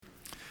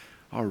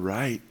All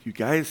right, you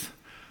guys.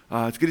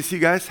 It's good to see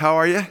you guys. How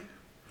are you?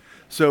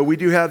 So we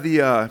do have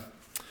the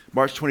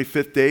March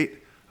 25th date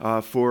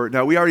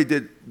now we already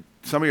did,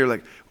 some of you are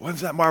like,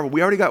 when's that Marvel?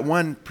 We already got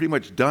one pretty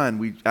much done.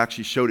 We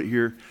actually showed it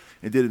here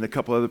and did it in a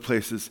couple other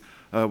places,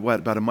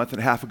 about a month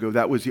and a half ago.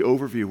 That was the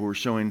overview where we're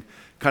showing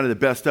kind of the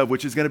best of,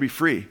 which is going to be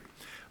free.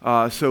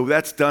 So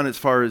that's done as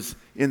far as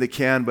in the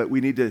can, but we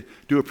need to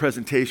do a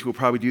presentation. We'll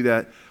probably do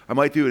that. I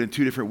might do it in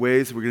two different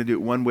ways. We're going to do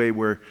it one way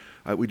where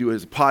we do it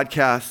as a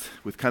podcast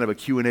with kind of a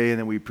Q&A, and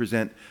then we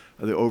present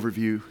the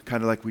overview,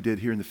 kind of like we did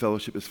here in the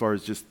fellowship as far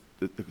as just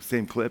the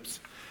same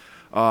clips.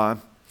 And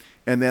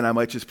then I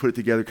might just put it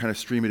together, kind of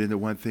stream it into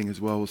one thing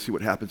as well. We'll see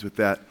what happens with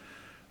that,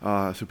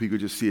 so people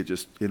just see it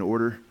just in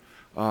order.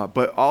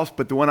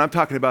 But the one I'm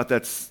talking about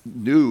that's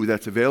new,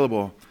 that's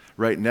available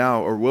right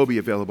now, or will be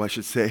available, I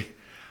should say,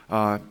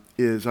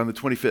 is on the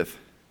 25th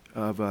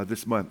of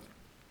this month.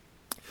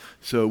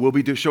 So we'll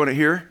be showing it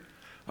here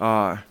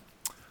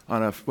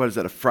on a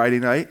Friday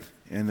night,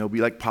 and there'll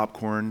be like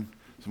popcorn,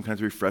 some kinds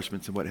of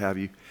refreshments and what have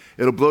you.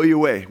 It'll blow you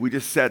away. We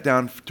just sat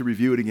down to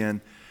review it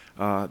again,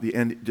 the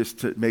end, just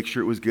to make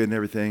sure it was good and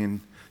everything.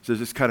 And so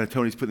just kind of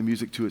Tony's put the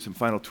music to it, some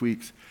final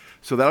tweaks.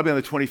 So that'll be on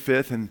the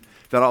 25th, and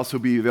that'll also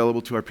be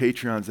available to our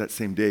Patreons that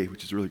same day,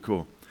 which is really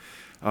cool.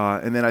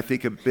 And then I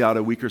think about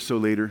a week or so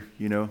later,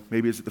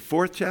 maybe is it the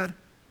 4th, Chad?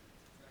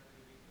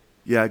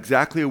 Yeah,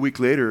 exactly a week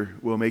later,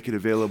 we'll make it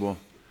available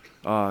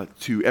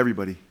to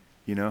everybody,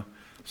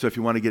 So if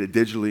you want to get it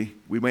digitally,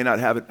 we may not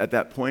have it at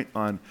that point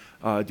on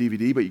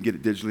DVD, but you can get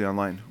it digitally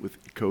online with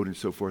code and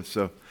so forth.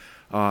 So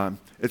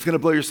it's going to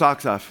blow your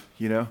socks off,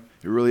 It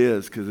really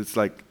is, because it's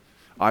like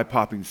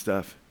eye-popping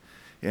stuff.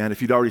 And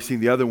if you'd already seen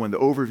the other one, the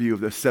overview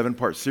of the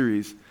 7-part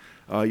series,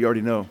 you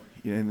already know.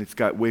 And it's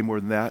got way more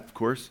than that, of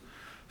course.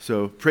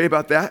 So pray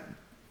about that,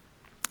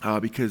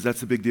 because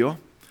that's a big deal.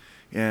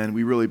 And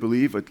we really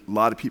believe a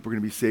lot of people are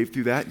going to be saved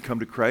through that and come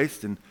to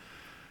Christ, and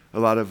a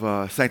lot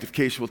of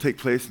sanctification will take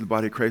place in the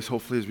body of Christ,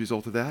 hopefully, as a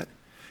result of that.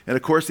 And,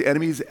 of course, the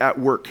enemy's at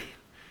work.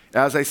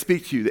 As I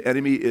speak to you, the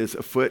enemy is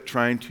afoot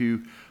trying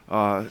to,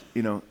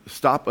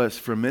 stop us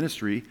from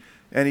ministry.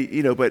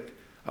 And, but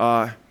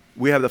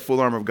we have the full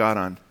armor of God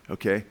on,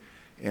 okay?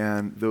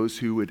 And those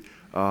who would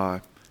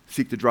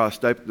seek to draw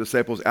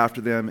disciples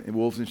after them in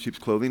wolves in sheep's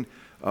clothing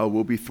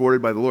will be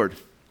thwarted by the Lord.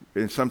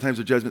 And sometimes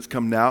the judgments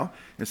come now,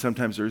 and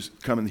sometimes there's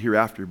coming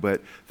hereafter,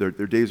 but their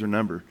days are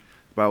numbered.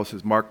 The Bible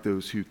says, mark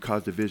those who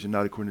cause division,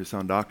 not according to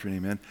sound doctrine,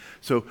 amen.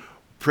 So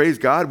praise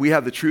God, we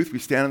have the truth, we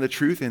stand on the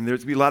truth, and there's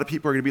going to be a lot of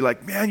people are going to be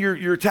like, man,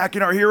 you're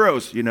attacking our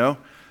heroes,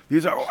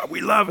 These are,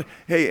 we love,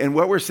 hey, and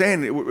what we're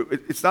saying,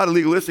 it's not a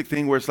legalistic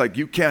thing where it's like,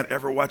 you can't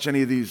ever watch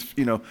any of these,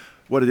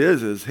 What it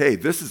is, hey,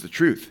 this is the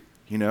truth,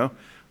 We're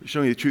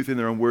showing you the truth in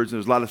their own words, and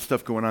there's a lot of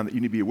stuff going on that you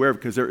need to be aware of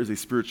because there is a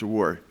spiritual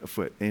war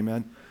afoot,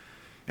 amen.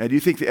 And do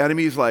you think the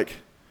enemy is like,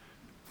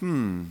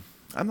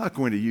 I'm not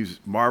going to use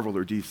Marvel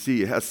or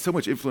DC. It has so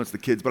much influence on the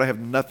kids, but I have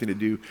nothing to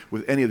do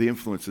with any of the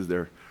influences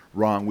there.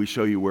 Wrong. We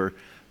show you where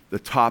the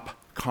top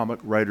comic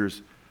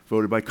writers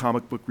voted by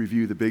Comic Book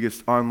Review, the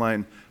biggest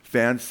online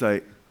fan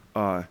site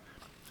online.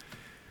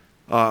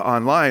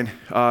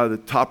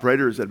 The top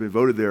writers that have been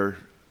voted there,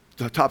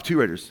 the top 2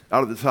 writers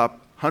out of the top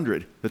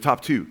 100, the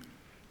top 2,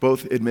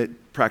 both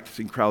admit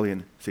practicing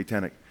Crowleyan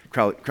satanic.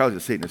 Crowley's a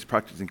Satanist,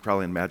 practicing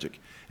Crowleyan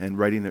magic and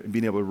writing and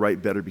being able to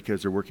write better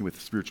because they're working with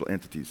spiritual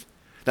entities.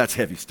 That's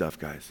heavy stuff,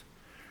 guys.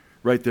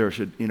 Right there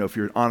should, if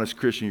you're an honest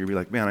Christian, you'll be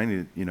like, man, I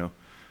need to,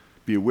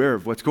 be aware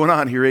of what's going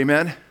on here,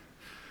 amen?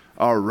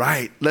 All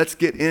right, let's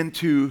get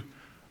into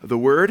the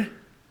Word.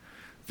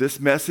 This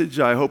message,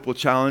 I hope, will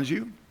challenge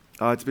you.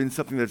 It's been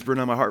something that's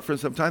burned on my heart for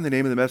some time. The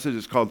name of the message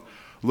is called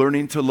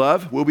Learning to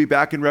Love. We'll be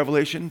back in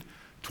Revelation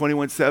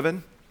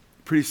 21:7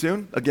 pretty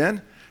soon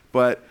again,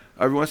 but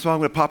every once in a while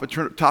I'm going to pop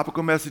a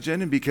topical message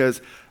in, and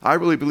because I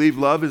really believe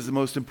love is the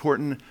most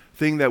important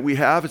thing that we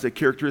have as a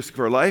characteristic of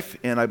our life,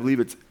 and I believe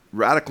it's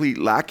radically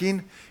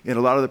lacking in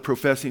a lot of the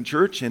professing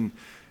church, and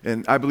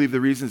I believe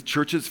the reason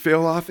churches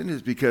fail often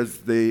is because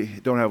they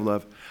don't have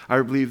love.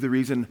 I believe the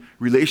reason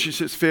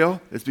relationships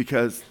fail is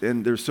because,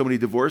 and there's so many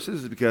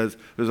divorces, is because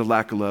there's a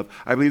lack of love.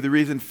 I believe the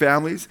reason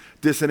families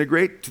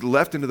disintegrate to the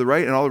left and to the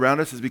right and all around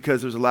us is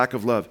because there's a lack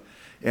of love.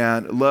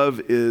 And love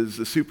is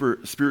the super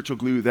spiritual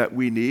glue that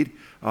we need,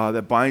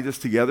 that binds us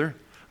together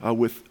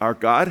with our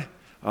God.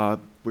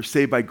 We're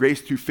saved by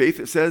grace through faith,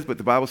 it says, but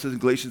the Bible says in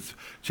Galatians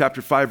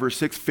chapter 5, verse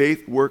 6,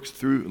 faith works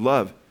through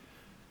love.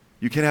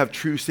 You can't have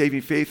true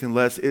saving faith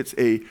unless it's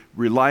a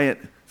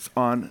reliance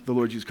on the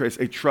Lord Jesus Christ,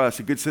 a trust.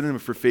 A good synonym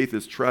for faith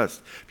is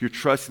trust. If you're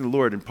trusting the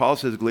Lord, and Paul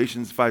says in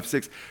Galatians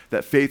 5:6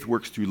 that faith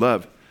works through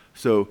love.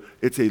 So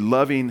it's a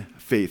loving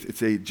faith.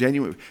 It's a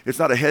genuine, it's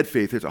not a head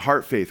faith, it's a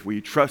heart faith where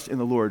you trust in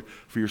the Lord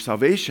for your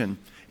salvation.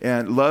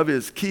 And love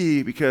is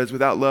key because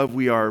without love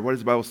we are, what does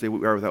the Bible say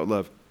we are without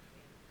love?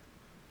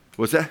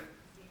 What's that?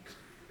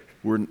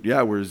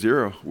 We're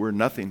zero. We're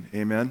nothing.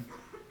 Amen.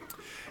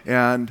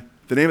 And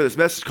the name of this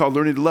message is called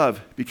Learning to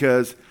Love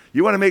because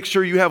you want to make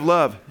sure you have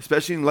love,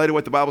 especially in light of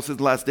what the Bible says in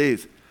the last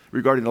days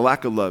regarding the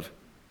lack of love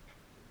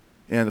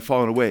and the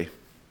falling away.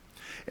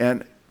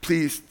 And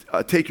please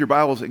take your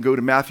Bibles and go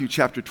to Matthew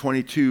chapter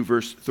 22,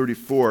 verse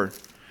 34.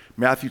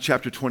 Matthew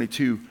chapter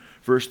 22,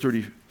 verse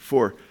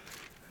 34.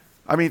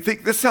 I mean,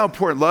 this is how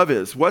important love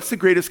is. What's the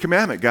greatest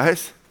commandment,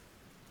 guys?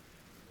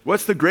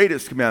 What's the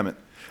greatest commandment?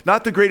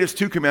 Not the greatest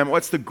two commandment.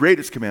 What's the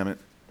greatest commandment?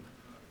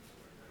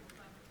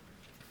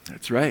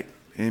 That's right.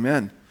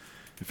 Amen.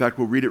 In fact,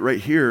 we'll read it right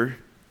here.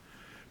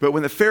 But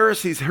when the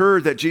Pharisees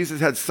heard that Jesus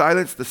had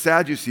silenced the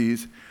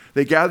Sadducees,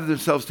 they gathered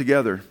themselves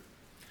together.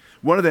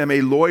 One of them,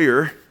 a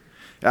lawyer,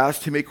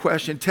 asked him a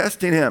question,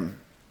 testing him.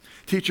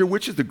 Teacher,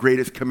 which is the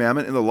greatest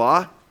commandment in the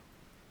law?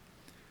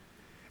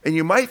 And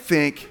you might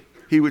think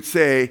he would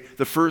say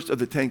the first of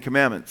the 10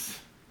 commandments,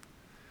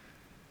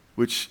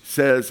 which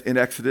says in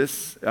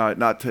Exodus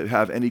not to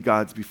have any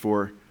gods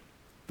before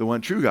the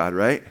one true God,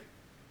 right?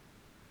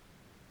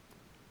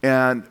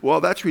 And,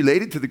 well, that's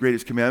related to the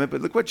greatest commandment,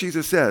 but look what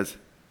Jesus says.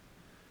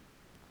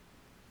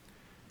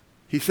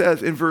 He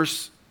says in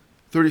verse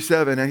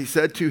 37, and he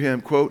said to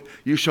him, quote,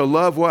 you shall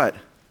love what?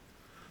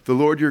 The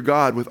Lord your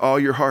God with all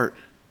your heart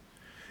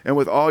and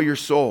with all your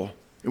soul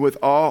and with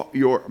all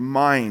your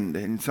mind.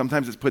 And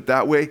sometimes it's put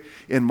that way.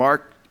 In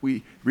Mark,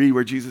 we read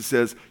where Jesus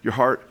says, your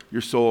heart,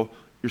 your soul,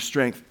 your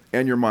strength,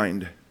 and your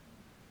mind.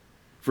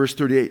 Verse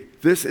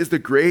 38, this is the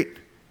great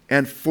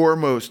and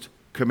foremost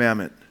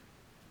commandment.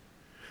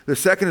 The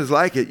second is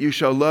like it, you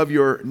shall love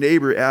your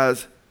neighbor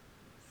as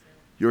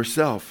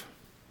yourself.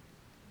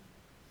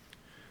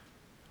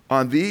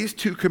 On these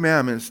two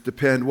commandments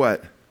depend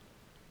what?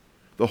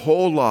 The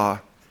whole law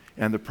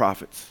and the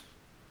prophets.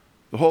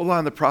 The whole law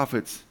and the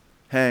prophets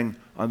hang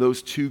on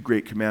those two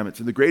great commandments.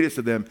 And the greatest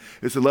of them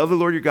is to love the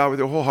Lord your God with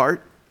your whole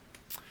heart,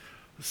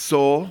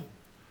 soul,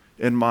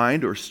 and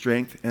mind, or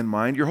strength and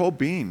mind, your whole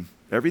being,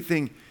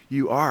 everything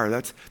you are.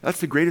 That's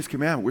the greatest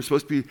commandment. We're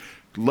supposed to be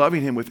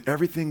loving him with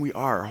everything we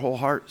are, our whole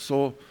heart,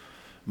 soul,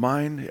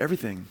 mind,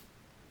 everything.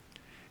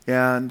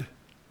 And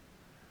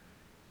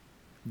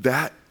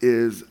that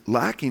is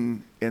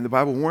lacking, and the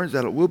Bible warns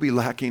that it will be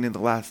lacking in the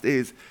last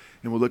days,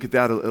 and we'll look at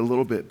that a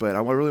little bit. But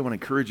I really want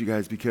to encourage you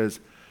guys because,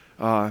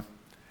 when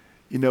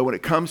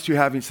it comes to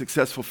having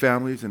successful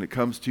families and it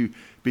comes to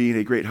being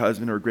a great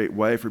husband or a great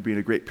wife or being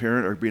a great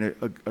parent or being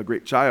a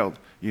great child,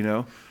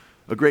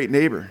 a great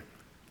neighbor,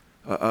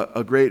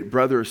 a great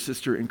brother or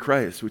sister in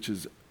Christ, which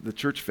is the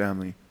church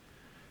family,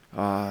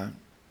 there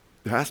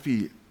has to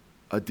be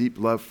a deep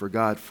love for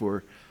God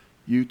for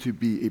you to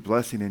be a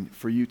blessing and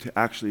for you to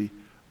actually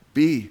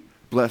be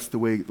blessed the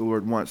way the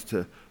Lord wants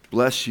to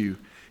bless you.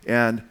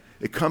 And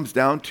it comes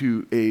down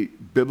to a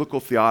biblical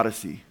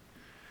theodicy.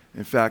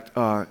 In fact,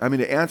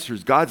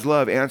 God's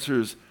love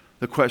answers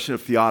the question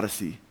of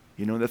theodicy.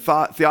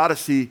 The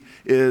theodicy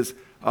is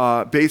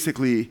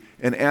basically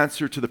an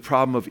answer to the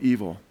problem of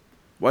evil.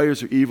 Why is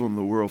there evil in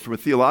the world? From a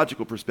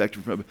theological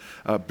perspective, from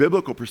a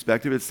biblical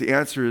perspective, the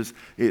answer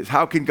is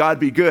how can God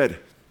be good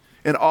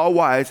and all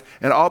wise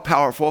and all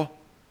powerful,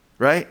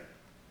 right?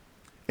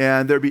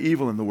 And there be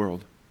evil in the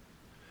world.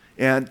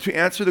 And to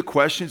answer the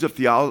questions of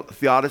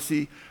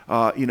theodicy,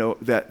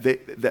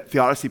 that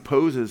theodicy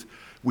poses,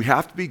 we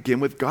have to begin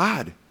with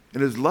God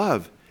and his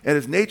love and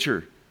his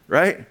nature,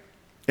 right?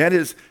 And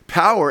his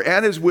power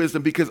and his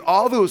wisdom, because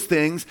all those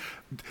things,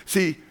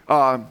 the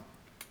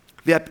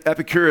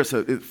Epicurus,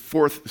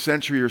 4th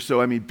century or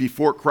so,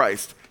 before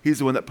Christ, he's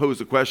the one that posed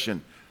the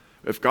question.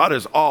 If God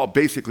is all,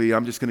 basically,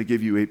 I'm just going to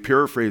give you a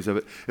paraphrase of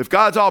it. If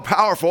God's all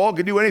powerful,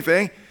 can do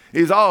anything,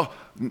 he's all,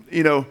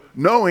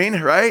 knowing,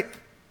 right?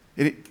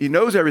 And he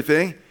knows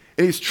everything,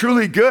 and he's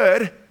truly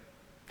good,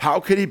 how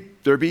could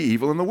there be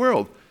evil in the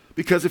world?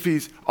 Because if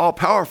he's all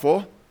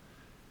powerful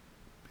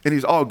and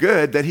he's all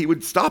good, then he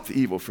would stop the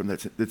evil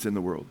that's in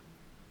the world.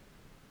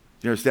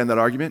 You understand that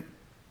argument?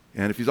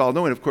 And if he's all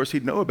knowing, of course,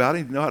 he'd know about it,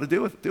 he'd know how to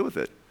deal with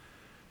it.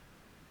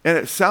 And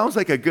it sounds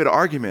like a good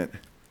argument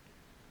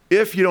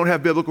if you don't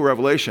have biblical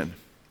revelation,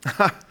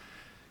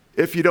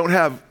 if you don't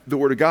have the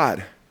Word of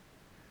God.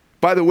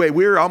 By the way,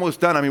 we're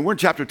almost done. We're in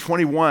chapter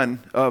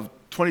 21 of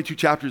 22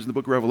 chapters in the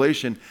book of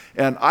Revelation,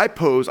 and I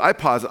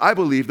posit, I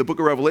believe the book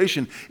of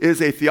Revelation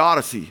is a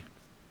theodicy.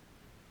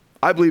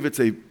 I believe it's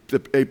a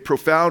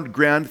profound,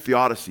 grand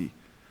theodicy,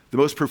 the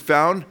most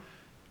profound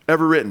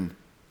ever written,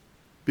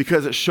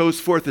 because it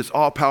shows forth this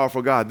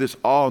all-powerful God, this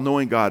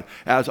all-knowing God,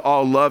 as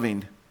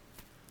all-loving,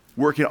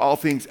 working all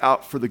things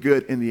out for the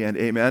good in the end.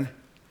 Amen?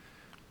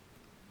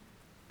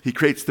 He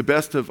creates the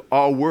best of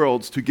all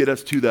worlds to get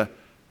us to the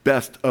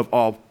best of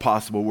all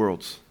possible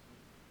worlds.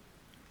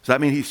 Does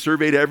that mean he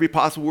surveyed every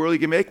possible world he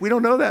can make? We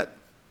don't know that.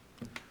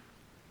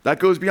 That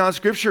goes beyond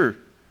Scripture.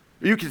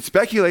 You can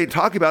speculate and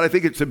talk about it. I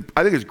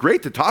think it's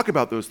great to talk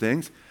about those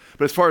things.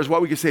 But as far as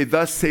what we can say,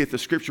 thus saith the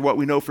Scripture, what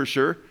we know for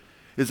sure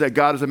is that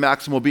God is a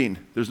maximal being.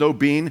 There's no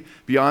being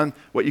beyond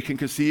what you can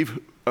conceive,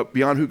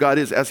 beyond who God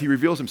is as he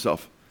reveals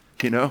himself.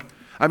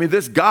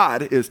 This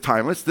God is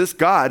timeless. This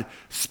God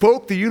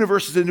spoke the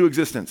universes into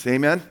existence.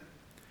 Amen?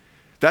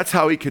 That's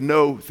how he can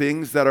know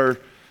things that are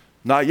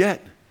not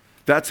yet.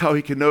 That's how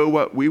he can know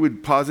what we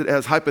would posit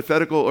as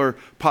hypothetical or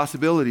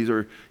possibilities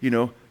or,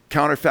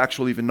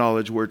 counterfactual even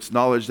knowledge, where it's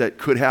knowledge that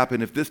could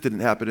happen if this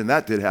didn't happen and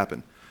that did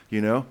happen.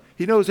 you know?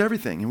 He knows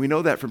everything, and we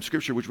know that from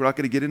Scripture, which we're not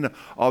going to get into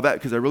all that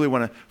because I really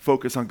want to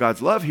focus on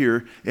God's love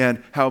here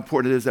and how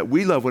important it is that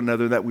we love one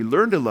another, that we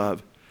learn to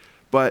love.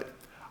 But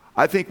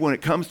I think when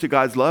it comes to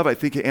God's love, I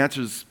think it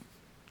answers,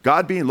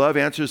 God being love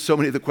answers so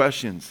many of the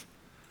questions.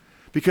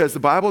 Because the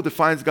Bible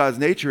defines God's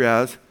nature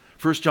as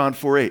 1 John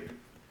 4:8.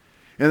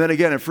 And then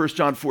again in 1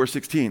 John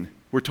 4:16,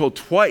 we're told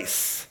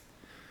twice,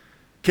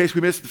 in case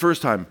we missed it the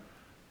first time,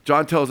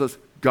 John tells us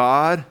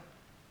God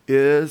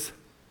is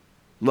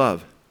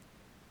love.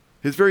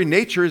 His very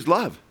nature is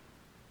love.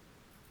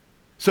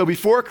 So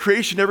before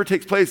creation ever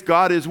takes place,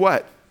 God is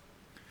what?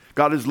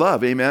 God is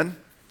love, amen?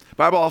 The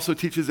Bible also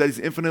teaches that he's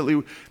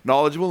infinitely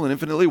knowledgeable and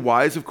infinitely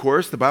wise, of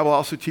course. The Bible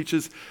also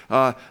teaches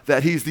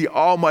that he's the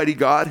almighty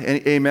God,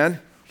 and amen?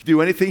 He can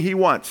do anything he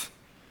wants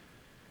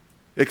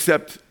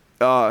except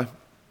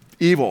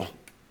evil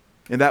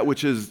and that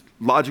which is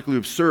logically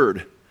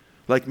absurd,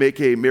 like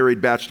make a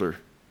married bachelor.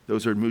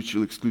 Those are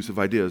mutually exclusive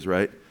ideas,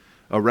 right?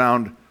 A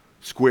round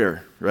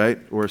square, right?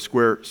 Or a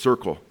square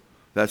circle.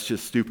 That's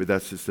just stupid.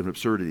 That's just an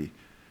absurdity,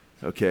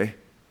 okay?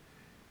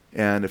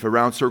 And if a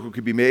round circle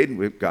could be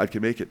made, God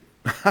can make it.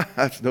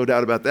 That's no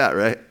doubt about that,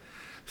 right?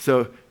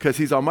 So, because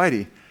he's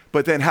almighty.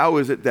 But then how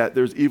is it that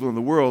there's evil in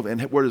the world,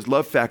 and where does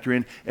love factor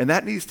in? And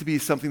that needs to be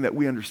something that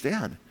we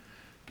understand,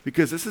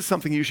 because this is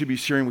something you should be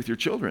sharing with your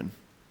children,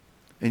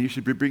 and you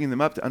should be bringing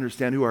them up to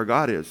understand who our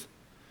God is.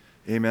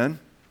 Amen?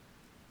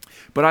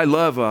 But I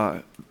love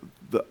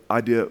the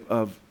idea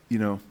of,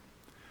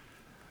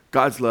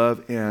 God's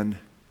love and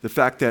the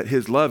fact that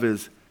his love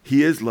is,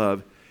 he is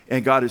love,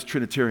 and God is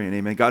Trinitarian.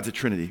 Amen? God's a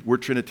Trinity. We're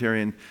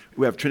Trinitarian.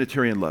 We have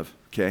Trinitarian love,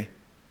 okay?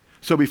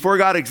 So before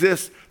God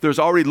exists, there's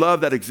already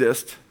love that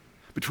exists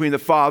between the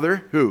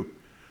Father, who?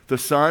 The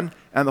Son,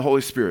 and the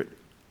Holy Spirit.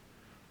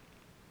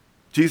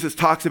 Jesus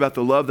talks about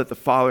the love that the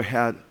Father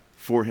had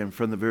for him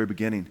from the very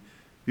beginning,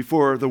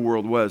 before the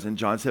world was, in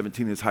John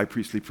 17, his high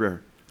priestly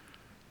prayer.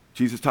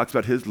 Jesus talks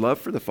about his love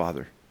for the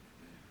Father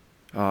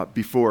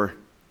before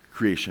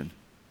creation.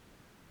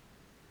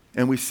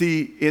 And we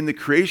see in the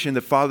creation,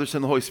 the Father, Son,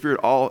 and the Holy Spirit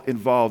all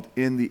involved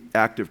in the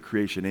act of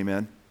creation.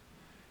 Amen?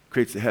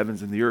 Creates the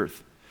heavens and the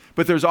earth.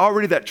 But there's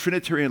already that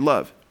Trinitarian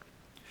love.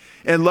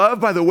 And love,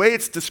 by the way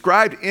it's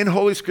described in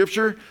Holy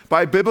Scripture,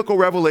 by biblical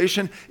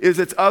revelation, is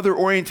it's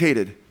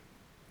other-orientated.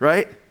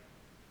 Right?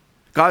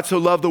 God so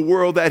loved the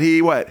world that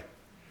he, what?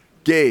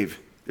 Gave.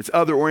 It's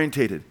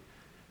other-orientated.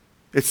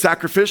 It's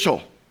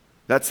sacrificial.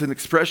 That's an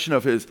expression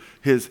of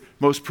his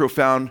most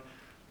profound,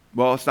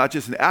 well, it's not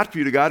just an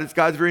attribute of God, it's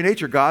God's very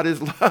nature. God is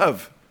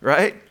love,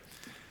 right?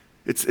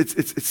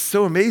 It's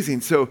so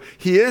amazing. So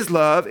he is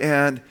love,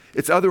 and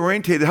it's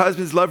other-orientated.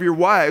 Husbands, love your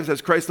wives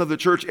as Christ loved the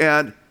church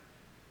and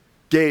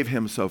gave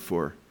himself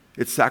for.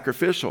 It's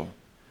sacrificial.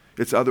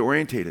 It's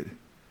other-orientated.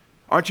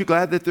 Aren't you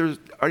glad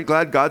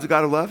God's a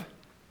God of love?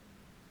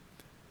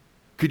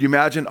 Could you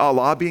imagine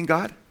Allah being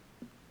God?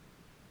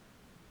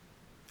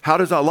 How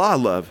does Allah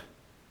love?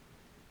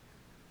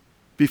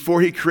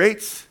 Before he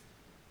creates,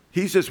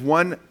 he's just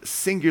one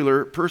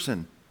singular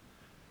person.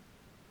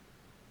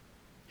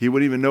 He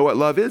wouldn't even know what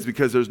love is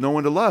because there's no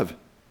one to love.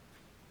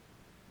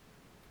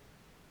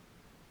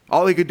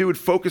 All he could do would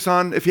focus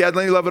on, if he had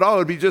any love at all, it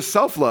would be just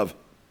self-love.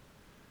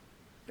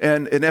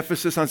 And an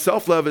emphasis on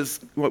self-love is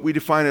what we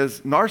define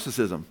as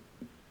narcissism.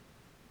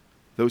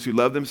 Those who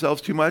love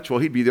themselves too much, well,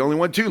 he'd be the only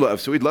one to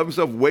love, so he'd love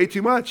himself way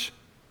too much.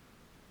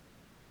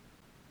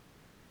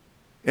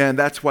 And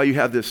that's why you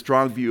have this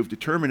strong view of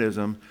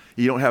determinism.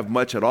 You don't have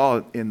much at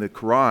all in the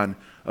Quran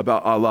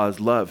about Allah's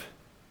love.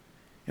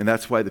 And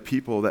that's why the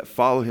people that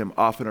follow him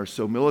often are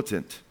so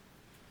militant.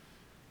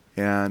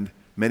 And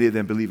many of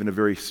them believe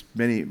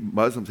many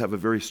Muslims have a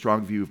very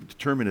strong view of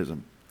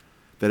determinism,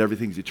 that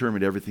everything's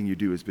determined, everything you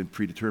do has been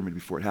predetermined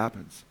before it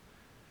happens.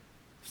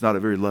 It's not a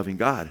very loving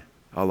God,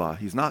 Allah.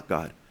 He's not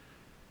God.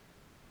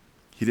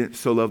 He didn't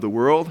so love the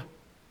world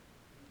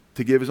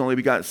to give his only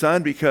begotten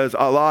son, because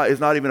Allah is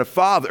not even a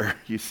father,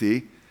 you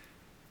see,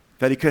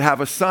 that he could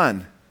have a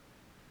son.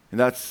 And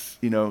that's,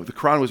 the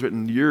Quran was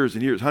written years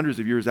and years, hundreds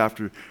of years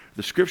after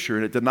the scripture,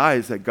 and it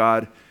denies that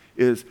God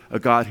is a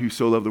God who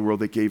so loved the world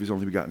that gave his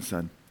only begotten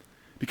son.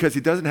 Because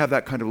he doesn't have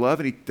that kind of love,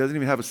 and he doesn't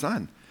even have a son.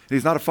 And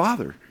he's not a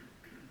father.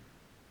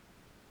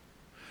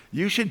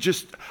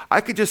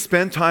 I could just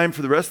spend time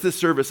for the rest of this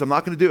service. I'm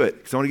not going to do it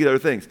because I want to get other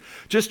things.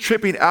 Just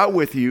tripping out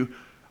with you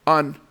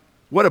on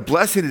what a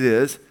blessing it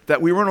is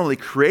that we weren't only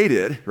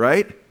created,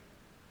 right?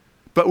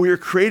 But we were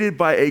created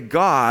by a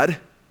God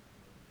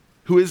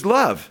who is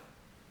love.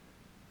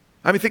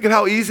 I mean, think of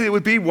how easy it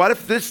would be. What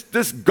if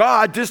this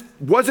God just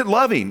wasn't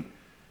loving?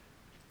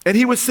 And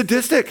he was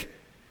sadistic.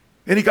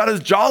 And he got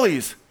his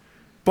jollies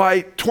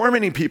by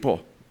tormenting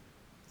people.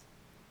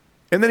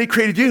 And then he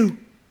created you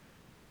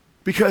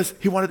because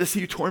he wanted to see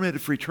you tormented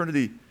for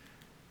eternity.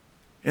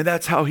 And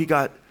that's how he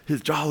got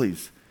his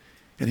jollies.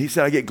 And he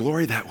said, I get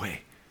glory that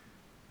way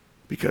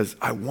because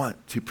I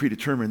want to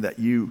predetermine that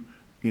you,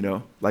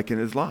 like in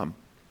Islam.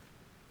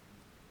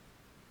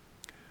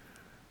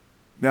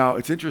 Now,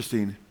 it's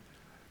interesting.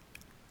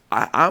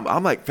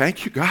 I'm like,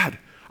 thank you, God.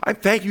 I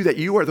thank you that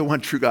you are the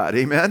one true God.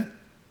 Amen?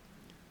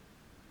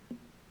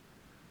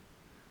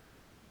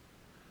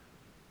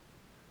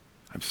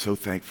 I'm so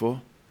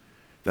thankful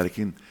that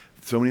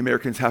so many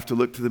Americans have to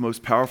look to the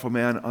most powerful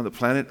man on the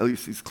planet, at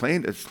least it's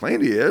claimed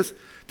he is,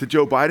 to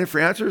Joe Biden for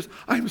answers.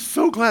 I'm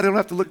so glad I don't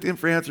have to look to him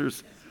for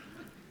answers.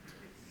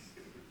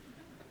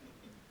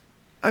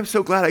 I'm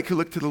so glad I could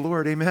look to the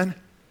Lord, amen?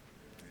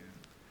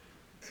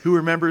 Who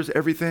remembers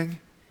everything?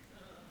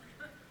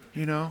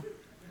 You know?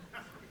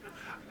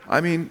 I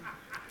mean,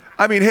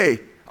 hey,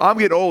 I'm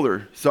getting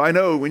older, so I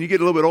know when you get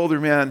a little bit older,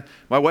 man,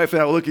 my wife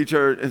and I will look at each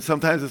other, and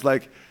sometimes it's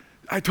like,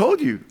 I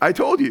told you.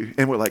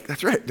 And we're like,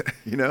 that's right,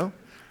 you know?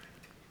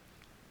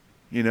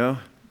 You know?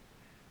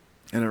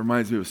 And it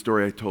reminds me of a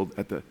story I told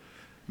at the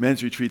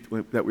men's retreat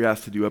that we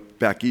asked to do up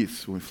back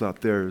east when we flew out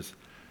there. Is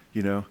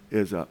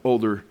an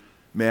older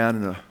man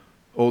and an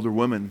older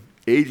woman,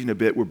 aging a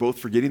bit, were both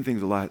forgetting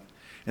things a lot.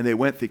 And they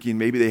went thinking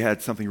maybe they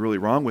had something really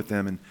wrong with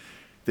them. And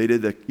they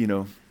did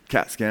the,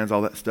 CAT scans,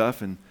 all that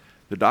stuff. And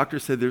the doctor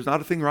said, there's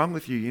not a thing wrong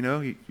with you,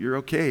 you're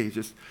okay.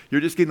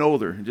 You're just getting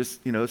older. And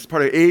it's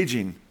part of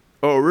aging.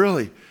 Oh,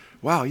 really?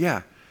 Wow,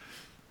 yeah.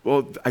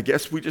 Well, I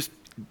guess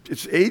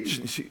it's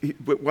age.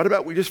 But what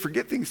about we just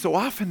forget things so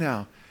often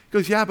now? He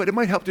goes, yeah, but it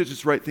might help to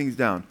just write things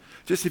down.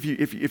 Just if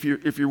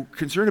you're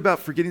concerned about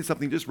forgetting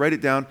something, just write it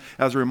down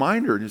as a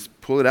reminder and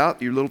just pull it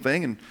out, your little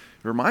thing, and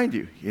remind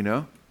you,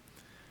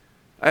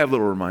 I have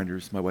little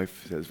reminders. My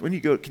wife says, can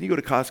you go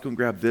to Costco and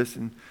grab this?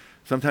 And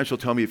sometimes she'll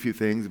tell me a few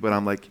things, but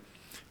I'm like,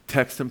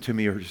 text them to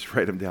me or just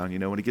write them down,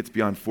 when it gets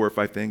beyond 4 or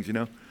 5 things,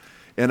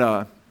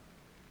 And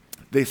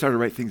they started to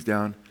write things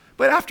down.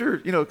 But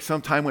after,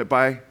 some time went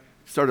by,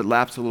 started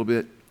lapse a little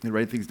bit and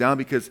writing things down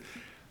because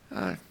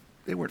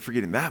they weren't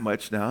forgetting that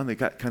much now, and they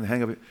got kind of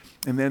hang of it.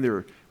 And then they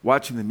were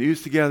watching the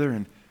news together,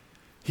 and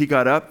he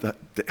got up, the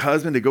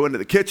husband, to go into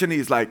the kitchen.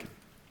 He's like,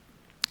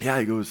 yeah,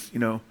 he goes,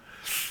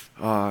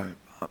 I'm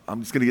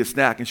just going to get a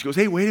snack. And she goes,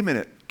 hey, wait a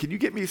minute. Can you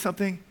get me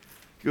something?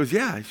 He goes,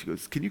 yeah. She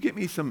goes, can you get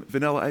me some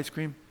vanilla ice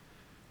cream?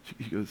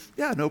 He goes,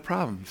 yeah, no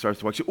problem. He starts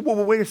to walk. She goes,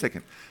 whoa, wait a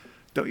second.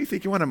 Don't you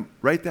think you want to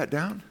write that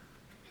down?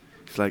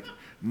 He's like,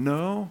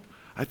 no,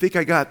 I think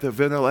I got the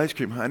vanilla ice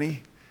cream,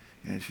 honey.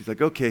 And she's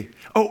like, okay.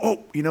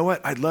 Oh, you know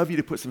what? I'd love you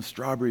to put some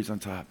strawberries on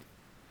top.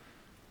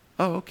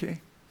 Oh,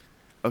 okay.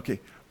 Okay.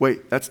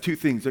 Wait, that's 2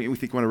 things. Don't you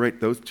think you want to write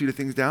those 2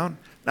 things down?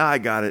 Nah, I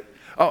got it.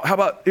 Oh, how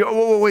about,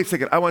 wait a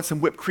second. I want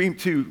some whipped cream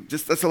too.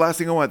 That's the last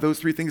thing I want, those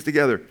 3 things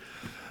together.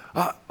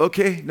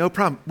 Okay, no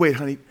problem. Wait,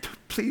 honey,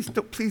 please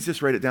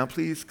just write it down,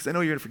 please, because I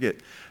know you're going to forget.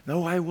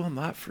 No, I will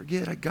not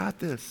forget. I got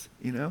this,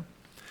 He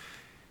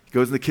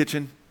goes in the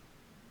kitchen,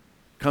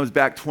 comes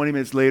back 20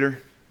 minutes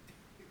later,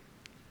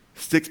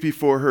 sticks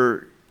before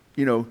her,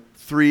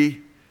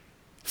 3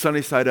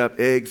 sunny side up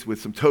eggs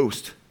with some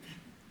toast.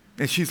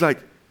 And she's like,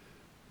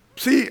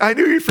 see, I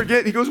knew you'd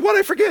forget. He goes, what'd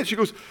I forget? She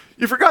goes,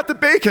 you forgot the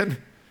bacon.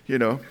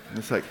 And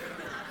it's like,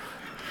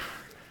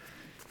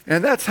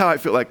 and that's how I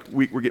feel like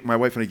we're getting, my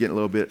wife and I getting a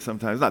little bit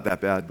sometimes, not that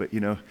bad, but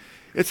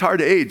it's hard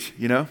to age,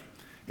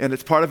 and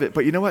it's part of it.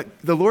 But you know what?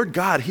 The Lord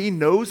God, He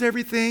knows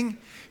everything.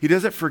 He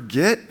doesn't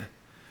forget.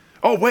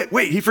 Oh,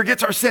 wait, He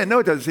forgets our sin. No,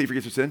 it doesn't say He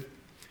forgets our sin.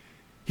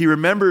 He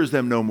remembers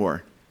them no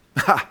more.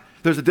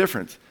 There's a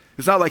difference.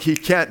 It's not like He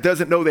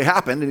doesn't know they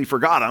happened and He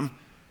forgot them.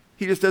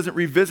 He just doesn't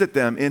revisit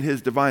them in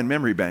His divine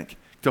memory bank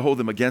to hold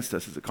them against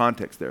us as a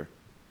context there.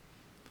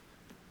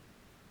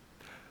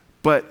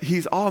 But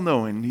He's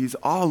all-knowing, He's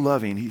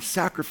all-loving, He's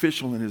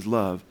sacrificial in His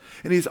love,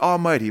 and He's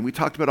almighty. And we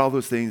talked about all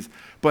those things,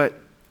 but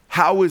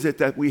how is it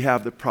that we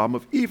have the problem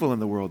of evil in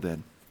the world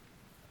then?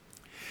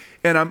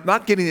 And I'm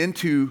not getting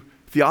into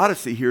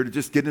theodicy here to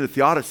just get into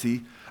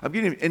theodicy. I'm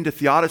getting into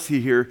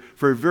theodicy here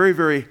for a very,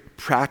 very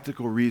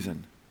practical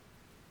reason.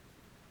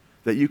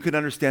 That you can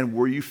understand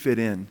where you fit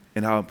in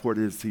and how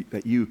important it is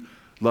that you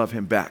love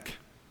Him back.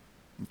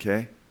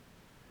 Okay?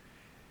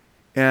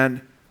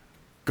 And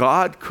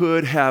God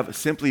could have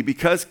simply,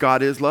 because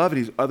God is love and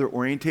He's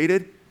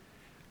other-orientated,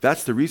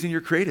 that's the reason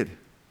you're created. Do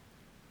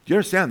you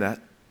understand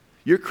that?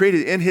 You're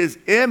created in His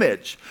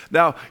image.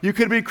 Now, you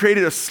could be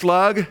created a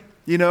slug,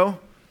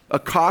 a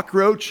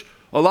cockroach,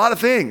 a lot of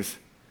things.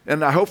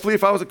 And hopefully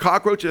if I was a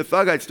cockroach and a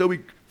thug, I'd still be,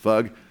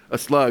 a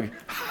slug,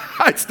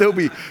 I'd still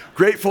be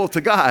grateful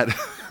to God.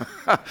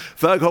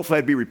 Thug, hopefully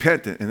I'd be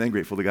repentant and then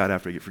grateful to God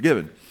after I get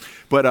forgiven.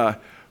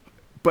 But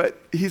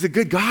He's a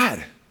good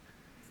God.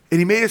 And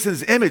He made us in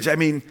His image.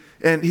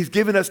 And He's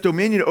given us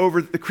dominion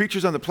over the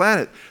creatures on the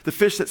planet, the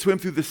fish that swim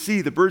through the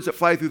sea, the birds that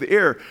fly through the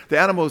air, the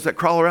animals that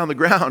crawl around the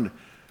ground.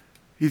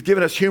 He's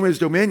given us humans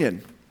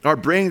dominion. Our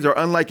brains are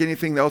unlike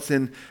anything else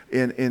in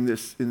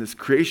this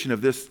creation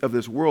of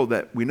this world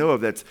that we know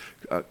of. That's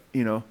not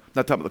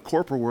talking about the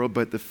corporal world,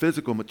 but the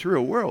physical,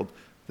 material world.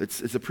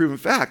 It's a proven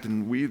fact.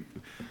 And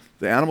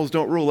the animals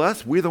don't rule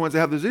us. We're the ones that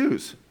have the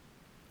zoos.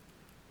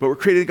 But we're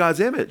created in God's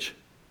image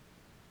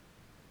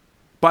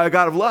by a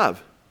God of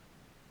love.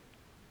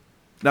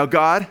 Now,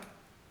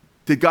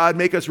 did God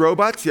make us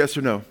robots? Yes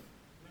or no?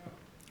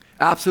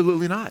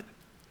 Absolutely not.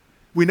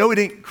 We know He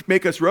didn't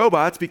make us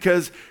robots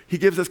because He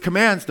gives us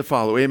commands to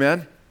follow.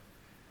 Amen?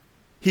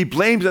 He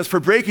blames us for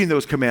breaking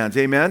those commands.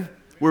 Amen?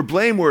 We're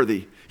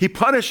blameworthy. He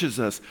punishes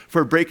us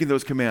for breaking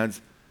those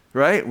commands.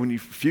 right? When you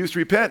refuse to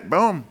repent,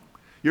 boom,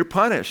 you're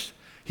punished.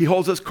 He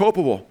holds us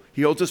culpable.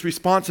 He holds us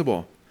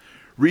responsible.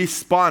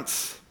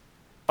 Responsible.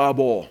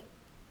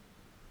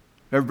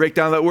 Ever break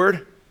down that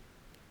word?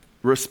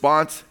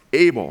 Response,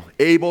 able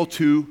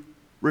to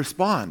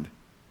respond.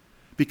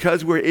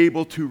 Because we're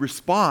able to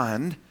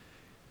respond,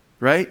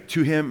 right,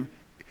 to him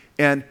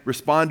and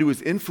respond to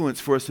his influence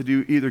for us to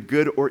do either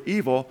good or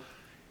evil,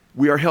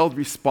 we are held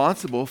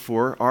responsible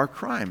for our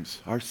crimes,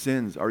 our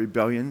sins, our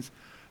rebellions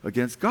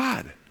against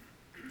God.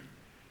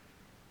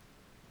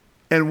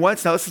 And now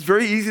this is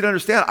very easy to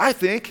understand, I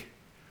think,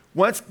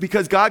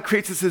 because God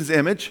creates us in his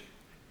image,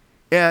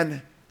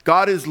 and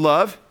God is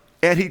love,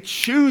 and he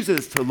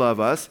chooses to love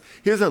us.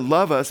 He doesn't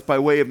love us by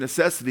way of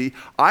necessity.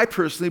 I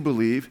personally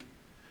believe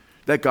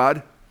that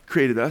God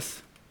created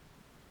us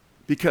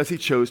because he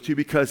chose to,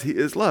 because he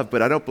is love.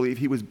 But I don't believe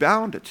he was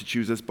bound to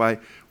choose us by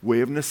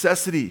way of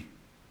necessity.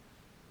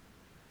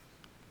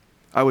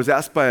 I was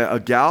asked by a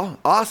gal,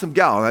 awesome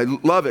gal, and I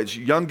love it.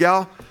 She's a young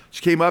gal.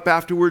 She came up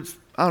afterwards,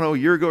 I don't know, a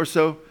year ago or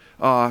so,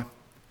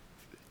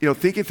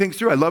 thinking things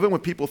through. I love it when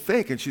people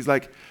think. And she's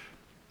like,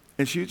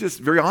 and she was just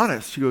very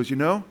honest. She goes,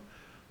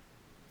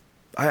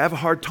 I have a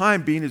hard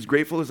time being as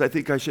grateful as I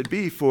think I should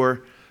be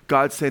for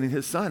God sending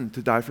his son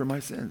to die for my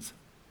sins.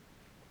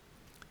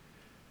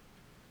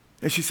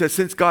 And she says,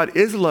 since God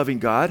is a loving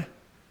God,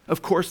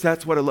 of course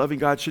that's what a loving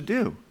God should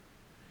do.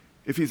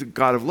 If he's a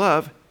God of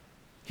love,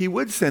 he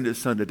would send his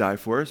son to die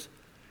for us.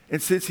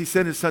 And since he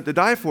sent his son to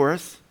die for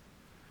us,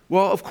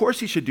 well, of course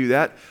he should do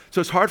that. So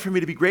it's hard for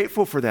me to be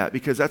grateful for that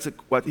because that's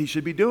what he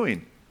should be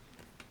doing.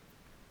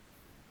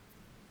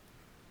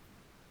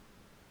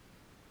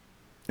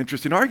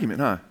 Interesting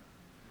argument, huh?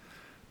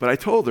 But I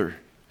told her,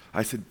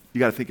 I said, you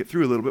got to think it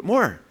through a little bit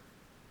more.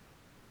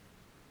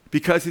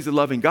 Because he's a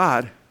loving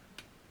God,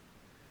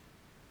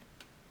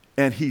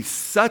 and he's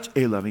such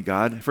a loving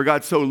God, for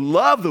God so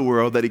loved the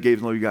world that he gave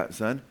his only begotten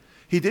son,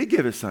 he did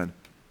give his son.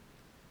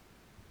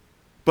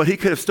 But he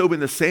could have still been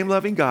the same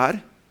loving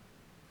God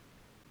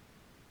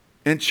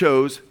and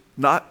chose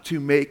not to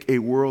make a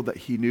world that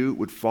he knew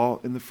would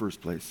fall in the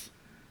first place.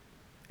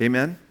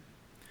 Amen?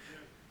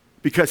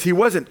 Because he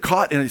wasn't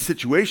caught in a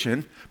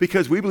situation,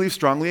 because we believe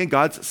strongly in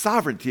God's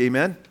sovereignty.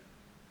 Amen?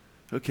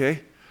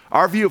 Okay?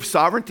 Our view of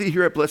sovereignty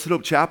here at Blessed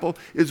Hope Chapel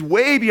is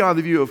way beyond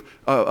the view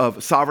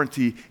of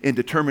sovereignty in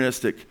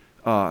deterministic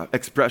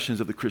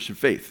expressions of the Christian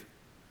faith.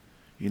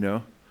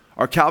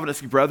 Our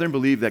Calvinistic brethren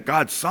believe that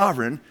God's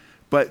sovereign,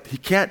 but he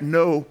can't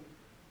know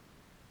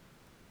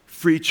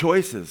free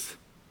choices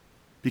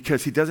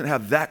because he doesn't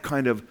have that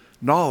kind of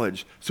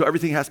knowledge. So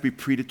everything has to be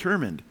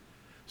predetermined.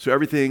 So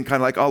everything, kind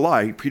of like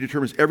Allah, he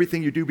predetermines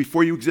everything you do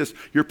before you exist.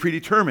 You're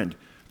predetermined.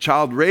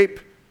 Child rape,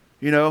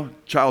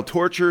 child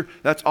torture,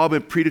 that's all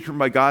been predetermined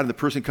by God, and the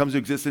person comes to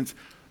existence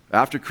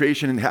after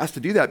creation and has to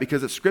do that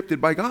because it's scripted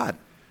by God.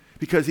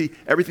 Because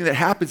everything that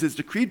happens is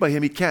decreed by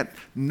him. He can't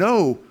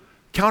know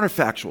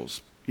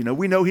counterfactuals.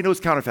 We know he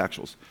knows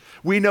counterfactuals.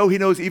 We know he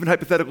knows even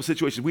hypothetical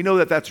situations. We know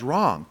that that's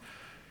wrong.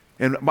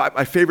 And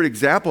my favorite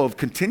example of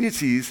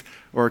contingencies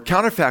or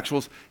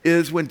counterfactuals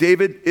is when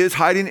David is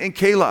hiding in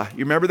Keilah. You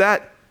remember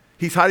that?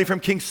 He's hiding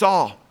from King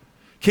Saul.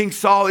 King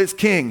Saul is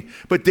king,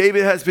 but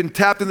David has been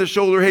tapped in the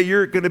shoulder, hey,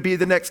 you're going to be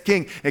the next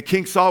king. And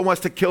King Saul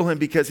wants to kill him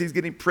because he's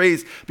getting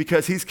praised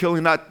because he's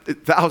killing not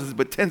thousands,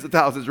 but tens of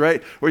thousands,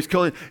 right? Or he's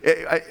killing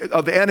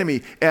of the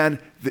enemy. And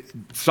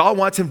Saul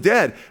wants him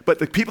dead, but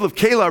the people of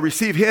Keilah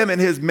receive him and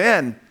his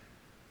men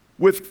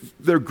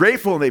they're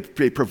grateful, and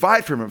they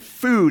provide for him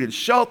food and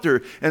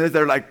shelter, and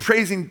they're like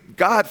praising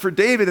God for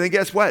David. And then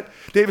guess what?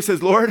 David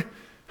says, Lord,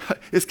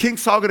 is King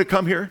Saul going to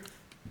come here?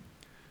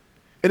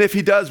 And if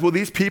he does, will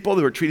these people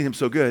who are treating him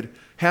so good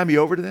hand me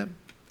over to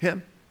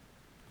him?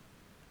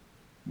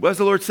 What does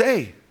the Lord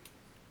say?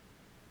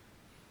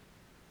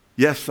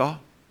 Yes, Saul,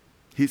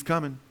 he's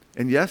coming.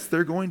 And yes,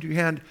 they're going to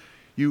hand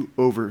you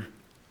over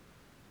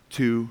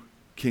to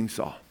King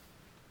Saul.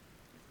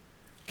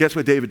 Guess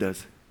what David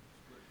does?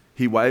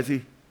 He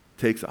wisely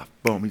takes off.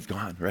 Boom, he's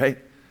gone, right?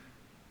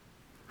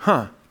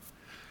 And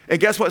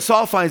guess what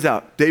Saul finds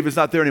out? David's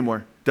not there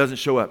anymore. Doesn't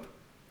show up.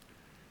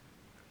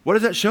 What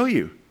does that show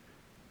you?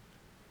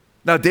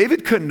 Now,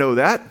 David couldn't know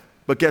that,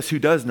 but guess who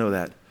does know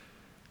that?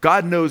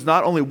 God knows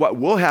not only what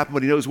will happen,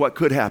 but he knows what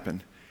could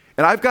happen.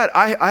 And I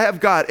have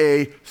got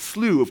a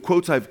slew of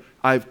quotes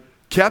I've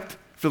kept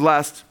for the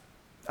last,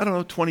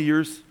 20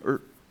 years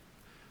or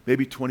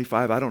maybe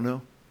 25, I don't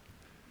know.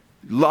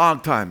 Long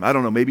time, I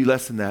don't know, maybe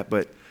less than that,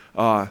 but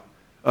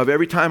of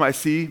every time I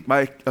see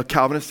a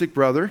Calvinistic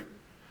brother,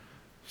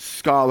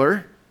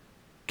 scholar,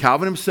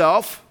 Calvin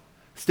himself,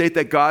 state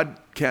that God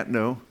can't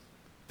know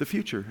the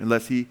future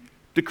unless he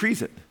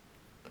decrees it.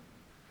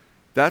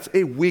 That's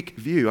a weak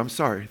view. I'm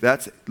sorry.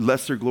 That's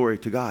lesser glory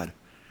to God.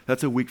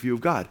 That's a weak view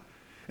of God.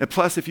 And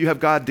plus, if you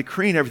have God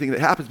decreeing everything that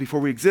happens before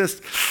we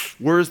exist,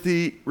 where's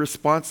the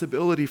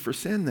responsibility for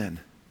sin then?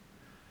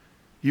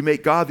 You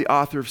make God the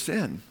author of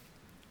sin.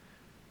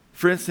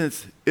 For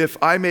instance, if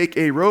I make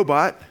a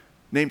robot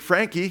named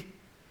Frankie,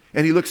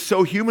 and he looks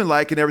so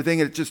human-like and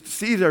everything, and it just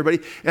deceives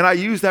everybody, and I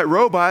use that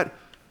robot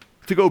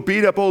to go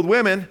beat up old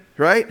women,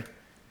 right?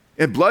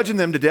 And bludgeon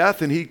them to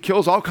death, and he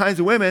kills all kinds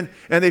of women,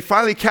 and they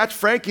finally catch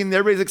Frankie, and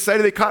everybody's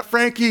excited they caught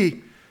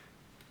Frankie.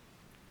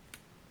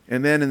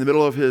 And then in the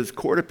middle of his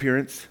court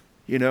appearance,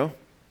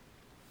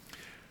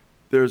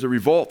 there's a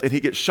revolt, and he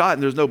gets shot,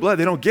 and there's no blood.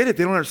 They don't get it.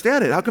 They don't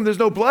understand it. How come there's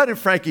no blood in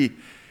Frankie?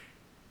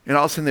 And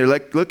all of a sudden, they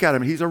look at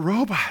him, and he's a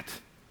robot.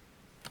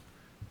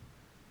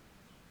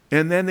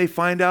 And then they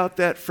find out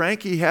that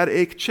Frankie had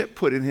a chip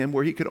put in him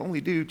where he could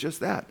only do just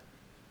that.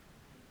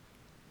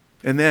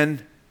 And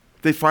then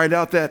they find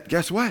out that,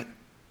 guess what?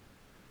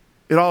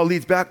 It all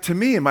leads back to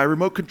me and my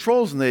remote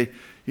controls. And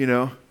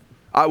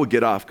I would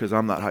get off because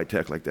I'm not high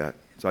tech like that.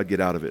 So I'd get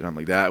out of it. And I'm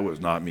like, that was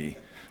not me.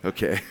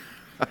 Okay.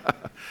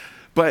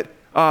 But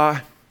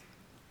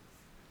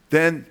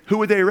then who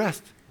would they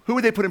arrest? Who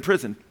would they put in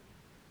prison?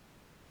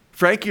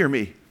 Frankie or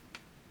me?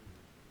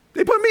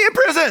 They put me in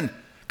prison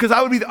because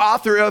I would be the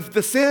author of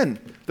the sin,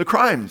 the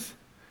crimes.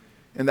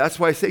 And that's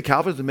why I say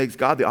Calvinism makes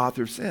God the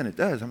author of sin. It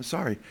does. I'm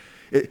sorry.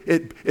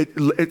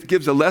 It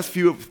gives a less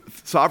view of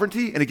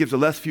sovereignty, and it gives a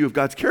less view of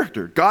God's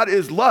character. God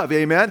is love,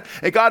 amen?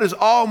 And God is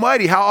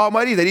almighty. How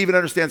almighty? That he even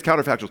understands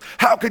counterfactuals.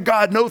 How could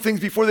God know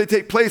things before they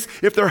take place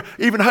if they're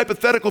even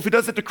hypothetical, if he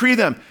doesn't decree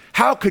them?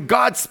 How could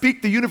God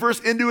speak the universe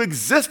into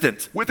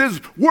existence with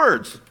his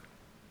words?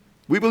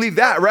 We believe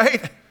that,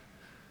 right?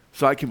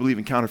 So I can believe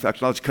in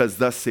counterfactual knowledge because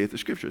thus saith the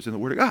scriptures in the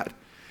word of God.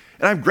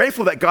 And I'm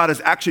grateful that God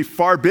is actually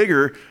far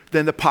bigger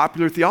than the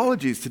popular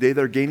theologies today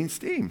that are gaining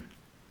steam.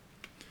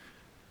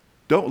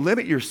 Don't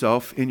limit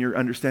yourself in your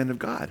understanding of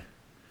God.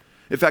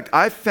 In fact,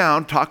 I've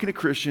found talking to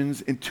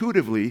Christians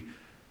intuitively,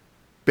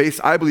 based,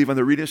 I believe, on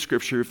the reading of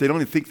Scripture, if they don't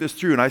even think this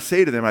through, and I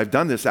say to them, I've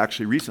done this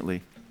actually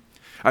recently.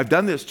 I've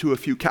done this to a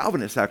few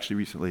Calvinists actually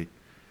recently.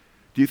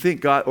 Do you think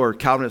God, or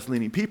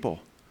Calvinist-leaning people,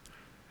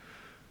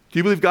 do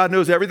you believe God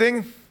knows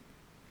everything?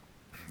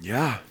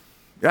 Yeah.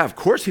 Yeah, of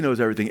course he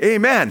knows everything.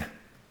 Amen.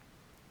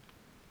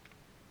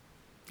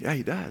 Yeah,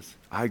 he does.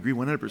 I agree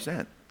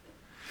 100%.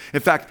 In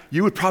fact,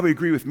 you would probably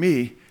agree with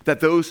me that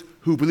those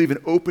who believe in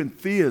open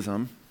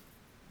theism,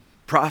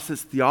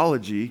 process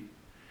theology,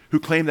 who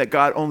claim that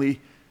God only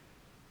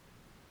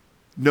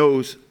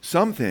knows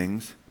some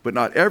things, but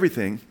not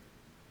everything,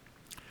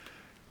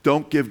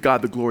 don't give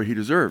God the glory he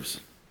deserves.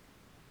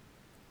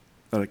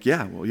 They're like,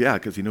 yeah,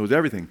 because he knows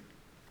everything.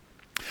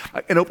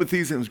 And open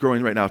theism is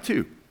growing right now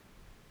too.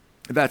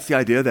 And that's the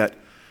idea that,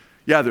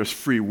 there's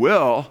free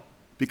will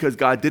because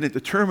God didn't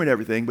determine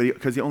everything, but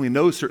because he only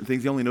knows certain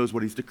things, he only knows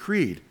what he's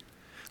decreed.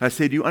 And I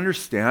say, do you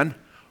understand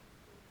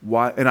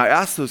why? And I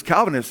asked those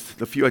Calvinists,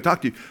 the few I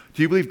talked to,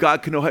 do you believe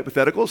God can know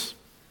hypotheticals?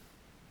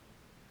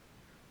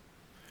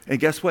 And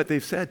guess what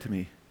they've said to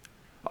me?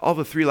 All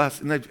the three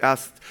last, and I've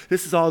asked,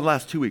 this is all in the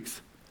last 2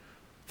 weeks.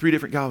 3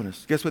 different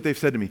Calvinists. Guess what they've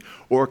said to me?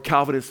 Or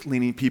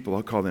Calvinist-leaning people,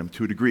 I'll call them,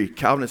 to a degree.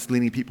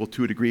 Calvinist-leaning people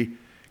to a degree,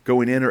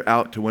 going in or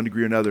out to one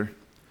degree or another.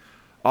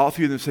 All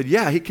 3 of them said,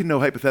 yeah, he can know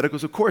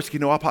hypotheticals. Of course, he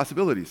can know all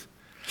possibilities.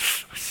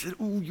 I said,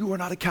 ooh, you are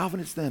not a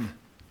Calvinist then.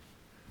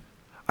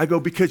 I go,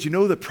 because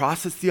the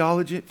process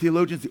theologians,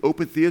 the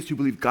open theists who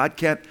believe God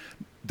can't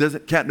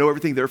know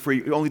everything, therefore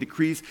he only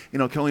decrees,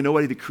 can only know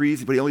what he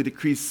decrees, but he only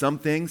decrees some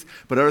things,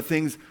 but other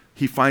things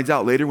he finds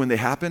out later when they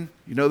happen.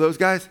 You know those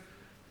guys?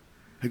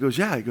 He goes,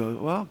 yeah. I go,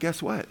 well,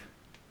 guess what?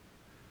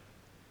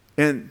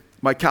 And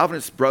my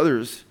Calvinist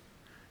brothers,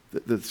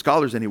 the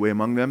scholars anyway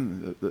among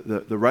them,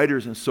 the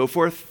writers and so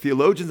forth,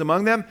 theologians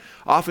among them,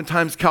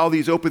 oftentimes call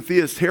these open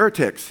theists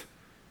heretics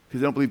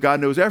because they don't believe God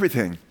knows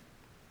everything.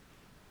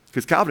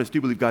 Because Calvinists do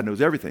believe God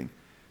knows everything,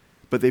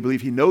 but they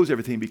believe he knows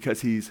everything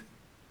because he's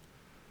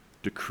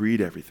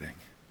decreed everything.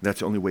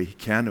 That's the only way he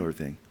can know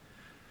everything.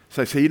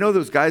 So I say,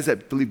 those guys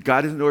that believe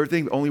God doesn't know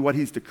everything, only what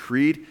he's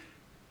decreed?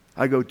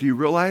 I go, do you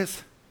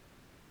realize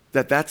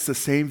that that's the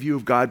same view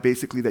of God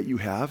basically that you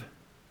have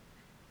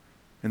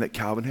and that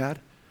Calvin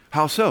had?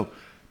 How so?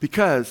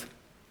 Because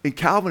in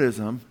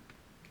Calvinism,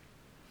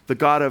 the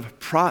God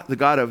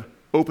of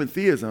open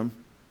theism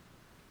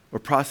or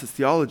process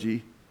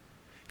theology,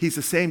 he's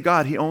the same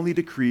God. He only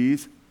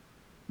decrees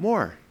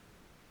more.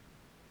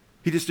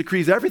 He just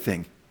decrees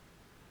everything.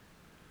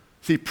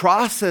 See,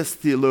 process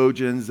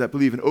theologians that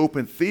believe in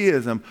open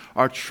theism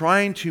are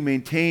trying to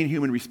maintain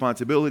human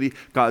responsibility,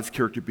 God's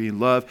character being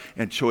love,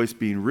 and choice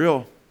being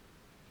real.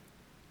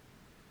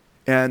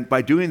 And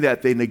by doing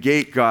that, they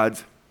negate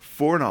God's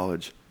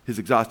foreknowledge, his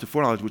exhaustive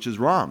foreknowledge, which is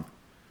wrong.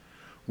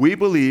 We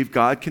believe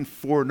God can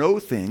foreknow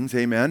things,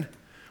 amen,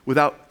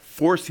 without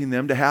forcing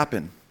them to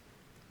happen.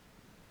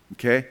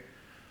 Okay?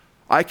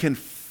 I can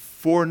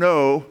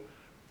foreknow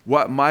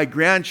what my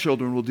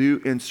grandchildren will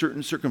do in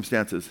certain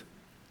circumstances.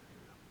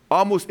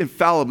 Almost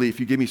infallibly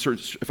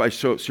if I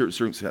show certain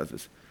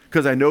circumstances,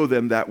 because I know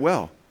them that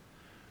well.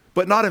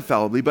 But not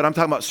infallibly, but I'm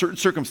talking about certain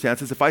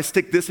circumstances. If I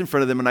stick this in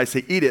front of them and I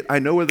say, eat it, I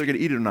know whether they're going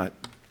to eat it or not.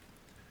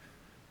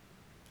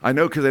 I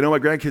know because I know my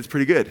grandkids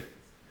pretty good.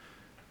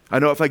 I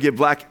know if I give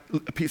a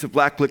piece of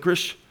black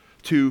licorice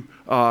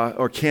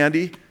or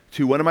candy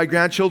to one of my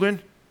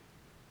grandchildren,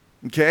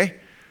 okay,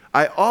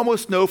 I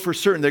almost know for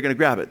certain they're going to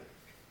grab it.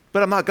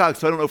 But I'm not God,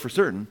 so I don't know for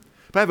certain.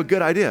 But I have a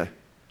good idea.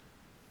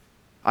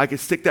 I could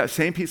stick that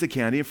same piece of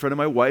candy in front of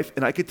my wife,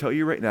 and I could tell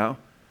you right now,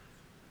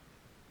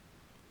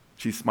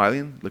 she's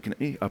smiling, looking at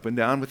me up and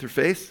down with her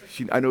face.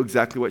 I know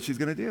exactly what she's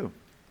going to do.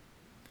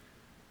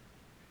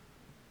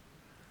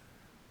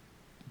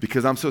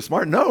 Because I'm so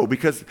smart? No,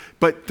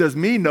 but does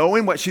me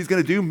knowing what she's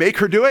going to do make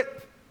her do it?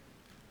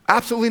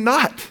 Absolutely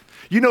not.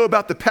 You know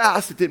about the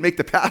past, it didn't make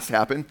the past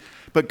happen,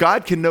 but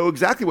God can know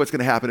exactly what's going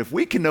to happen. If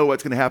we can know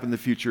what's going to happen in the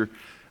future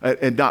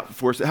and not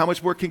force it, how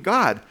much more can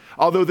God?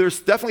 Although there's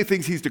definitely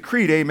things he's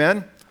decreed,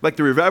 amen? Like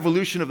the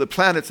revolution of the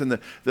planets and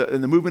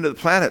the movement of the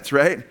planets,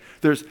 right?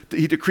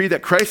 He decreed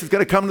that Christ is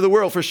going to come into the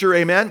world for sure,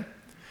 amen?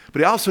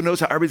 But he also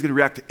knows how everybody's going to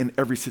react in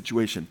every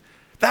situation.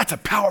 That's a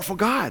powerful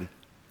God.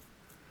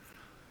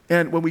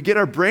 And when we get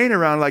our brain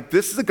around, like,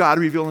 this is a God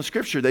revealed in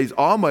Scripture, that he's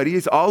almighty,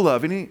 he's all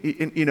loving,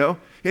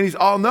 and he's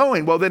all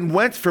knowing. Well, then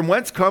from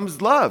whence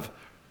comes love?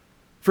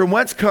 From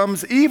whence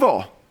comes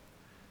evil?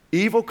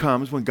 Evil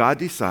comes when God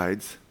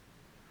decides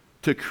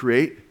to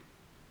create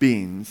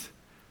beings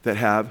that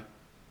have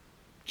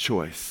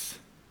choice.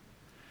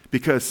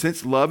 Because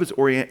since love is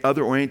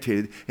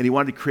other-orientated, and he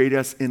wanted to create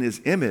us in his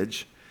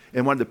image,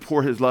 and wanted to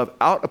pour his love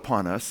out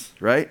upon us,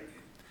 right?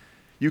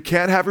 You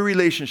can't have a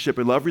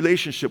love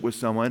relationship with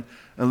someone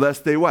unless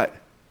they what?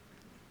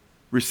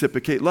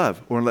 Reciprocate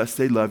love, or unless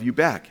they love you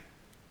back.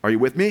 Are you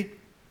with me?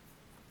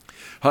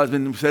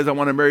 Husband says, he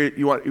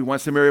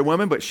wants to marry a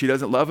woman, but she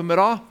doesn't love him at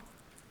all.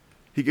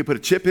 He could put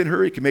a chip in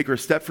her. He could make her a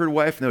Stepford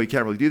wife. No, he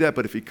can't really do that,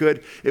 but if he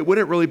could, it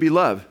wouldn't really be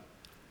love.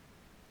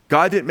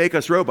 God didn't make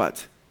us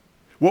robots.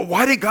 Well,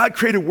 why did God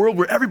create a world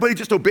where everybody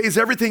just obeys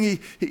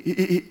everything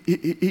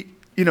he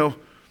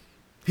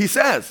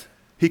says?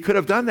 He could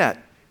have done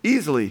that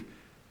easily.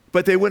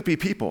 But they wouldn't be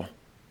people.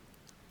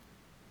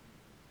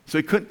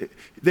 So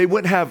they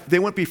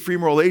wouldn't be free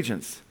moral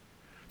agents.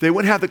 They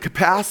wouldn't have the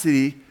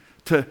capacity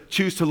to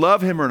choose to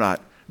love him or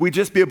not. We'd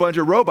just be a bunch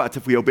of robots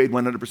if we obeyed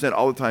 100%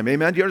 all the time.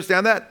 Amen? Do you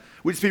understand that?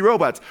 We'd just be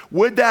robots.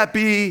 Would that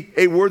be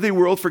a worthy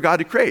world for God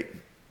to create?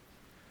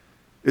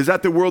 Is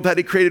that the world that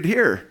he created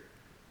here?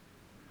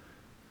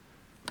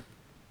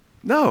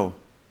 No.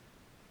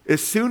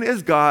 As soon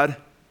as God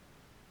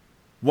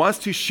wants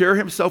to share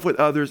himself with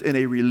others in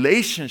a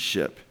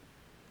relationship,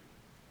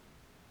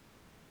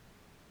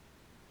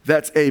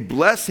 that's a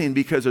blessing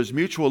because there's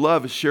mutual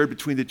love is shared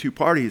between the two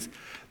parties.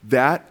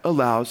 That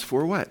allows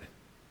for what?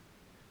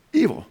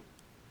 Evil.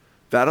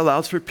 That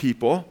allows for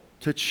people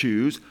to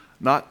choose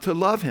not to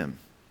love him.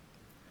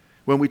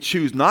 When we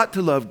choose not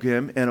to love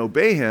him and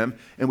obey him,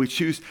 and we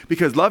choose,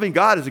 because loving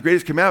God is the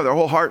greatest commandment, our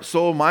whole heart,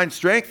 soul, mind,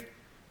 strength,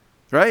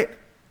 right?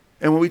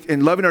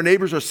 And loving our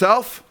neighbors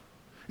ourselves,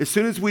 as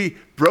soon as we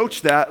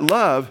broach that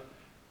love,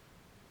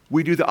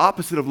 we do the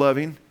opposite of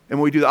loving. And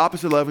when we do the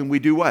opposite of loving, we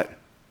do what?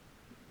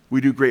 We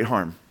do great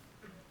harm.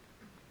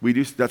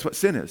 That's what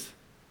sin is.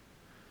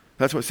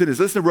 That's what sin is.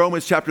 Listen to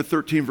Romans chapter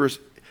 13, verse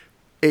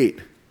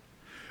 8.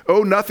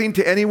 Owe nothing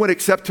to anyone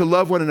except to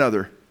love one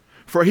another.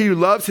 For he who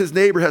loves his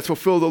neighbor has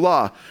fulfilled the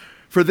law.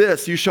 For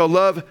this, you shall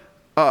not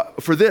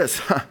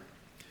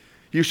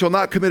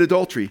commit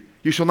adultery.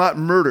 You shall not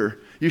murder.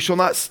 You shall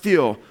not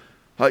steal.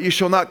 You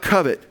shall not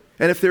covet.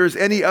 And if there is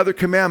any other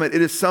commandment,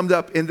 it is summed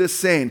up in this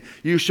saying,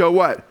 you shall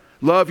what?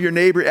 Love your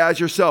neighbor as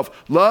yourself.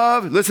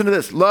 Love, listen to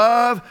this,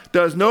 love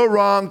does no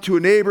wrong to a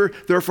neighbor,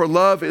 therefore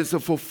love is the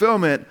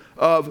fulfillment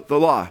of the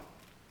law.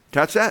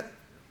 Catch that?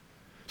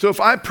 So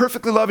if I'm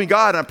perfectly loving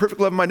God and I'm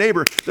perfectly loving my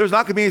neighbor, there's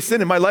not going to be any sin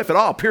in my life at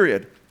all,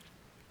 period.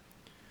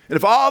 And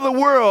if all the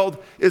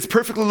world is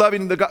perfectly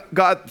loving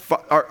God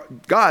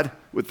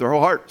with their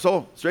whole heart,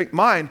 soul, strength,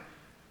 mind,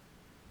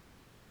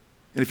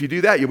 and if you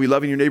do that, you'll be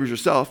loving your neighbors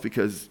yourself,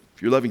 because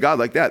if you're loving God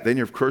like that, then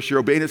of course you're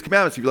obeying his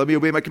commandments. If you love me,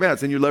 obey my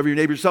commandments. Then you love your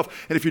neighbor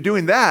yourself. And if you're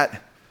doing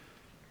that,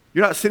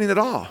 you're not sinning at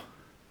all.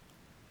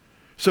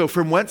 So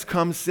from whence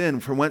comes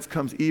sin? From whence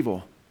comes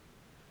evil?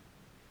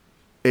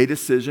 A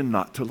decision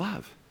not to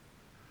love.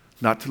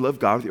 Not to love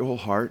God with your whole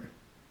heart,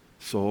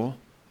 soul,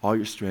 all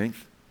your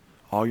strength,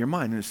 all your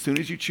mind. And as soon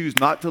as you choose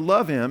not to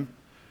love him,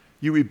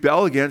 you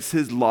rebel against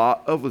his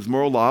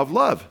moral law of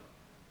love.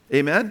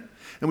 Amen?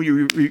 And when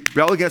you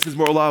rebel against his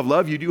moral law of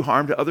love, you do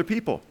harm to other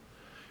people.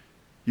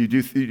 You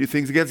do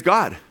things against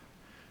God.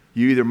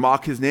 You either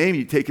mock his name,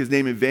 you take his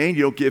name in vain,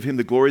 you don't give him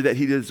the glory that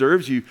he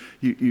deserves, you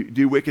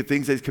do wicked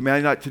things that he's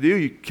commanded not to do,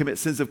 you commit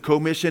sins of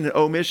commission and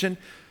omission.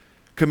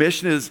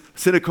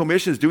 Sin of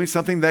commission is doing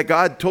something that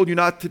God told you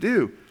not to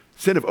do.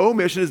 Sin of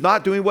omission is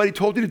not doing what he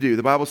told you to do.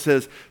 The Bible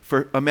says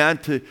for a man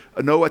to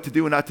know what to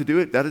do and not to do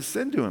it, that is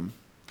sin to him.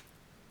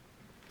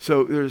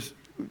 So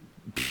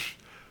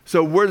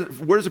where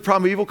does the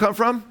problem of evil come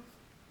from?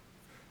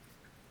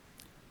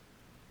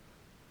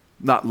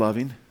 Not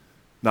loving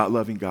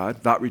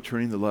God, not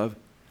returning the love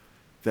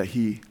that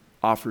he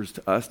offers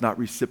to us, not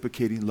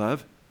reciprocating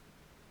love.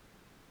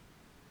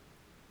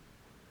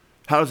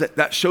 How does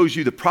that shows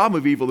you the problem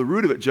of evil, the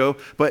root of it, Joe,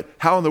 but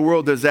how in the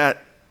world does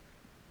that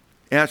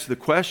answer the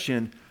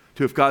question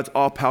to if God's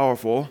all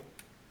powerful,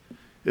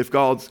 if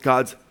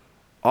God's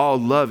all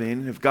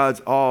loving, if God's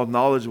all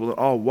knowledgeable and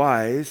all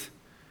wise,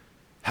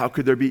 how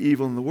could there be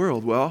evil in the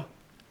world? Well,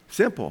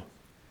 simple.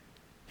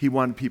 he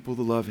wanted people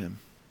to love him.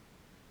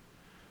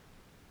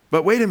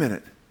 But wait a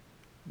minute.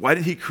 Why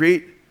didn't he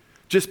create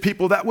just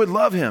people that would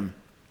love him?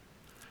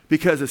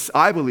 Because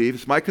I believe,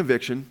 it's my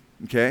conviction,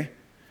 okay,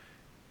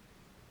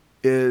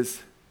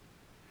 is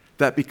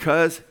that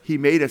because he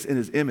made us in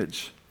his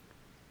image,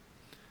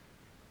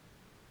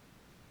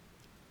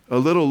 a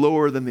little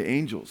lower than the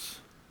angels,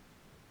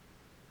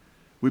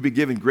 we've been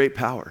given great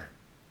power.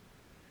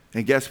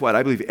 And guess what?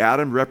 I believe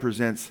Adam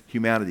represents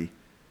humanity.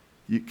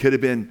 You could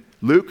have been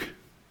Luke,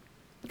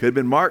 could have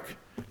been Mark,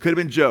 could have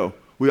been Joe.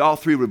 We all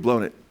three would have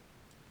blown it.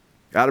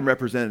 Adam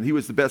represented. He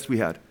was the best we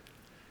had.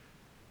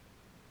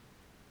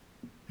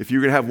 If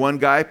you're going to have one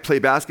guy play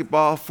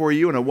basketball for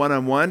you in a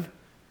one-on-one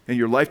and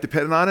your life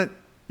depended on it,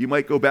 you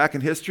might go back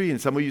in history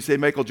and some of you say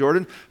Michael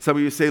Jordan, some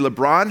of you say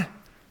LeBron,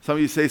 some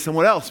of you say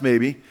someone else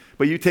maybe,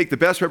 but you take the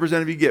best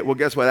representative you get. Well,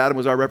 guess what? Adam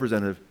was our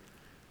representative.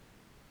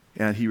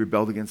 And he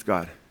rebelled against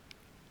God.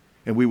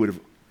 And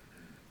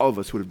all of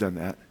us would have done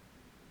that.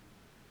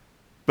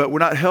 But we're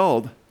not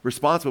held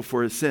responsible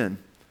for his sin.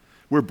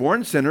 We're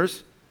born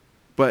sinners,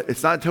 but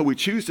it's not until we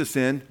choose to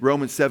sin,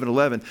 Romans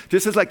 7:11.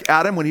 Just as like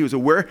Adam, when he was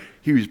aware,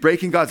 he was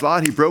breaking God's law,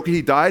 and he broke it,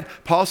 he died.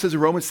 Paul says in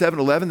Romans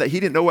 7:11 that he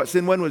didn't know what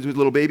sin was when he was a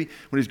little baby,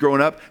 when he was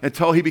growing up,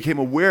 until he became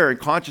aware and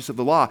conscious of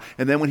the law.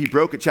 And then when he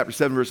broke it, chapter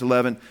 7, verse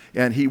 11,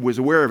 and he was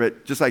aware of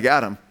it, just like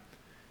Adam,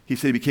 he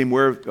said he became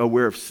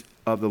aware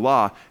of the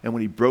law. And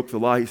when he broke the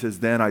law, he says,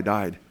 then I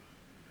died.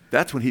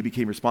 That's when he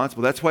became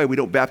responsible. That's why we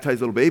don't baptize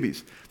little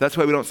babies. That's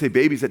why we don't say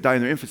babies that die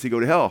in their infancy go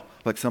to hell,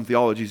 like some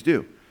theologies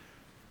do.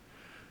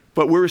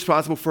 But we're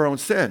responsible for our own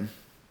sin,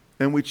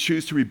 and we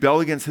choose to rebel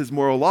against his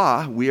moral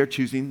law. We are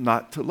choosing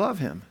not to love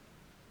him.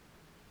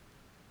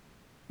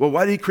 Well,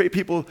 why did he create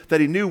people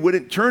that he knew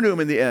wouldn't turn to him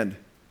in the end?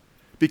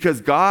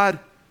 Because God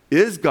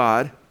is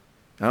God.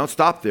 I don't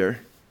stop there,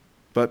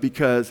 but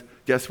because,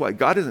 guess what?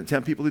 God doesn't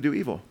tempt people to do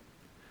evil.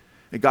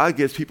 And God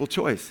gives people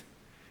choice.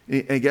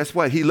 And guess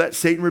what? He let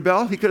Satan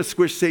rebel. He could have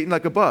squished Satan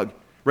like a bug,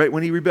 right,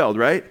 when he rebelled,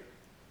 right?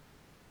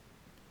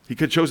 He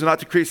could have chosen not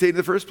to create Satan in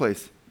the first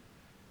place.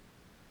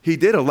 He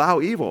did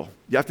allow evil.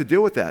 You have to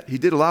deal with that. He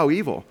did allow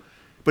evil.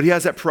 But he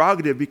has that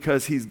prerogative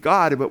because he's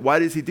God. But why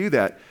does he do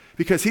that?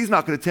 Because he's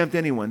not going to tempt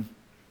anyone.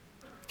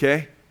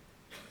 Okay?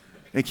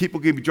 And people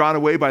can be drawn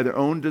away by their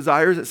own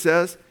desires, it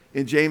says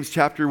in James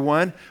chapter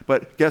 1.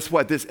 But guess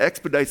what? This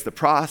expedites the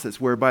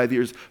process whereby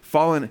there's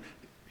fallen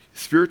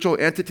spiritual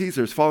entities,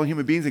 there's fallen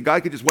human beings, and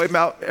God could just wipe them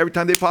out every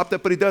time they popped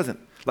up, but he doesn't.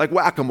 Like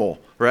whack-a-mole,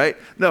 right?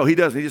 No, he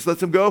doesn't. He just lets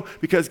them go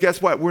because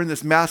guess what? We're in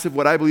this massive,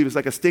 what I believe is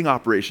like a sting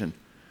operation,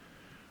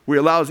 where he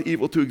allows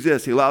evil to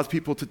exist. He allows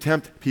people to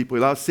tempt people.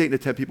 He allows Satan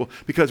to tempt people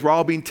because we're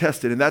all being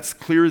tested, and that's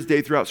clear as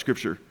day throughout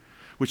Scripture,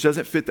 which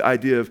doesn't fit the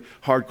idea of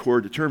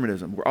hardcore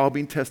determinism. We're all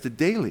being tested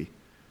daily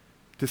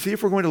to see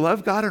if we're going to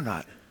love God or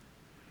not.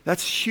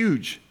 That's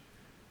huge.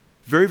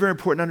 Very, very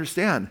important to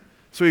understand.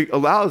 So he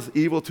allows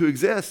evil to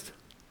exist.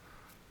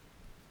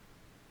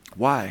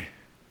 Why?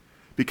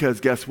 Because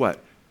guess what?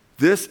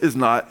 This is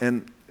not,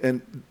 and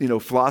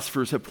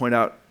philosophers have pointed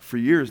out for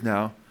years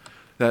now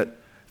that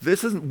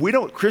this isn't,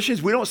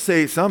 Christians, we don't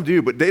say, some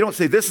do, but they don't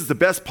say this is the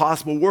best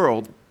possible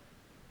world,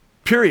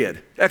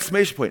 period,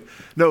 exclamation point.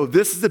 No,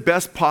 this is the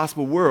best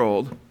possible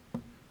world,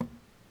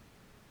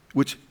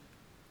 which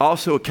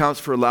also accounts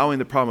for allowing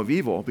the problem of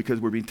evil, because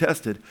we're being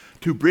tested,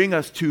 to bring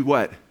us to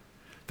what?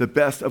 The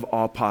best of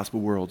all possible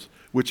worlds,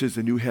 which is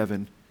the new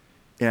heaven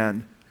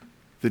and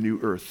the new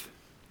earth,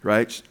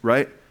 right?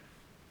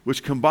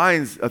 Which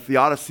combines a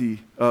theodicy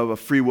of a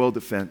free will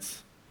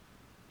defense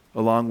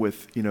along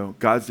with,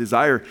 God's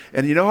desire.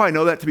 And you know how I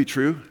know that to be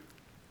true?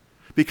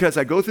 Because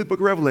I go through the book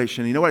of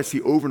Revelation, and you know what I see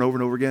over and over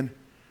and over again?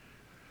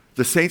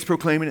 The saints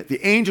proclaiming it,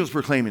 the angels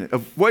proclaiming it, a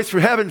voice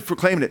from heaven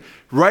proclaiming it.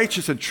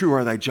 Righteous and true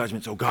are thy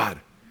judgments, O God.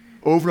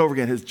 Over and over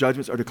again, his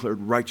judgments are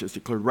declared righteous,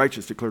 declared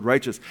righteous, declared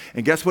righteous.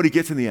 And guess what he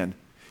gets in the end?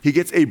 He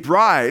gets a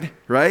bride,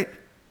 right?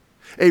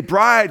 A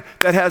bride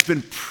that has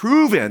been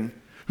proven,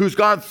 who's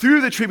gone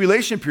through the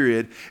tribulation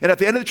period, and at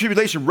the end of the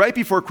tribulation, right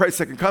before Christ's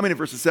second coming, in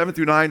verses 7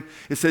 through 9,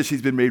 it says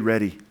she's been made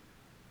ready.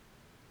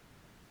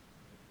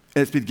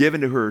 And it's been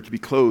given to her to be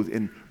clothed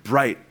in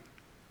bright,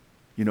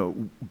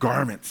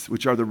 garments,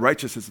 which are the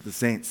righteousness of the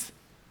saints.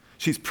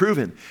 She's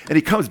proven. And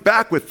he comes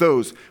back with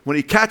those, when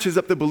he catches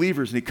up the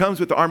believers, and he comes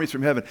with the armies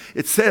from heaven,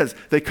 it says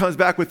that he comes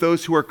back with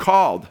those who are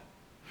called,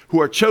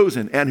 who are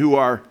chosen, and who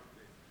are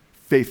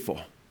faithful.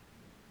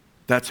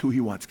 That's who he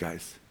wants,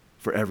 guys,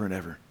 forever and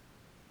ever.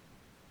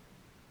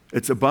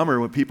 It's a bummer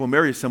when people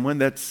marry someone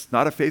that's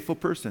not a faithful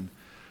person.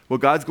 Well,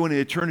 God's going to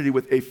eternity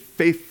with a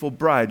faithful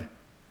bride,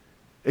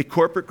 a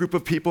corporate group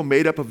of people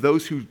made up of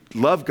those who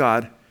love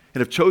God and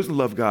have chosen to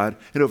love God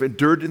and have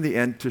endured in the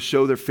end to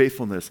show their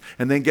faithfulness.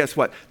 And then guess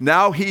what?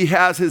 Now he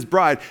has his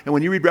bride. And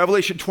when you read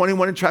Revelation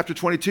 21 and chapter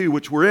 22,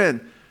 which we're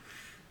in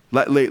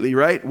lately,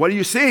 right? What do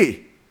you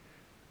see?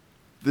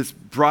 This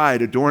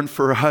bride adorned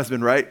for her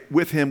husband, right?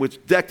 With him,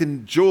 which decked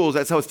in jewels.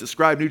 That's how it's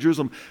described, New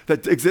Jerusalem,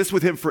 that exists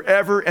with him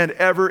forever and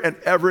ever and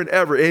ever and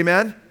ever.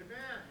 Amen? Amen.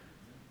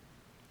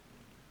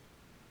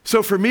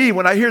 So for me,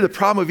 when I hear the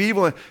problem of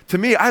evil, to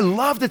me, I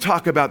love to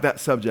talk about that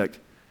subject.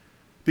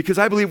 Because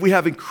I believe we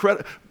have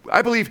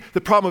I believe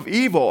the problem of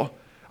evil,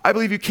 I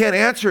believe you can't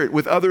answer it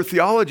with other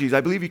theologies.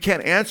 I believe you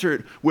can't answer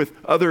it with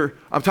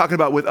I'm talking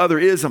about with other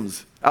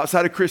isms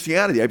outside of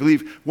Christianity. I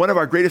believe one of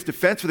our greatest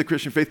defense for the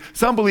Christian faith,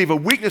 some believe a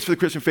weakness for the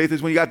Christian faith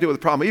is when you got to deal with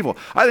the problem of evil.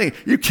 I think,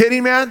 you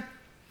kidding, man?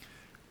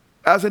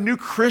 As a new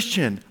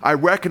Christian, I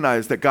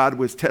recognized that God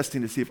was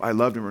testing to see if I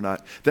loved him or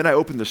not. Then I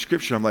opened the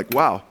scripture. I'm like,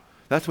 wow,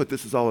 that's what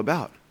this is all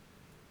about.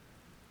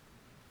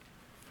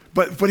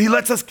 But he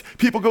lets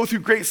people go through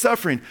great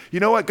suffering. You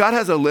know what? God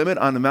has a limit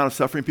on the amount of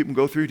suffering people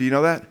go through. Do you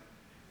know that?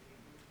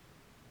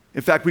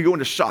 In fact, we go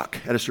into shock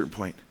at a certain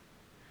point.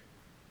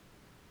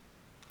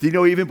 Do you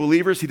know even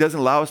believers, he doesn't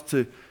allow us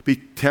to be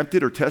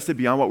tempted or tested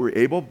beyond what we're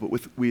able,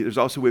 but there's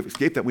also a way of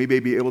escape that we may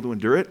be able to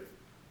endure it.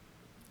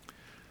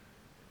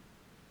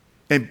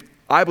 And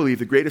I believe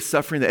the greatest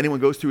suffering that anyone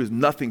goes through is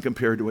nothing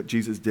compared to what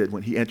Jesus did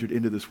when he entered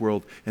into this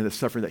world and the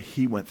suffering that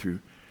he went through.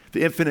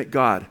 The infinite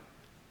God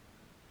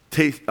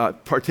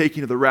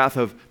partaking of the wrath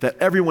that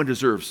everyone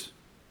deserves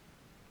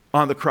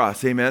on the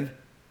cross. Amen?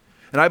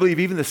 And I believe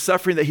even the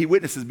suffering that he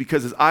witnesses,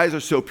 because his eyes are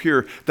so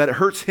pure, that it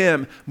hurts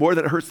him more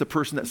than it hurts the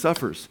person that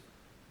suffers.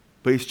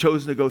 But he's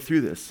chosen to go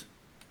through this.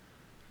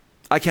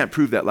 I can't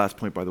prove that last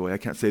point, by the way. I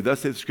can't say,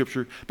 thus says the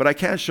scripture, but I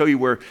can show you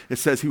where it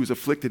says he was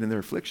afflicted in their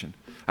affliction.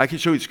 I can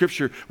show you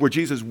scripture where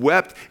Jesus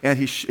wept and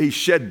he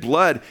shed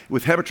blood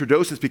with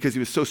hematidrosis because he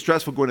was so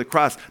stressful going to the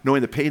cross,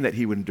 knowing the pain that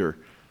he would endure.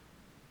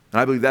 And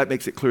I believe that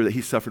makes it clear that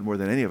he suffered more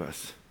than any of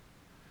us.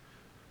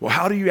 Well,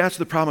 how do you answer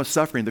the problem of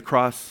suffering, the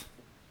cross,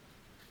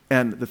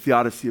 and the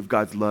theodicy of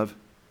God's love?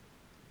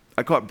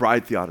 I call it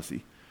bride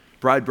theodicy.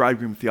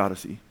 Bridegroom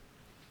theodicy.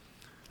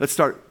 Let's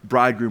start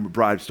bridegroom or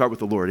bride. Start with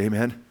the Lord,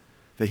 amen?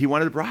 That he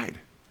wanted a bride.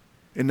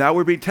 And now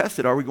we're being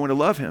tested. Are we going to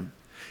love him?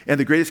 And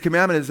the greatest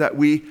commandment is that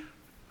we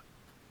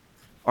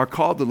are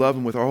called to love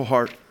him with our whole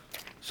heart,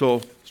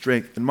 soul,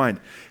 strength, and mind.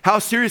 How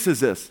serious is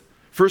this?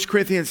 1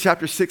 Corinthians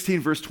chapter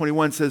 16, verse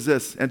 21 says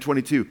this, and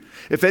 22.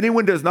 If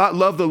anyone does not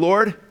love the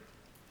Lord,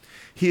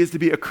 he is to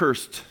be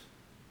accursed.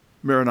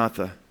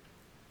 Maranatha.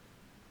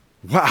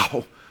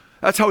 Wow.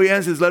 That's how he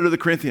ends his letter to the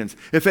Corinthians.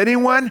 If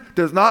anyone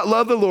does not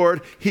love the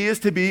Lord, he is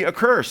to be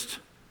accursed.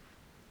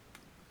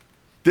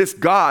 This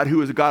God,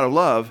 who is a God of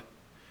love,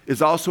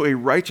 is also a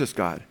righteous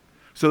God.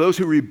 So those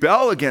who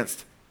rebel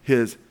against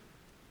his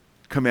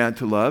command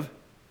to love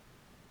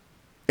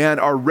and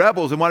are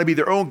rebels and want to be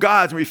their own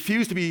gods and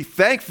refuse to be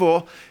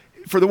thankful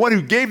for the one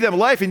who gave them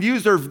life and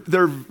used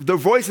their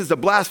voices to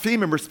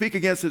blaspheme him or speak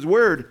against his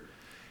word,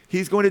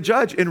 he's going to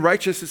judge in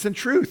righteousness and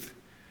truth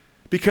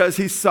because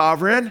he's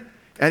sovereign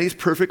and he's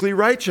perfectly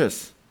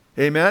righteous.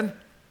 Amen?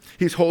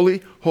 He's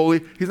holy,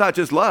 holy. He's not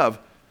just love.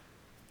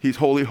 He's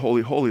holy,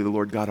 holy, holy, the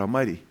Lord God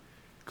Almighty.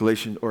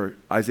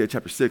 Isaiah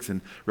chapter 6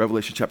 and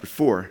Revelation chapter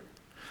 4.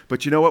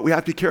 But you know what? We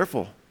have to be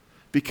careful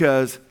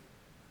because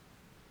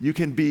you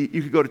can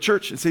go to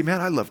church and say,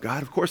 man, I love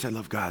God. Of course I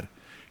love God.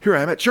 Here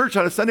I am at church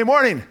on a Sunday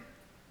morning.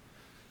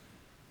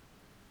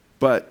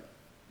 But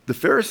the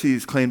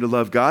Pharisees claimed to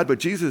love God, but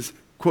Jesus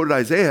quoted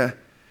Isaiah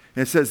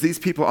and it says, these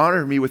people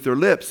honor me with their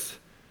lips,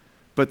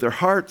 but their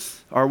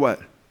hearts are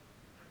what?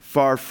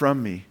 Far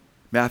from me.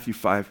 Matthew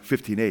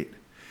 5:15-8.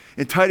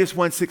 In Titus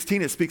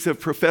 1:16, it speaks of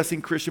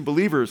professing Christian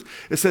believers.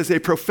 It says they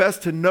profess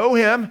to know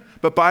him,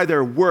 but by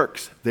their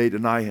works they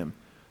deny him.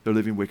 They're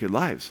living wicked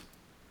lives.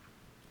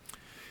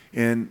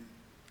 In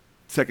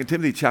 2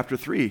 Timothy chapter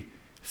 3, it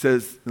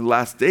says in the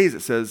last days,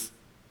 it says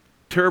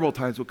terrible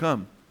times will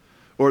come.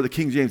 Or the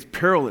King James,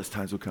 perilous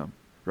times will come,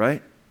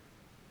 right?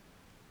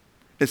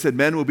 It said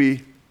men will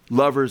be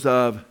lovers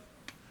of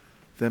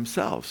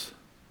themselves.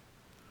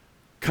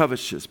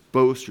 Covetous,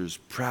 boasters,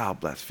 proud,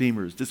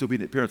 blasphemers,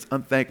 disobedient parents,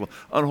 unthankful,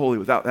 unholy,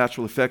 without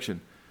natural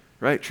affection,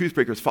 right? Truth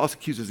breakers, false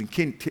accusers,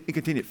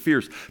 incontinent,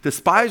 fierce,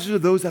 despisers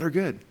of those that are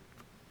good.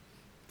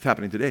 It's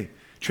happening today.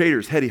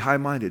 Traitors, heady,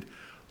 high-minded,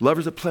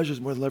 lovers of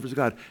pleasures more than lovers of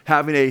God,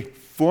 having a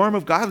form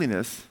of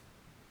godliness.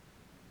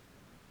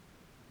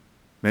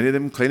 Many of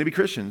them claim to be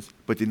Christians,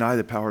 but deny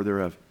the power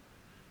thereof.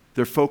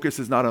 Their focus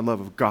is not on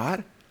love of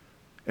God.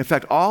 In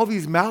fact, all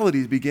these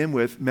maladies begin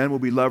with men will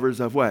be lovers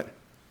of what?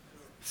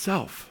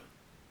 Self.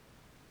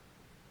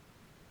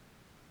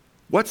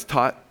 What's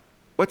taught?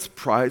 What's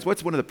prized?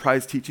 What's one of the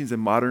prized teachings in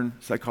modern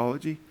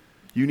psychology?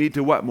 You need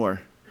to what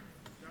more?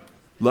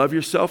 Love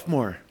yourself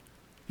more.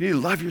 You need to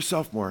love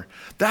yourself more.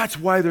 That's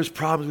why there's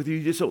problems with you.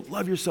 You just don't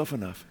love yourself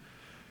enough.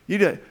 You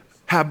need to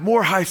have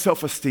more high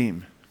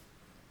self-esteem.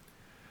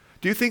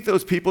 Do you think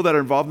those people that are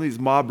involved in these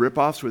mob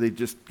rip-offs where they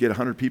just get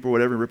 100 people or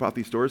whatever and rip off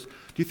these stores, do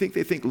you think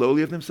they think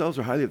lowly of themselves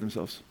or highly of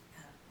themselves?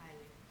 Highly.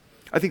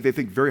 I think they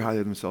think very highly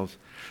of themselves.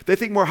 They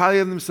think more highly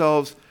of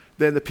themselves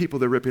than the people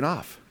they're ripping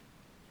off.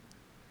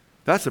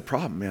 That's the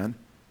problem, man.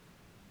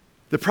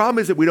 The problem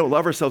is that we don't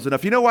love ourselves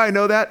enough. You know why I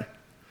know that?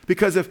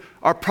 Because if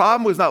our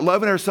problem was not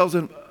loving ourselves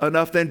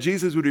enough, then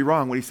Jesus would be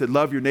wrong when he said,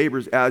 love your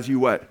neighbors as you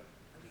what?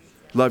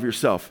 Love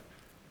yourself.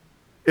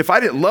 If I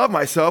didn't love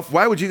myself,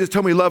 why would Jesus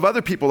tell me to love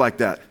other people like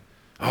that?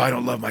 Oh, I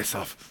don't love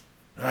myself.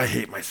 I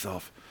hate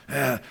myself.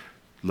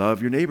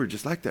 Love your neighbor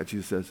just like that,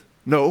 Jesus says.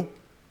 No,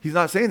 He's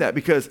not saying that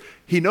because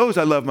he knows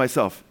I love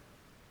myself.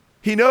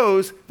 He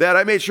knows that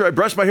I made sure I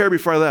brushed my hair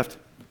before I left.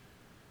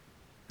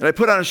 And I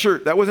put on a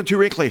shirt that wasn't too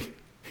wrinkly,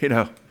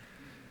 I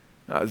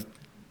was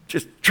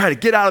just trying to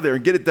get out of there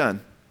and get it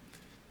done.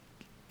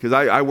 Because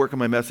I work on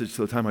my message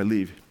till the time I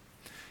leave.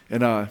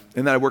 And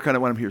then I work on it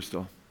when I'm here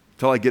still,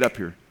 until I get up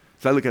here.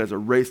 So I look at it as a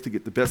race to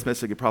get the best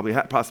message I could probably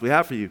possibly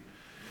have for you.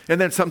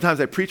 And then sometimes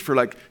I preach for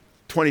like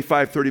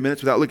 25, 30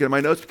 minutes without looking at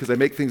my notes because I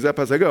make things up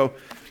as I go.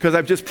 Because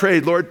I've just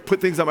prayed, Lord,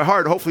 put things on my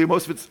heart. Hopefully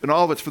most of it's, and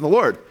all of it's from the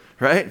Lord,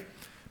 right?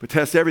 But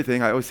test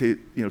everything. I always say,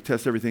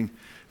 test everything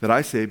that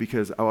I say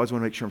because I always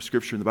want to make sure I'm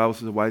scripture. And the Bible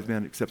says a wise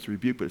man accepts a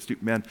rebuke, but a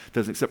stupid man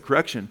doesn't accept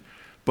correction.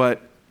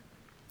 But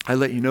I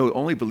let you know,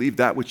 only believe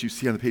that which you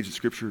see on the page of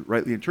Scripture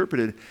rightly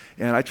interpreted.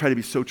 And I try to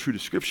be so true to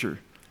Scripture.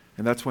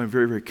 And that's why I'm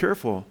very, very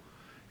careful.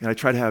 And I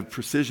try to have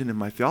precision in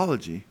my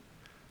theology.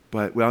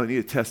 But I need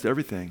to test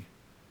everything.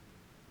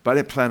 But I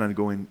didn't plan on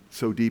going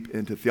so deep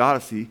into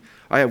theodicy.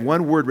 I have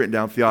one word written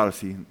down,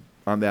 theodicy,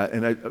 on that.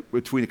 And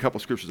between a couple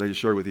scriptures I just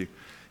shared with you.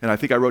 And I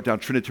think I wrote down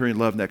Trinitarian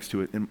love next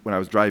to it when I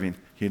was driving,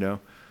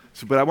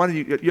 So, but I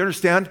wanted you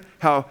understand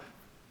how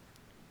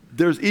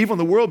there's evil in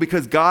the world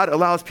because God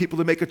allows people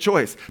to make a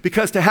choice.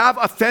 Because to have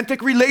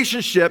authentic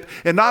relationship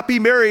and not be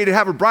married and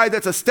have a bride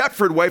that's a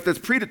Stepford wife that's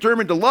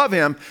predetermined to love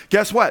him,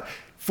 guess what?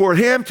 For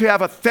him to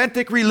have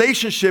authentic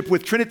relationship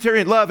with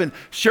Trinitarian love and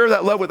share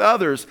that love with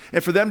others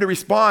and for them to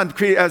respond,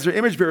 create as their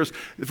image bearers,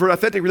 for an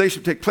authentic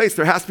relationship to take place,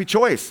 there has to be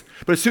choice.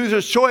 But as soon as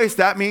there's choice,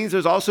 that means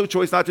there's also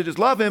choice not to just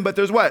love him, but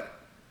there's what?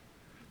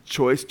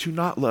 Choice to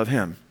not love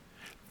him.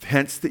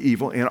 Hence the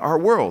evil in our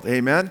world.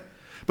 Amen?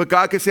 But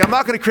God can say, I'm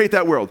not going to create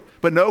that world.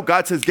 But no,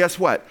 God says, guess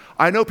what?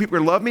 I know people are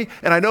going to love me,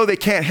 and I know they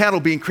can't handle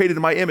being created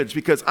in my image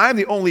because I'm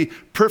the only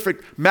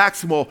perfect,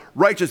 maximal,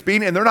 righteous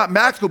being, and they're not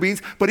maximal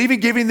beings, but even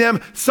giving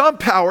them some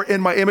power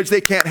in my image,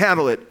 they can't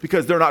handle it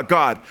because they're not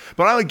God.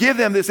 But I'm going to give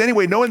them this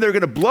anyway, knowing they're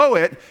going to blow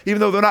it, even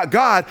though they're not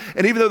God,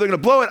 and even though they're going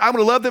to blow it, I'm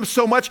going to love them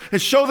so much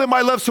and show them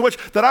my love so much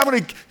that I'm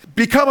going to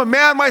become a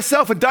man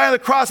myself and die on the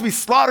cross and be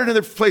slaughtered in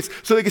their place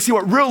so they can see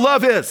what real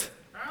love is.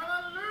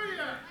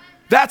 Hallelujah.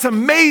 That's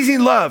amazing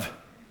love.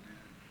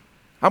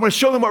 I'm going to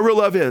show them what real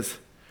love is.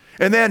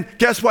 And then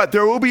guess what?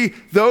 There will be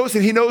those,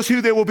 and he knows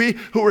who they will be,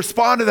 who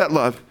respond to that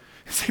love.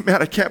 And say,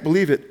 man, I can't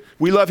believe it.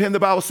 We love him, the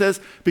Bible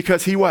says,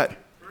 because he what?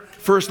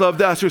 First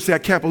loved us. You'll say, I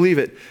can't believe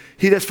it.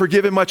 He that's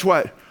forgiven much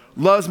what?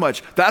 Loves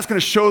much. That's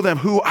going to show them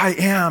who I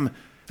am.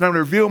 And I'm going to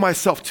reveal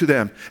myself to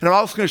them. And I'm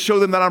also going to show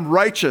them that I'm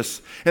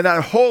righteous and that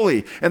I'm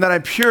holy and that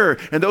I'm pure.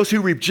 And those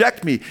who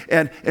reject me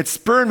and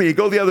spurn me and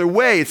go the other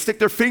way and stick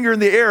their finger in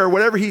the air or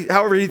whatever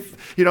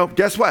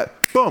guess what?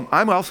 Boom.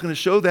 I'm also going to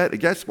show that,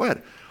 guess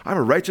what? I'm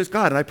a righteous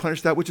God and I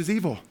punish that which is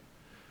evil.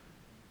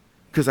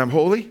 Because I'm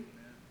holy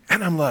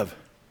and I'm love.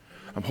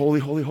 I'm holy,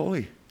 holy,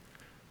 holy.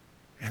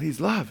 And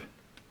he's love.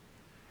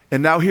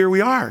 And now here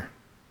we are.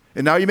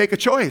 And now you make a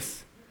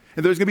choice.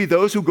 And there's going to be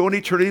those who go into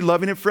eternity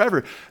loving him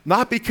forever.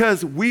 Not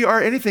because we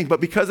are anything, but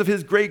because of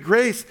his great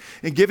grace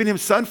and giving him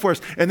son for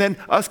us. And then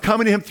us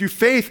coming to him through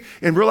faith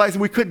and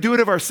realizing we couldn't do it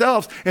of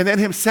ourselves. And then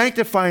him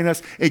sanctifying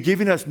us and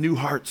giving us new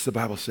hearts, the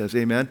Bible says.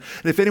 Amen.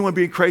 And if anyone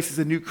be in Christ is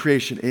a new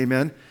creation.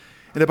 Amen.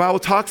 And the Bible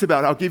talks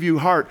about, I'll give you a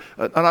heart,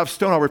 not of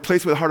stone, I'll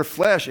replace it with a heart of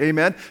flesh.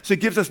 Amen. So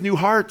it gives us new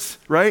hearts,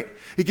 right?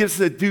 He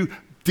gives us to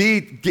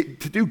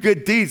do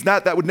good deeds,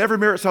 not that would never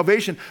merit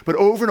salvation, but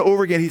over and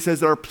over again, he says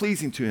that are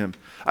pleasing to him.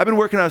 I've been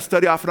working on a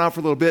study off and on for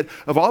a little bit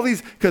of all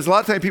these, because a lot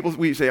of times people,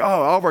 we say,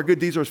 all of our good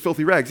deeds are as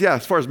filthy rags. Yeah,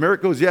 as far as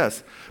merit goes,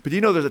 yes. But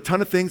there's a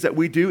ton of things that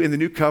we do in the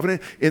New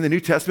Covenant, in the New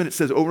Testament, it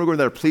says over and over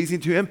that are pleasing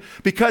to him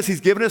because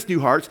he's given us new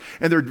hearts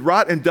and they're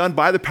wrought and done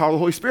by the power of the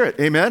Holy Spirit.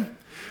 Amen?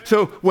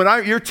 So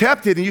when you're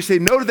tempted and you say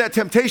no to that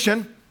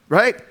temptation,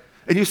 right?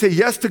 And you say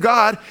yes to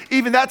God,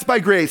 even that's by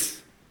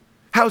grace.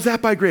 How's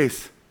that by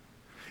grace?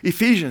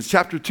 Ephesians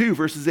chapter 2,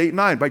 verses 8 and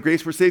 9. By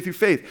grace we're saved through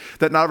faith,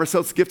 that not of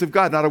ourselves is the gift of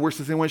God, not of works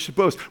as anyone should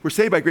boast. We're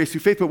saved by grace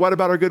through faith, but what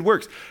about our good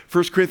works?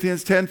 1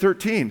 Corinthians 10,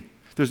 13.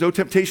 There's no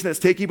temptation that's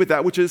taken but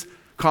that which is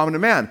common to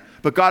man.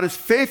 But God is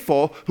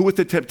faithful, who with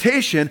the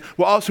temptation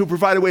will also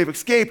provide a way of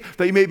escape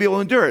that you may be able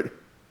to endure it.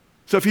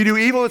 So if you do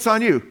evil, it's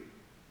on you.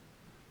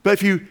 But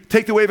if you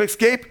take the way of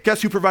escape,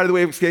 guess who provided the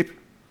way of escape?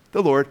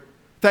 The Lord.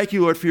 Thank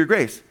you, Lord, for your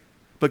grace.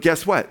 But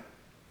guess what?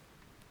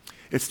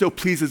 It still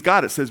pleases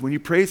God. It says when you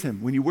praise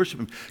him, when you worship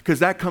him, because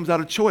that comes out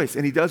of choice.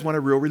 And he does want a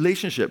real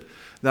relationship,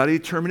 not a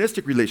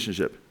deterministic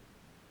relationship,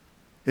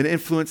 an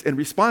influence and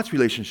response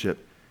relationship.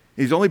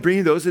 And he's only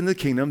bringing those in the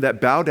kingdom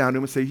that bow down to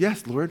him and say,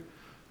 yes, Lord,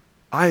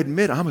 I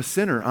admit I'm a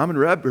sinner. I'm in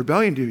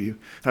rebellion to you.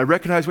 And I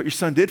recognize what your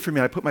son did for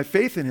me. I put my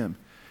faith in him.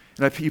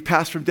 And you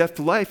pass from death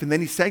to life. And then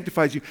he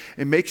sanctifies you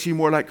and makes you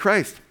more like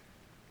Christ.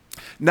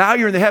 Now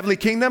you're in the heavenly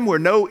kingdom where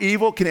no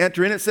evil can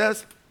enter in, it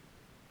says.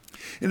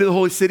 Into the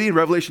holy city in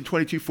Revelation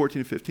 22, 14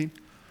 and 15.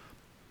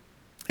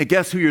 And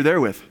guess who you're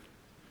there with?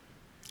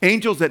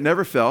 Angels that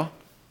never fell.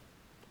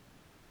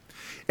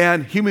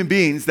 And human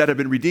beings that have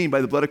been redeemed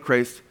by the blood of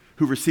Christ,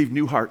 who received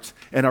new hearts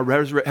and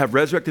have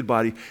resurrected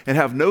body and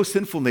have no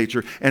sinful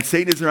nature. And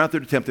Satan isn't out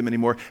there to tempt them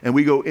anymore. And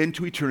we go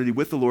into eternity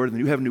with the Lord in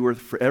the new heaven and new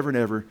earth forever and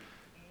ever.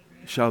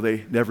 shall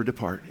they never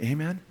depart.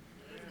 Amen?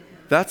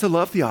 That's a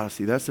love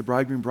theodicy. That's the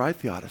bridegroom bride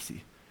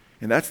theodicy.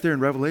 And that's there in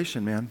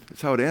Revelation, man.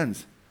 That's how it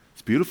ends.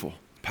 It's beautiful,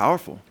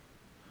 powerful.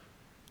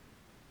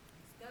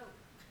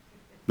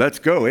 Let's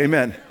go.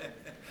 Amen.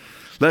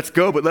 Let's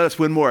go, but let us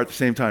win more at the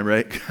same time,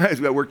 right? Guys,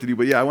 we got work to do.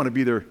 But yeah, I want to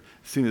be there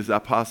as soon as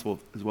that's possible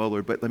as well,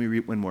 Lord. But let me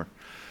read one more.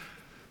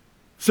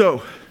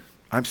 So,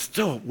 I'm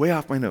still way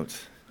off my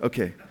notes.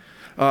 Okay.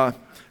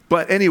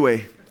 But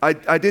anyway,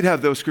 I did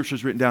have those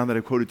scriptures written down that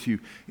I quoted to you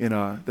in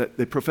that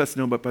they profess to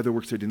know, but by their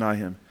works they deny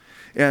him.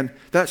 And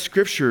that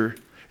scripture,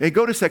 and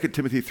go to 2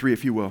 Timothy 3,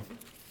 if you will.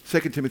 2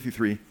 Timothy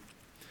 3.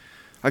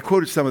 I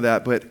quoted some of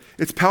that, but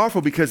it's powerful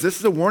because this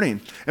is a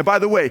warning. And by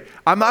the way,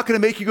 I'm not going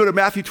to make you go to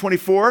Matthew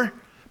 24,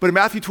 but in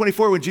Matthew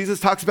 24, when Jesus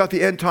talks about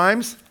the end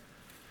times,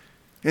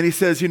 and he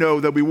says,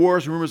 there'll be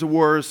wars, rumors of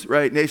wars,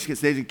 right? Nation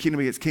against nation, kingdom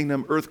against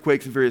kingdom,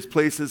 earthquakes in various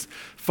places,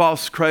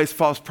 false Christ,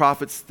 false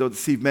prophets, they'll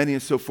deceive many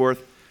and so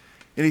forth.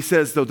 And he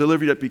says they'll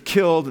deliver you to be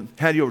killed and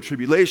hand you over to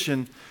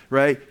tribulation,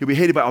 right? You'll be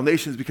hated by all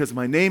nations because of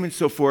my name and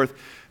so forth.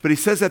 But he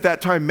says at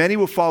that time, many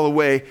will fall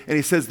away. And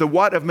he says the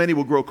what of many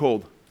will grow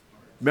cold.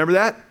 Remember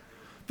that?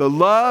 The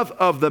love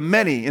of the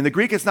many. In the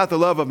Greek, it's not the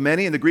love of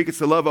many. In the Greek, it's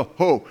the love of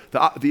ho,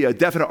 the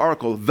definite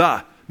article,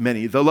 the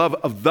many. The love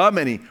of the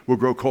many will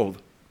grow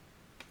cold.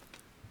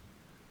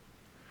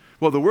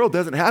 Well, the world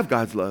doesn't have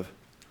God's love.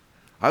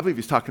 I believe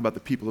he's talking about the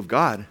people of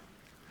God.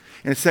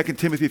 And in 2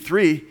 Timothy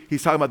 3,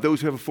 he's talking about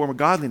those who have a form of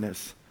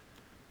godliness.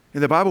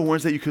 And the Bible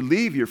warns that you could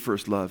leave your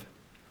first love.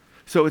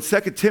 So in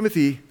 2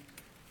 Timothy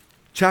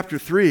chapter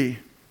 3,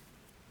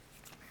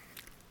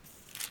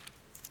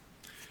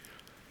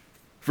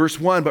 verse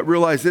 1, but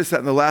realize this,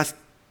 that in the last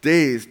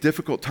days,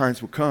 difficult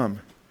times will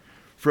come.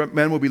 For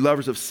men will be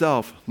lovers of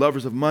self,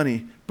 lovers of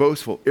money,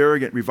 boastful,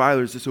 arrogant,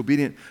 revilers,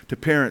 disobedient to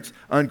parents,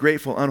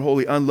 ungrateful,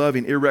 unholy,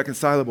 unloving,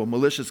 irreconcilable,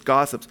 malicious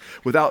gossips,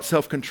 without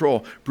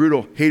self-control,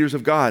 brutal, haters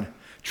of God,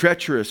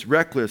 treacherous,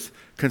 reckless,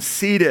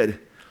 conceited,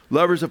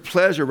 lovers of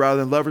pleasure rather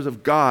than lovers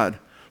of God,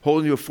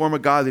 holding to a form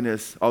of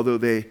godliness, although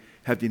they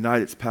have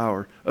denied its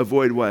power.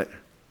 Avoid what?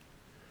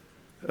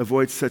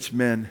 Avoid such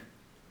men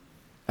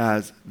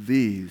as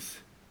these.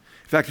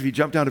 In fact, if you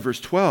jump down to verse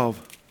 12,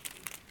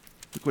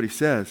 look what he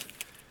says.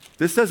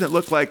 This doesn't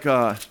look like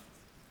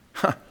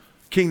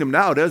kingdom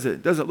now, does it?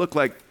 It doesn't look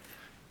like,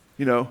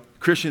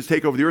 Christians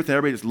take over the earth and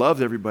everybody just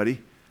loves everybody.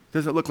 It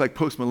doesn't look like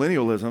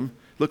postmillennialism.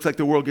 It looks like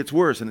the world gets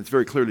worse, and it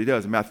very clearly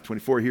does. In Matthew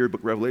 24 here,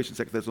 book of Revelation,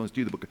 2 Thessalonians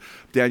 2, the book of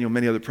Daniel,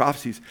 many other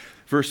prophecies.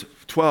 Verse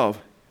 12,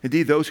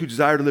 indeed, those who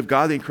desire to live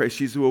godly in Christ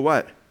Jesus will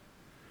what?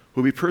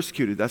 Will be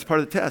persecuted. That's part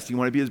of the test. You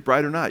want to be his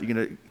bride or not. You're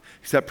going to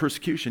accept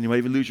persecution. You might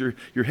even lose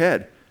your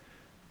head,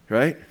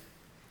 right?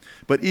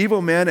 But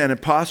evil men and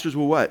impostors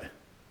will what?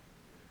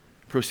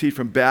 Proceed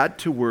from bad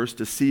to worse,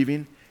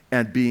 deceiving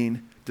and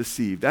being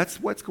deceived. That's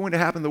what's going to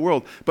happen in the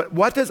world. But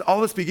what does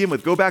all this begin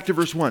with? Go back to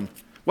verse 1.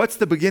 What's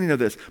the beginning of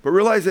this? But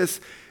realize this,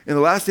 in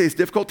the last days,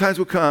 difficult times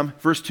will come.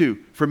 Verse 2,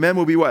 for men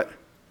will be what?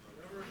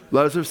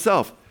 Lovers of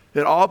self.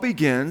 It all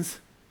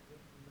begins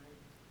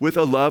with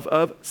a love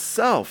of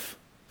self.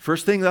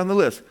 First thing on the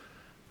list.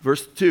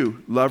 Verse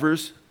 2,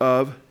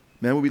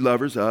 men will be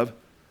lovers of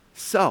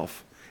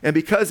self. And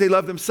because they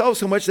love themselves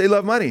so much, they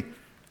love money.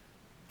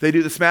 They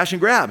do the smash and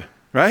grab,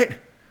 right?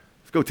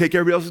 Let's go take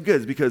everybody else's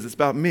goods because it's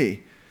about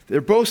me. They're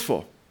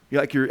boastful.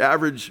 You're like your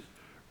average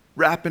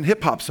rap and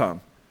hip hop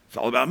song. It's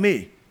all about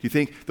me. Do you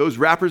think those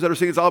rappers that are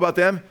singing it's all about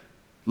them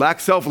lack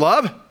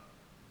self-love?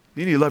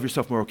 You need to love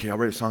yourself more. Okay, I'll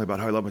write a song about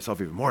how I love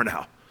myself even more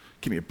now.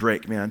 Give me a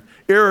break, man.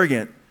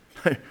 Arrogant,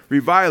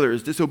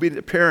 revilers,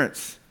 disobedient to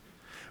parents.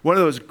 One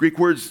of those Greek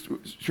words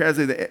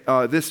translated,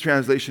 this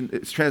translation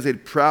is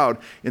translated proud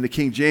in the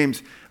King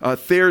James.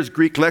 Thayer's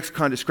Greek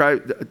lexicon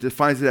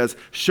defines it as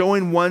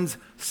showing one's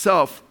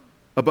self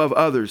above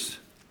others,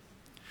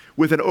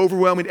 with an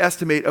overwhelming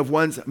estimate of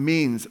one's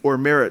means or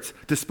merits,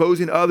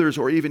 disposing others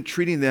or even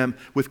treating them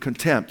with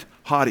contempt,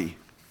 haughty.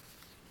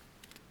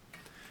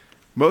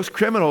 Most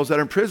criminals that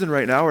are in prison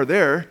right now are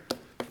there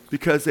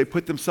because they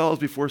put themselves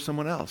before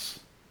someone else.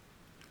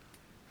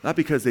 Not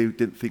because they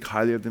didn't think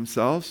highly of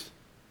themselves.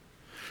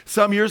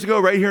 Some years ago,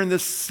 right here in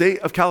this state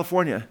of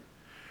California,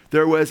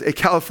 there was a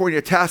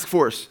California task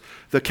force,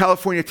 the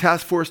California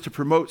Task Force to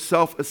Promote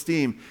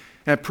Self-Esteem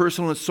and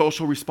Personal and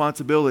Social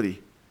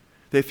Responsibility.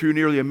 They threw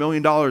nearly $1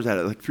 million at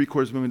it, like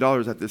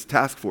 $750,000 at this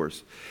task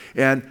force.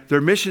 And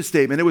their mission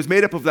statement, it was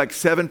made up of like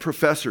 7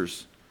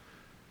 professors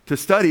to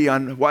study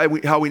on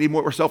how we need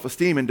more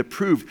self-esteem and to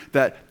prove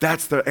that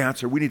that's the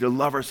answer. We need to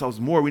love ourselves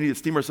more. We need to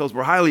esteem ourselves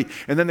more highly.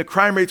 And then the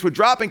crime rates would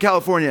drop in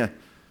California.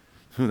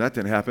 That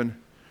didn't happen.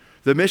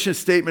 The mission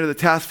statement of the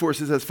task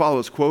force is as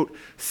follows, quote,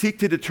 seek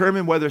to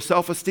determine whether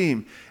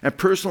self-esteem and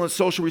personal and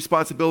social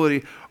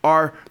responsibility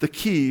are the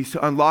keys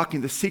to unlocking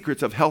the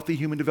secrets of healthy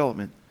human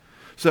development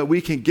so that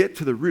we can get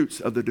to the roots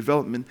of the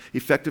development,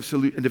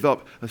 and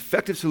develop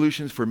effective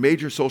solutions for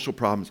major social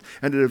problems,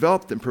 and to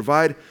develop and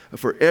provide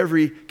for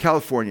every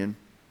Californian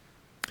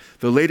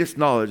the latest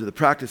knowledge of the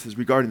practices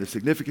regarding the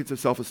significance of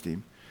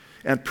self-esteem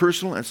and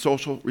personal and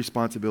social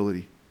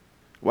responsibility.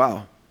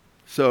 Wow.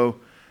 So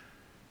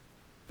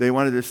they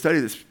wanted to study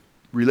this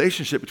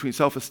relationship between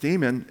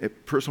self-esteem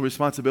and personal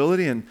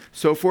responsibility and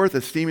so forth,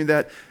 esteeming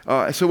that.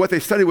 So what they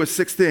studied was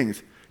 6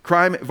 things: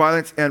 crime,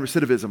 violence, and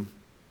recidivism,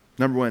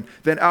 number 1.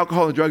 Then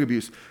alcohol and drug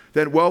abuse.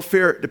 Then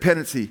welfare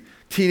dependency,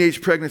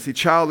 teenage pregnancy,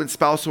 child and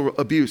spousal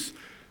abuse,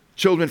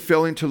 children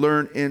failing to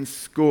learn in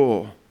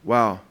school.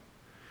 Wow.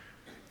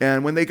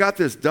 And when they got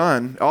this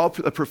done, all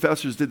the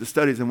professors did the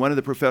studies, and one of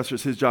the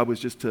professors, his job was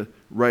just to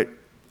write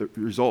the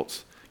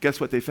results.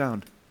 Guess what they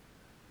found?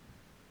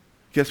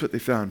 Guess what they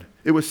found?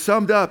 It was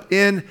summed up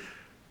in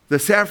the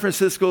San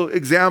Francisco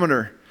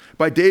Examiner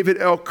by David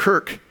L.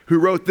 Kirk, who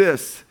wrote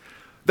this.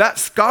 That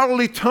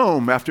scholarly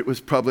tome, after it was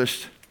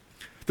published,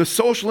 The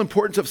Social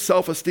Importance of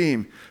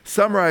Self-Esteem,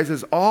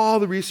 summarizes all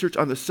the research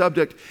on the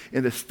subject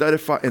in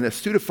the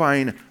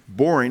stupefying,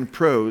 boring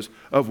prose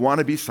of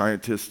wannabe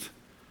scientists.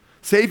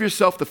 Save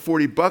yourself the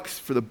 $40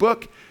 for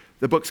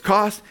the book's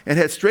cost, and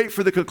head straight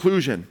for the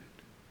conclusion.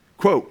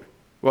 Quote,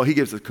 well, he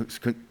gives the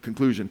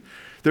conclusion.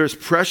 There is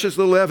precious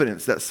little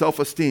evidence that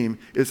self-esteem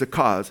is the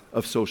cause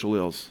of social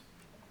ills.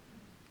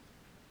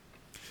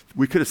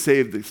 We could have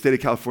saved the state of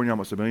California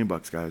almost $1 million,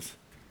 guys.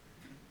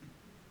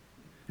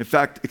 In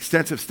fact,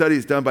 extensive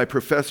studies done by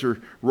Professor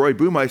Roy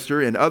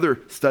Baumeister and other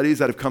studies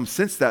that have come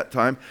since that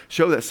time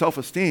show that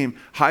self-esteem,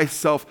 high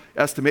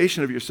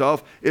self-estimation of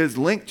yourself, is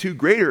linked to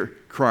greater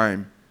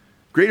crime,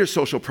 greater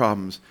social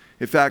problems.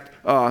 In fact,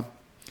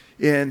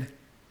 in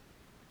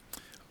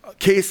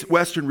Case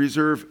Western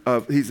Reserve,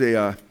 he's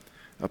a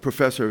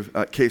professor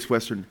at Case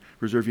Western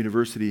Reserve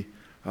University,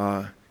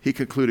 he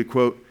concluded,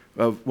 quote,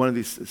 of one of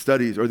these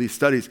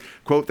studies,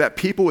 quote, that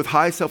people with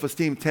high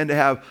self-esteem tend to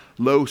have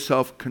low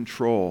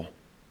self-control.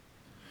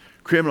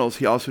 Criminals,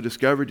 he also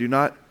discovered, do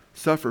not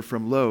suffer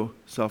from low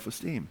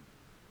self-esteem.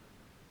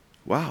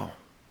 Wow.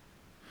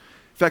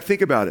 In fact,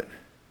 think about it.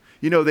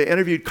 You know, they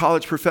interviewed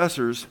college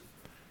professors,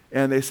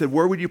 and they said,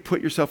 where would you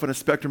put yourself on a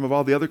spectrum of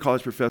all the other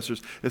college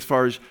professors as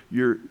far as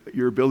your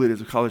ability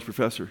as a college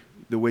professor,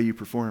 the way you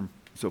perform,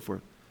 and so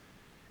forth?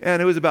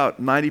 And it was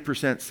about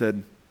 90%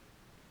 said,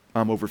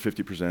 I'm over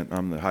 50%,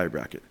 I'm the higher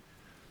bracket.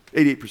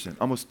 88%,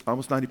 almost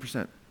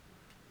 90%.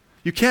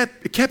 It can't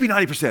be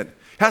 90%. It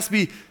has to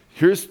be,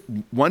 here's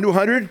 1 to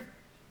 100,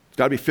 it's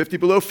got to be 50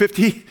 below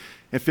 50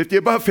 and 50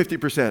 above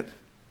 50%.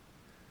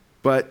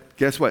 But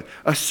guess what?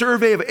 A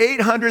survey of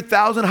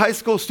 800,000 high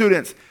school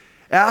students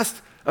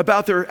asked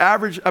about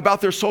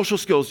their social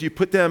skills. Do you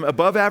put them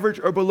above average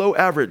or below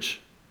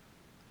average?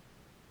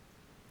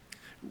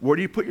 Where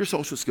do you put your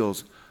social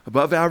skills?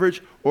 Above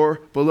average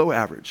or below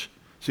average?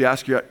 So you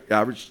ask your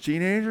average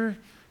teenager,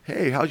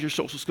 hey, how's your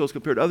social skills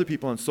compared to other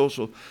people on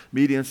social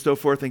media and so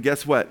forth? And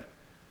guess what?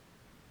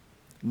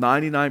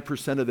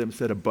 99% of them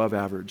said above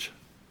average.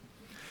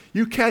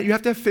 You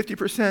have to have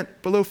 50%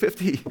 below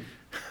 50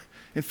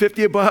 and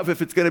 50 above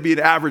if it's going to be an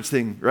average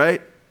thing,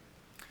 right?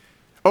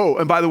 Oh,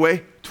 and by the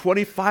way,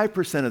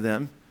 25% of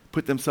them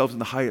put themselves in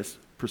the highest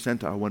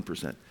percentile,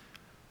 1%.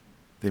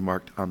 They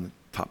marked on the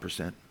top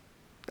percent.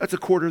 That's a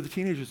quarter of the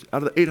teenagers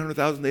out of the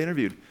 800,000 they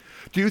interviewed.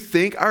 Do you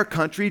think our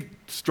country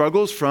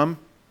struggles from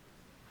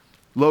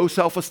low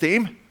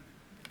self-esteem?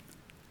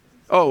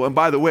 Oh, and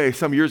by the way,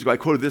 some years ago, I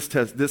quoted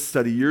this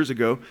study years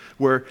ago,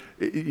 where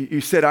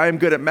you said, I am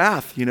good at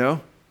math, you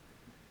know,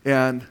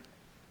 and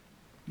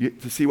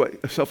to see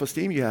what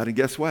self-esteem you had, and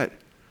guess what?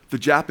 The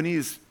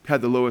Japanese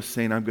had the lowest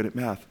saying, I'm good at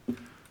math.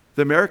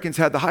 The Americans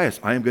had the highest,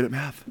 I am good at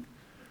math.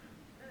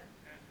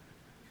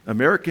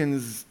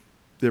 Americans,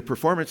 their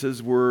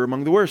performances were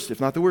among the worst, if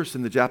not the worst,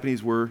 and the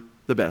Japanese were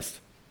the best.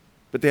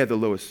 But they had the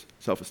lowest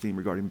self-esteem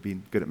regarding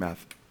being good at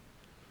math.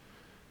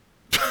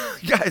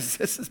 Guys,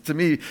 this is, to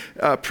me,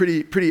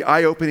 pretty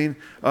eye-opening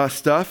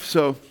stuff.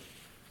 So,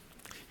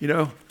 you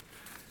know,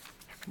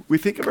 we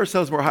think of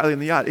ourselves more highly than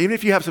the odd. Even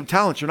if you have some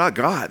talents, you're not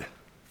God.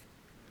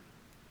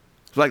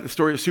 It's like the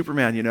story of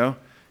Superman, you know,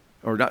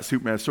 or not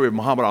Superman, the story of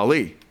Muhammad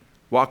Ali,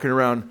 walking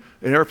around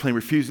an airplane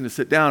refusing to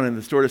sit down, and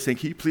the stewardess saying,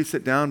 can you please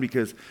sit down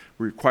because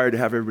we're required to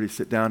have everybody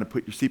sit down and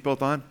put your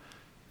seatbelt on?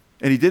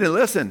 And he didn't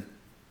listen.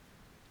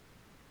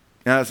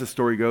 And as the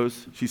story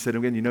goes, she said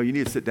again, you know, you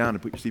need to sit down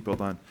and put your seatbelt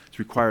on. It's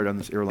required on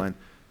this airline.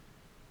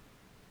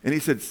 And he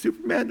said,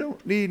 Superman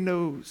don't need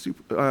no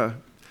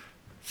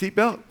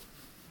seatbelt.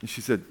 And she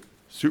said,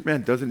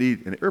 Superman doesn't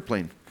need an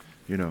airplane,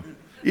 you know,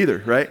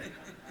 either, right?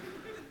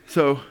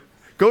 So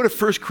go to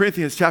 1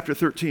 Corinthians chapter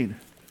 13.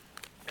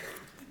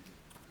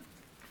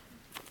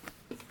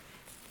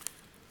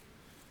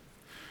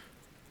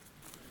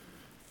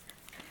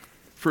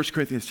 First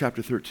Corinthians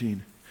chapter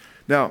 13.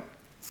 Now,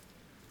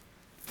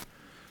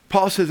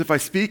 Paul says, if I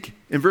speak,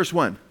 in verse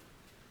 1,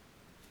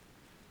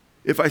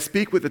 if I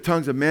speak with the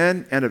tongues of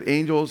men and of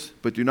angels,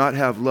 but do not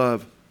have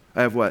love,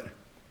 I have what?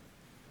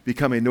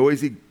 Become a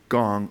noisy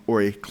gong or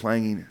a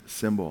clanging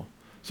cymbal.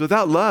 So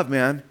without love,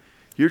 man,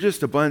 you're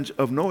just a bunch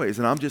of noise,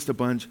 and I'm just a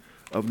bunch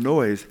of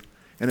noise.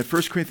 And in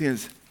 1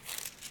 Corinthians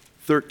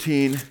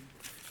 13,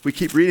 we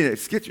keep reading it.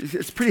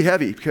 It's pretty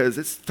heavy because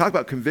it's talk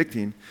about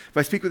convicting. If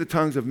I speak with the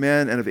tongues of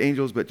men and of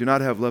angels but do not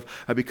have love,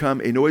 I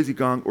become a noisy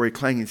gong or a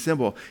clanging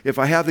cymbal. If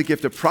I have the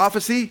gift of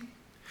prophecy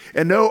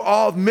and know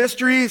all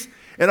mysteries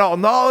and all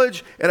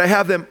knowledge, and I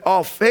have them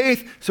all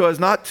faith, so as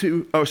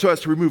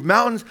to remove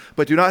mountains,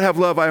 but do not have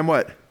love, I am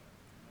what?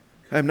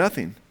 I am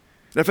nothing.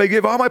 And if I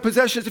give all my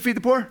possessions to feed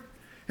the poor,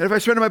 and if I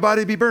surrender my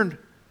body to be burned,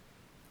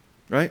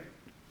 right?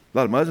 A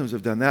lot of Muslims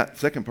have done that,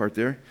 second part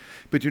there.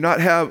 But do not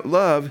have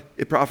love,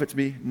 it profits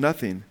me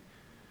nothing.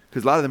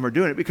 Because a lot of them are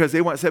doing it because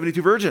they want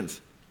 72 virgins.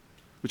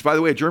 Which, by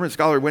the way, a German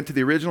scholar went to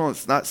the original.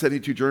 It's not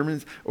 72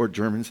 Germans.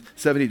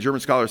 70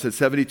 German scholars said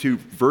 72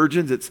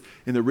 virgins. It's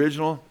in the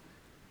original.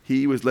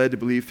 He was led to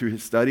believe through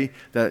his study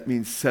that it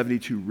means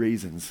 72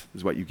 raisins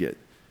is what you get.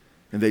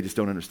 And they just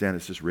don't understand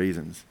it's just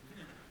raisins.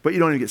 But you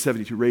don't even get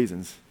 72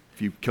 raisins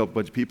if you kill a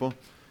bunch of people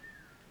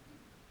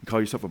and call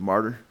yourself a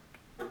martyr.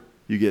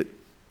 You get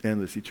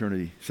endless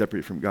eternity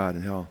separated from God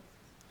in hell.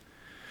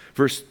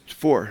 Verse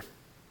 4.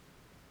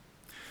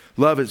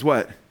 Love is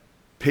what?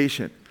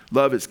 Patient.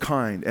 Love is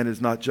kind and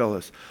is not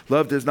jealous.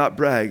 Love does not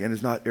brag and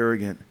is not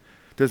arrogant.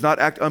 Does not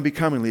act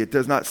unbecomingly. It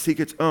does not seek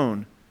its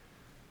own.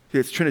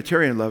 It's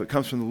Trinitarian love. It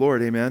comes from the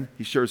Lord, amen?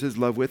 He shares his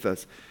love with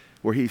us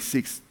where he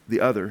seeks the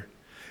other.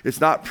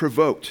 It's not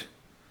provoked.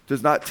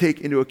 Does not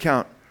take into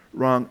account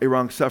a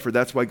wrong suffered.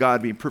 That's why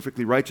God, being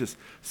perfectly righteous,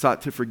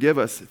 sought to forgive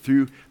us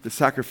through the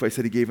sacrifice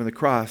that he gave on the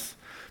cross.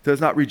 Does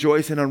not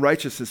rejoice in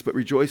unrighteousness, but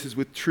rejoices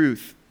with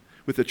truth.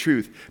 With the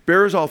truth,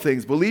 bears all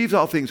things, believes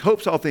all things,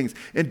 hopes all things,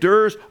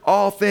 endures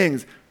all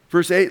things.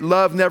 Verse 8,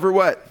 love never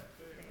what?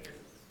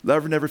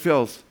 Love never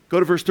fails. Go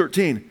to verse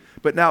 13.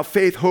 But now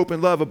faith, hope,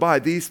 and love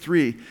abide, these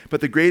three.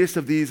 But the greatest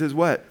of these is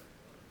what?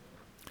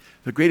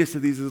 The greatest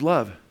of these is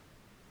love.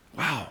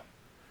 Wow.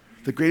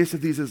 The greatest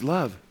of these is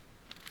love.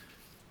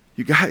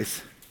 You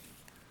guys,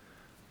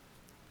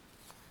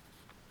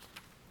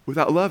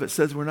 without love, it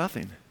says we're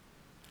nothing.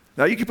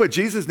 Now you can put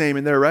Jesus' name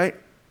in there, right?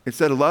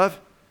 Instead of love.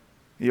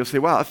 And you'll say,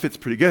 wow, that fits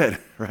pretty good,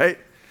 right?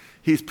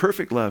 He's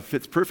perfect love,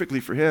 fits perfectly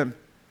for him.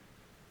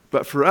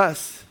 But for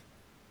us,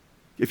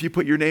 if you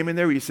put your name in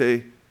there, you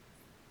say,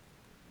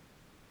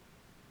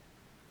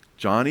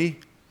 Johnny,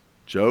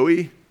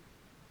 Joey,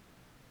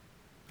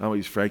 I don't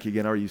use Frankie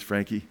again, I already use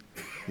Frankie,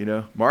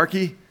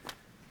 Marky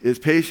is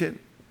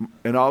patient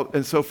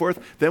and so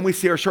forth. Then we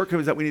see our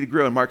shortcomings that we need to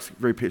grow. And Mark's a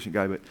very patient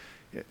guy, but,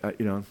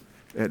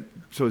 and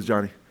so is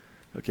Johnny.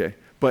 Okay,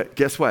 but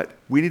guess what?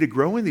 We need to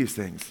grow in these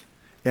things.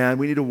 And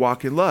we need to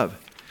walk in love.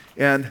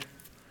 And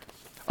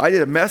I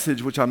did a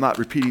message, which I'm not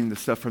repeating the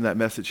stuff from that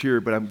message here,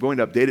 but I'm going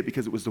to update it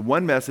because it was the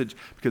one message,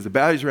 because the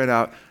batteries ran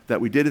out, that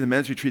we did in the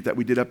men's retreat that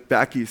we did up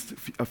back east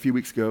a few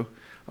weeks ago.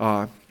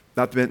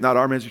 Not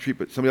our men's retreat,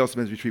 but somebody else's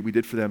men's retreat we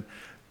did for them.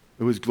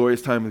 It was a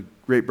glorious time with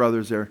great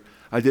brothers there.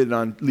 I did it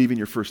on leaving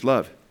your first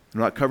love.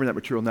 I'm not covering that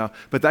material now,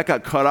 but that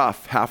got cut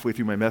off halfway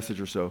through my message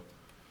or so.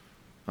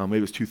 Maybe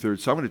it was 2/3.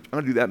 So I'm going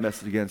to do that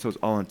message again, so it's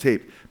all on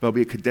tape. But it'll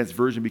be a condensed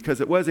version because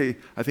it was I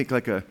think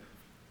like a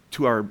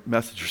 2-hour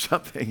message or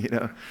something,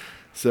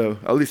 So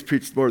I'll at least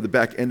preach more of the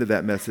back end of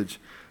that message.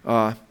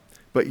 But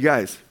you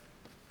guys,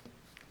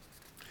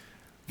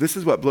 this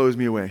is what blows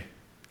me away.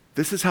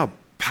 This is how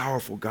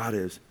powerful God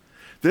is.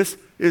 This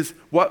is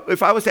what,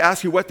 if I was to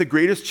ask you what the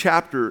greatest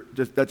chapter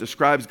that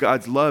describes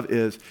God's love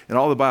is in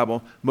all the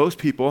Bible, most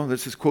people,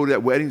 this is quoted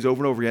at weddings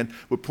over and over again,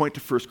 would point to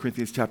 1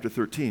 Corinthians chapter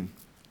 13.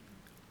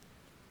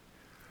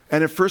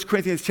 And in 1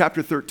 Corinthians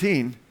chapter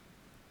 13,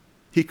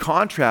 he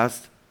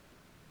contrasts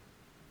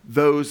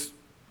those,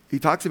 he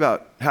talks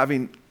about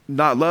having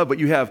not love, but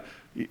you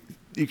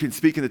can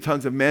speak in the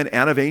tongues of men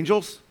and of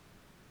angels,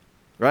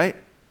 right?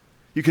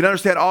 You can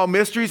understand all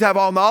mysteries, have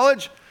all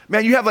knowledge.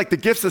 Man, you have like the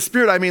gifts of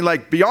spirit,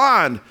 like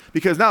beyond,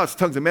 because now it's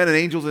tongues of men and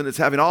angels and it's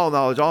having all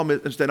knowledge,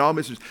 understand all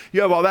mysteries.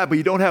 You have all that, but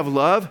you don't have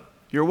love,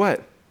 you're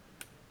what?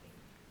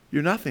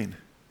 You're nothing.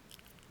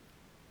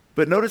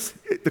 But notice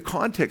the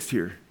context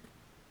here.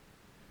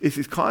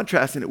 He's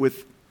contrasting it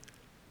with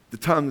the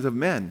tongues of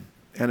men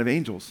and of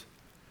angels.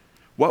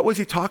 What was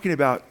he talking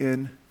about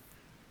in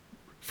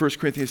 1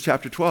 Corinthians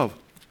chapter 12?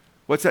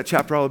 What's that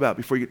chapter all about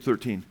before you get to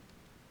 13?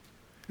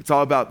 It's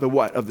all about the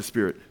what of the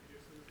Spirit?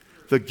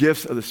 The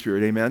gifts of the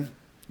Spirit, amen?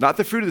 Not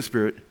the fruit of the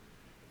Spirit,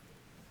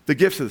 the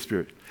gifts of the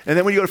Spirit. And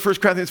then when you go to 1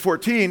 Corinthians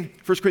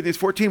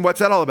 14, what's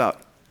that all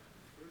about?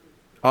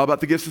 All about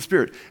the gifts of the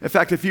Spirit. In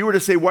fact, if you were to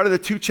say, what are the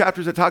two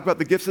chapters that talk about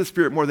the gifts of the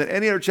Spirit more than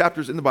any other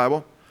chapters in the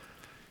Bible,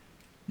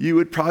 you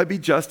would probably be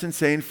just in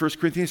saying 1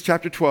 Corinthians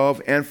chapter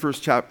 12 and 1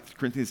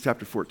 Corinthians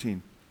chapter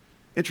 14.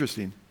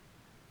 Interesting.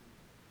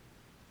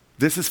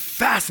 This is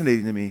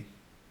fascinating to me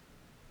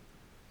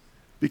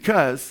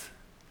because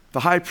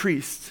the high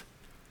priest,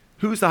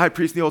 who's the high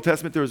priest in the Old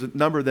Testament? There was a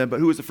number of them, but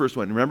who was the first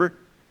one? Remember?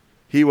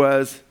 He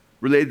was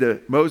related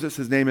to Moses.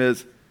 His name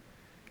is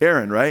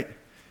Aaron, right?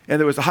 And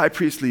there was a high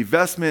priestly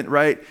vestment,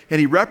 right? And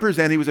he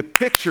was a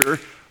picture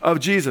of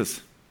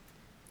Jesus,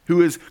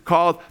 who is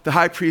called the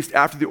high priest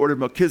after the order of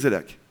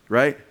Melchizedek,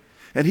 right?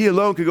 And he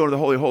alone could go into the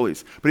Holy of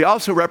Holies. But he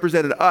also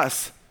represented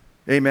us,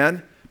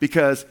 amen?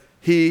 Because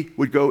he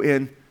would go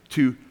in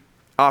to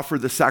offer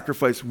the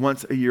sacrifice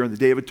once a year on the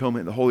Day of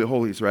Atonement in the Holy of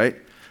Holies, right?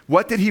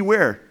 What did he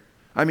wear?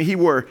 He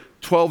wore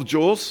 12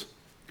 jewels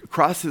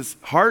across his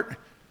heart,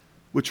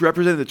 which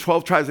represented the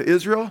 12 tribes of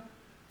Israel.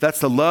 That's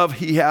the love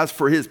he has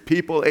for his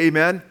people.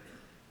 Amen.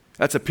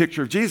 That's a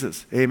picture of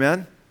Jesus.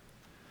 Amen.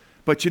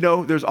 But you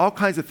know, there's all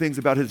kinds of things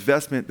about his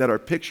vestment that are a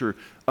picture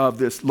of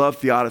this love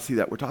theodicy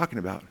that we're talking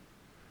about.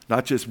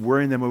 Not just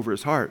wearing them over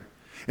his heart.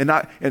 And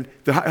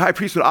the high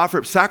priest would offer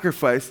up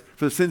sacrifice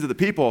for the sins of the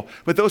people,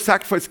 but those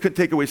sacrifices couldn't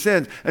take away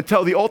sins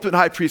until the ultimate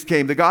high priest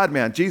came, the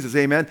God-man, Jesus,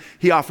 amen?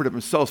 He offered up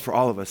himself for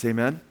all of us,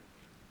 amen?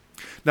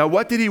 Now,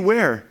 what did he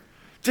wear?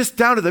 Just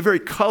down to the very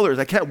colors.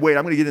 I can't wait.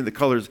 I'm going to get into the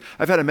colors.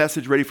 I've had a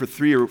message ready for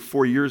 3 or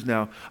 4 years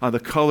now on the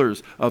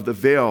colors of the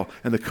veil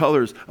and the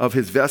colors of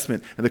his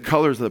vestment and the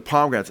colors of the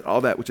pomegranates and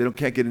all that, which can't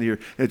get into here.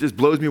 And it just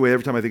blows me away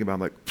every time I think about it.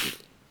 I'm like,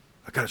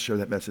 I got to share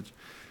that message.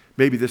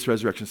 Maybe this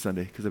Resurrection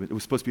Sunday, because it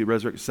was supposed to be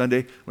Resurrection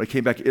Sunday when I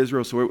came back to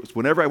Israel. So it was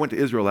whenever I went to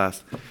Israel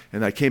last,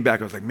 and I came back,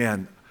 I was like,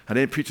 man, I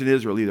didn't preach in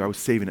Israel either. I was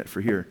saving it for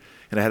here.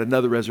 And I had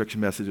another resurrection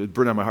message. It was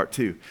burned on my heart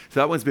too.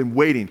 So that one's been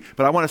waiting.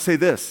 But I want to say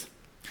this.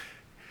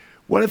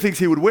 One of the things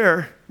he would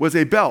wear was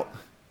a belt.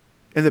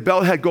 And the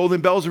belt had golden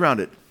bells around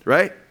it,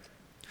 right?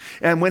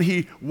 And when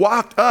he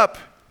walked up,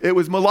 it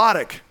was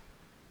melodic.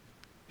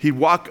 He'd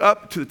walk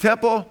up to the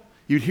temple.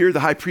 You'd hear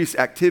the high priest's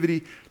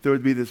activity. There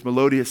would be this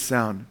melodious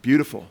sound.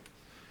 Beautiful.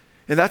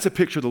 And that's a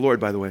picture of the Lord,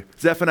 by the way.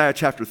 Zephaniah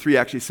chapter 3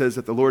 actually says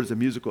that the Lord is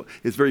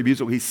very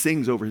musical. He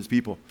sings over his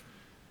people.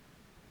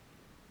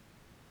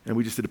 And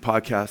we just did a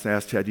podcast and I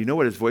asked Chad, do you know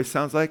what his voice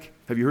sounds like?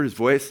 Have you heard his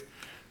voice?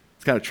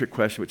 It's kind of a trick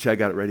question, but Chad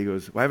got it right. He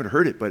goes, well, I haven't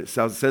heard it, but it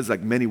says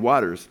like many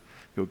waters.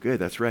 I go, good,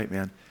 that's right,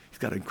 man. He's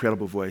got an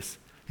incredible voice.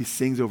 He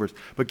sings over us.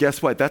 But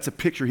guess what? That's a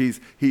picture.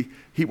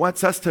 He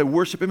wants us to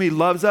worship him. He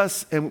loves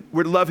us, and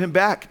we're to love him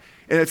back.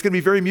 And it's going to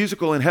be very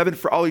musical in heaven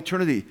for all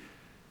eternity.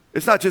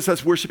 It's not just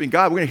us worshiping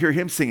God. We're going to hear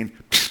him singing.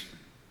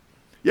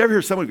 You ever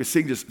hear someone who can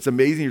sing it's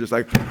amazing? You're just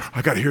like,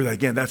 I got to hear that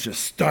again. That's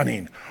just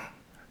stunning.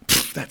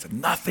 That's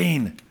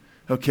nothing.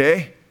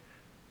 Okay?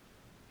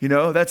 You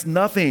know, that's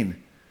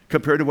nothing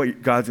compared to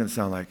what God's going to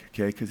sound like,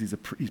 okay? Because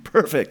he's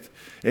perfect.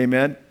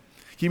 Amen?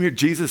 Can you hear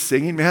Jesus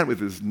singing, man, with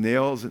his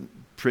nails and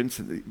prints?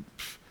 And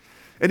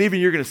even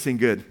you're going to sing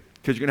good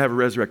because you're going to have a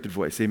resurrected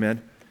voice.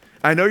 Amen?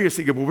 I know you're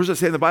singing, but where's it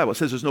say in the Bible? It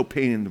says there's no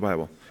pain in the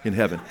Bible, in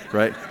heaven,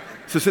 right?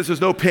 So since there's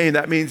no pain,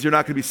 that means you're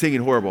not going to be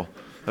singing horrible,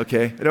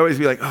 okay? It'd always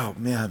be like, oh,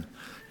 man,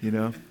 you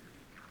know?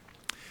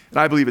 And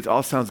I believe it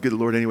all sounds good to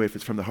the Lord anyway if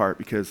it's from the heart,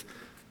 because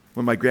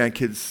when my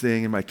grandkids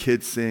sing and my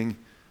kids sing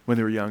when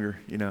they were younger,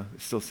 you know, they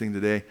still sing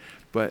today.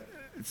 But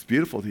it's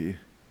beautiful to you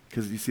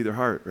because you see their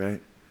heart,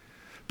 right?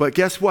 But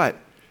guess what?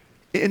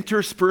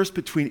 Interspersed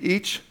between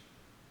each,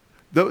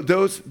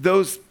 those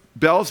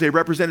bells, they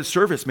represented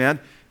service, man.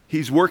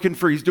 He's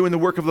doing the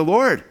work of the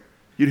Lord.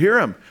 You'd hear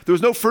him. There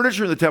was no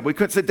furniture in the temple. You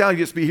couldn't sit down.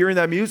 You'd just be hearing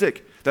that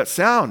music, that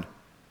sound.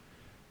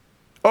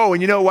 Oh,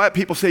 and you know what?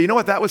 People say, you know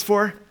what that was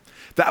for?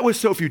 That was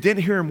so if you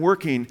didn't hear him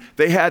working,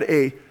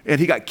 and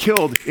he got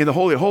killed in the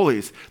Holy of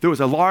Holies. There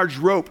was a large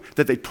rope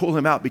that they'd pull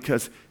him out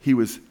because he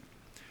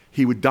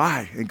would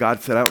die, and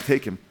God said, I don't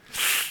take him.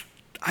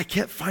 I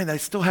can't find that. I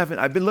still haven't.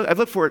 I've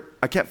looked for it.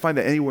 I can't find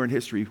that anywhere in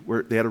history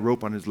where they had a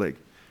rope on his leg.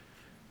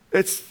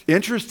 It's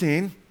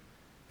interesting.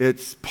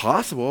 It's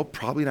possible,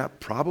 probably not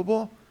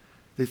probable.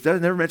 It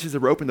never mentions a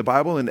rope in the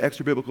Bible and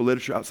extra biblical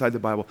literature outside the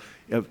Bible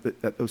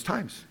at those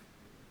times.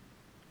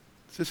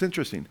 It's just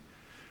interesting.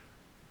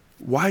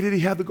 Why did he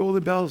have the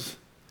golden bells?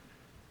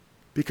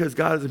 Because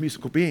God is a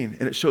musical being,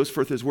 and it shows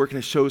forth his work, and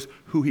it shows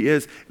who he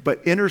is.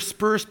 But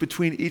interspersed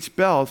between each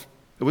bell,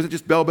 it wasn't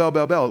just bell, bell,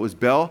 bell, bell. It was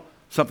bell,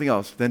 something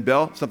else, then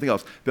bell, something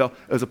else. Bell,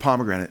 it was a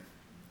pomegranate.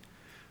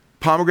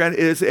 Pomegranate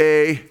is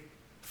a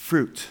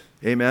fruit.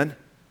 Amen?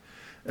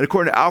 And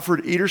according to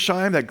Alfred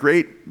Edersheim, that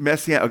great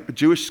Messianic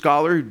Jewish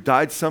scholar who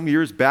died some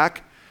years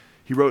back,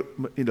 he wrote,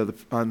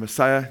 on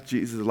Messiah,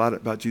 Jesus, a lot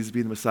about Jesus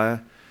being the Messiah.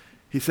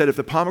 He said if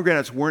the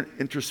pomegranates weren't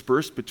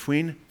interspersed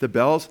between the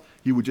bells,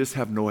 you would just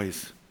have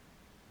noise.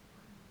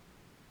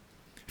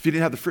 If you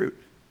didn't have the fruit.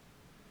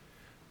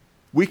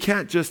 We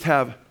can't just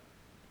have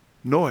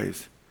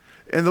noise.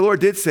 And the Lord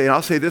did say, and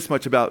I'll say this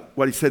much about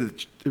what he said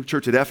to the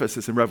church at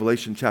Ephesus in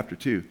Revelation chapter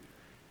 2.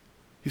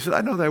 He said,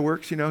 I know that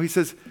works, He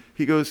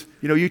goes,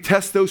 you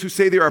test those who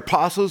say they are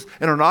apostles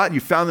and are not, and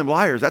you found them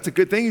liars. That's a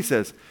good thing, he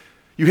says.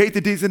 You hate the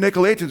deeds of the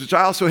Nicolaitans, which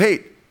I also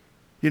hate.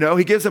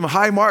 He gives them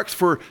high marks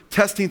for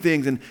testing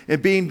things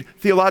and being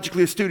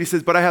theologically astute. He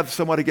says, but I have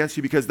somewhat against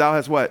you because thou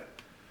hast what?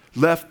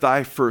 Left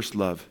thy first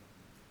love.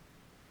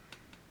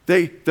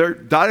 They're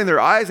dotting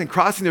their I's and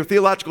crossing their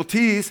theological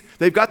T's.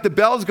 They've got the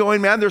bells going,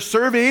 man. They're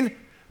serving.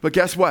 But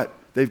guess what?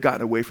 They've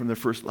gotten away from their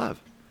first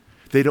love.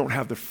 They don't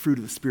have the fruit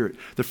of the Spirit.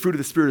 The fruit of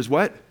the Spirit is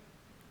what?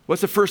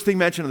 What's the first thing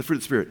mentioned of the fruit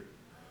of the Spirit?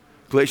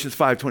 Galatians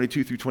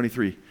 5:22 through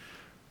 23.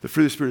 The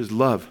fruit of the Spirit is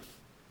love,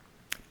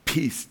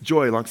 peace,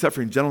 joy,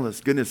 long-suffering, gentleness,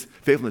 goodness,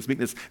 faithfulness,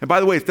 meekness. And by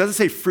the way, it doesn't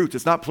say fruits.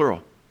 It's not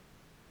plural.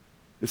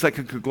 It's like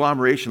a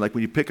conglomeration. Like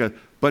when you pick a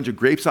bunch of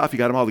grapes off, you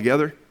got them all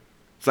together.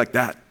 It's like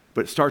that.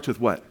 But it starts with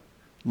what?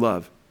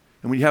 Love.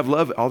 And when you have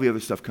love, all the other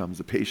stuff comes,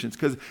 the patience.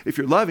 Because if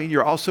you're loving,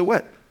 you're also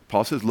what?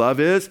 Paul says love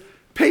is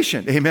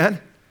patient.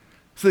 Amen?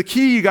 So the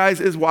key, you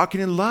guys, is walking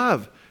in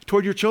love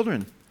toward your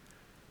children,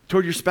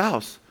 toward your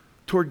spouse,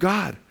 toward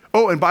God.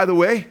 Oh, and by the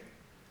way,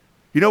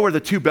 you know where the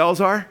two bells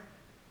are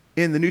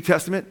in the New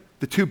Testament?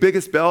 The two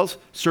biggest bells,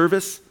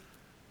 service,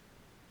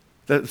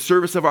 the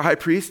service of our high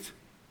priest?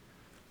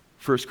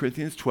 1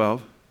 Corinthians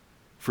 12,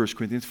 1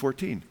 Corinthians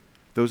 14.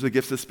 Those are the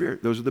gifts of the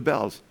Spirit. Those are the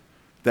bells,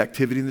 the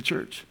activity in the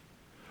church.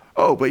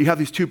 Oh, but you have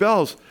these two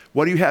bells.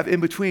 What do you have in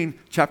between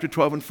chapter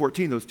 12 and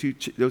 14, those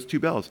two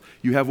bells?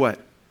 You have what?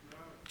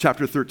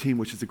 Chapter 13,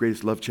 which is the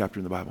greatest love chapter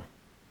in the Bible.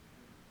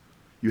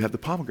 You have the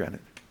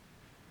pomegranate.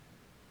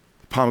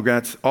 The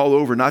pomegranates all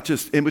over, not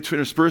just in between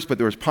interspersed, but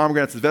there was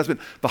pomegranates as vestment.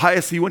 The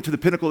highest, you went to the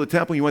pinnacle of the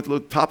temple, you went to the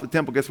top of the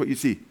temple, guess what you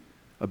see?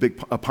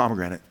 A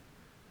pomegranate.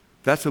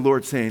 That's the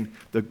Lord saying,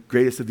 the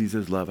greatest of these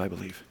is love, I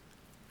believe.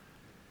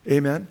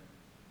 Amen?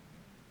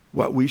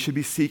 What we should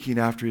be seeking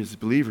after as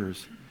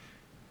believers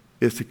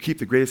is to keep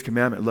the greatest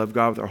commandment, love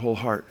God with our whole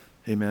heart.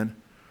 Amen?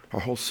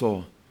 Our whole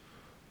soul.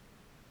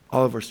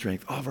 All of our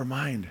strength, all of our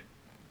mind.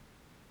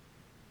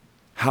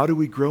 How do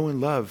we grow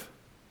in love?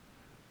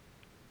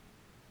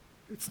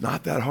 It's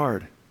not that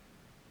hard.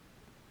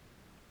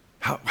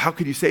 How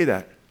could you say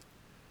that?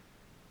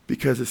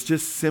 Because it's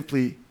just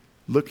simply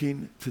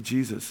looking to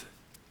Jesus.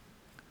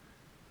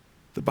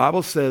 The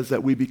Bible says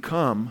that we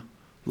become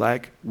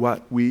like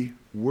what we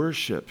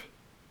worship.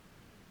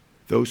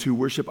 Those who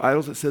worship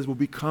idols, it says, will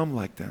become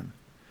like them.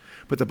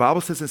 But the Bible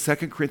says in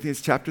 2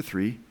 Corinthians chapter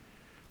 3,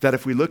 that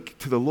if we look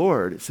to the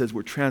Lord, it says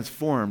we're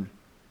transformed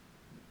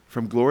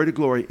from glory to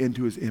glory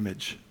into his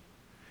image.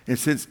 And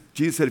since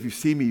Jesus said, if you've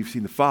seen me, you've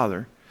seen the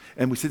Father,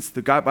 and since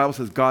the Bible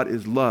says God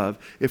is love,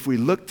 if we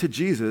look to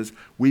Jesus,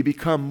 we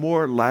become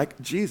more like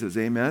Jesus.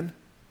 Amen?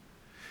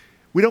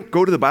 We don't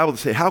go to the Bible to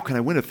say, how can I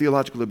win a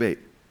theological debate?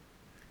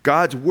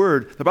 God's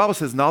word, the Bible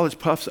says knowledge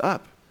puffs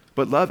up,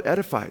 but love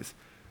edifies.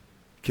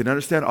 Can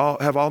understand all,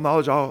 have all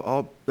knowledge,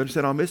 all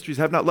understand all mysteries,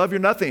 have not love, you're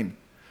nothing.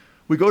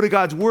 We go to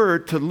God's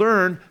word to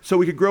learn so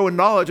we can grow in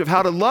knowledge of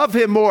how to love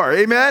him more.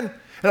 Amen?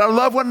 And how to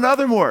love one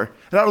another more.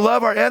 And how to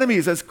love our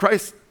enemies as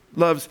Christ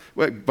loves.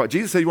 But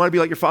Jesus said, you want to be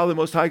like your Father, the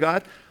Most High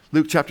God?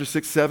 Luke chapter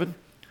 6, 7.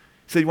 He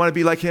said, you want to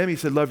be like him? He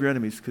said, love your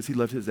enemies, because he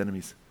loved his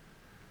enemies.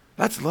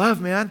 That's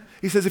love, man.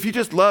 He says, if you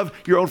just love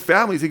your own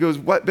families, he goes,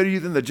 what better you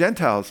than the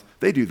Gentiles?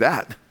 They do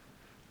that.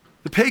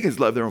 The pagans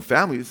love their own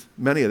families,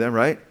 many of them,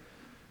 right?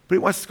 But he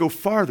wants us to go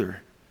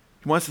farther.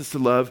 He wants us to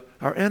love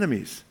our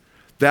enemies.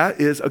 That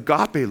is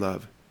agape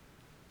love.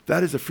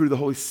 That is the fruit of the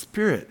Holy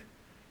Spirit.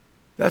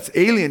 That's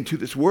alien to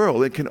this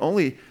world. It can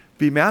only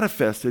be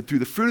manifested through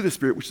the fruit of the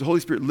Spirit, which is the Holy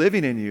Spirit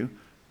living in you.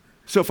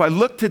 So if I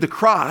look to the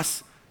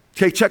cross,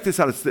 okay, check this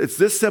out. It's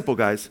this simple,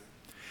 guys.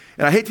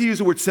 And I hate to use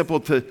the word simple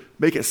to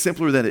make it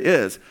simpler than it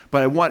is,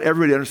 but I want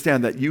everybody to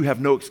understand that you have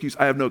no excuse,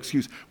 I have no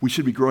excuse. We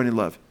should be growing in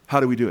love. How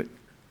do we do it?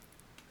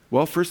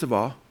 Well, first of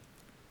all,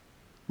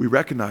 we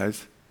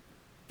recognize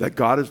that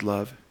God is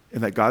love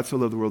and that God so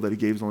loved the world that he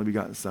gave his only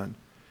begotten Son.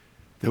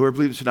 That whoever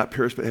believes should not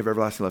perish but have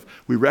everlasting love.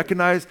 We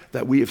recognize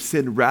that we have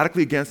sinned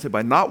radically against him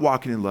by not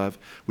walking in love.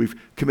 We've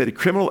committed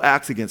criminal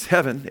acts against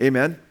heaven,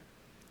 amen,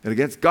 and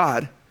against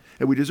God,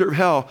 and we deserve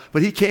hell.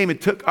 But he came and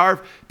took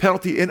our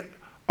penalty in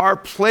our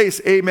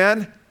place,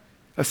 amen.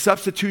 A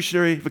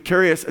substitutionary,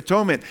 vicarious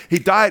atonement. He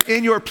died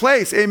in your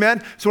place,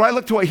 amen. So when I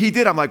look to what he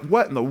did, I'm like,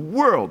 what in the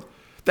world?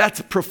 That's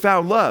a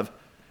profound love.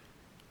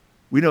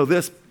 We know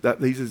this, that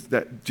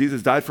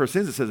Jesus died for our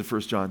sins, it says in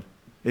 1 John,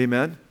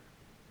 amen.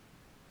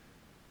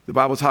 The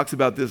Bible talks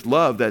about this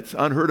love that's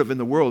unheard of in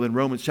the world in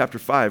Romans chapter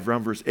 5,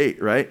 around verse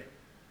 8, right?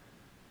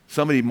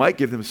 Somebody might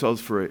give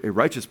themselves for a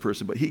righteous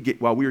person, but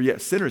while we were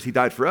yet sinners, he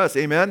died for us,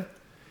 amen?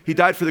 He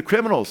died for the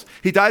criminals.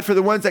 He died for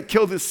the ones that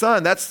killed his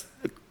son. That's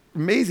an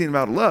amazing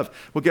amount of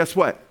love. Well, guess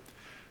what?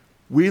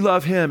 We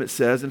love him, it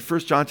says in 1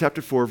 John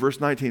chapter 4,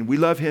 verse 19. We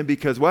love him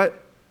because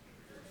what?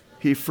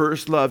 He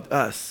first loved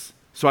us.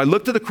 So I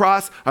look to the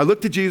cross, I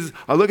look to Jesus,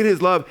 I look at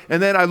his love,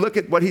 and then I look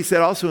at what he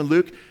said also in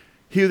Luke.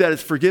 He that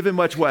is forgiven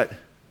much what?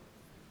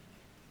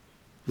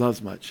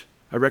 Loves much.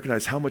 I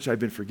recognize how much I've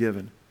been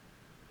forgiven.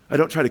 I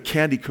don't try to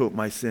candy coat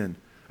my sin.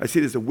 I see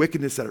it as the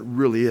wickedness that it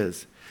really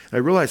is. And I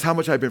realize how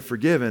much I've been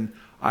forgiven.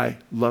 I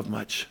love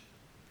much.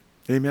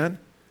 Amen?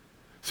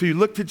 So you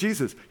look to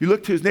Jesus. You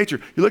look to his nature.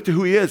 You look to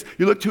who he is.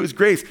 You look to his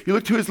grace. You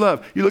look to his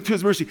love. You look to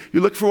his mercy. You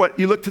look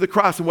to the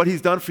cross and what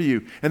he's done for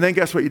you. And then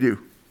guess what you do?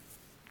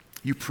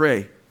 You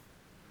pray.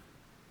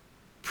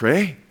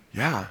 Pray?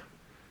 Yeah.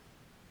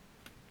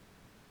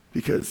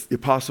 Because the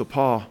Apostle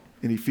Paul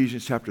in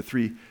Ephesians chapter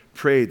 3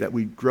 prayed that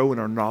we grow in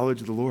our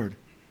knowledge of the Lord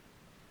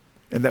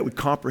and that we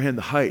comprehend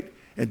the height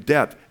and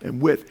depth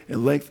and width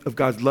and length of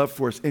God's love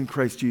for us in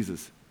Christ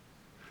Jesus.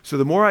 So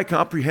the more I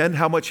comprehend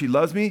how much he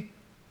loves me,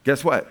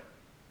 guess what?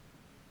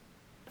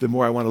 The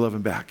more I want to love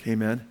him back.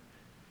 Amen?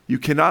 You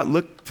cannot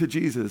look to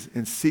Jesus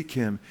and seek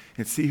him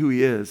and see who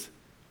he is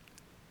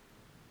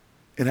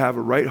and have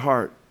a right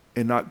heart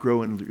and not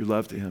grow in your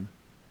love to him.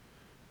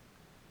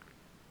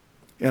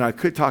 And I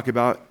could talk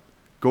about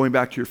going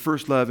back to your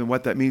first love and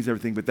what that means and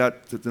everything, but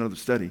that's another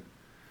study.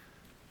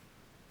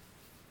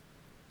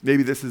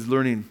 Maybe this is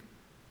learning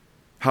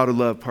how to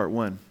love part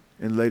 1.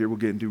 And later we'll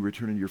get into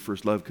returning to your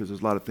first love because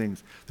there's a lot of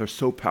things that are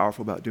so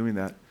powerful about doing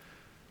that.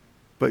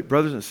 But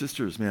brothers and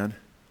sisters, man,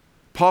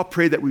 Paul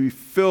prayed that we be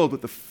filled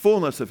with the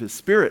fullness of his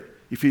Spirit,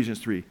 Ephesians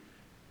 3.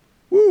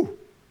 Woo!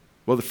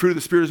 Well, the fruit of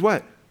the Spirit is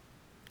what?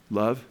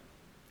 Love.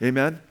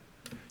 Amen?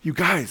 You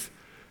guys,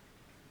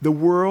 the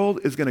world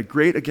is going to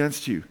grate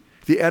against you.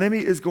 The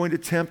enemy is going to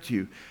tempt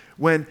you.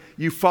 When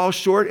you fall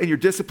short and you're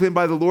disciplined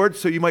by the Lord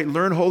so you might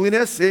learn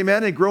holiness,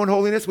 amen, and grow in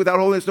holiness. Without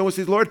holiness, no one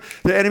sees the Lord.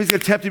 The enemy's going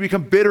to tempt you to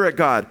become bitter at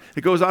God.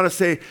 It goes on to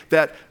say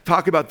that,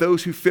 talk about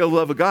those who fail the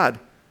love of God,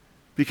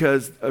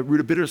 because a root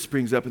of bitterness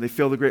springs up and they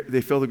fail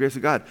the grace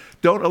of God.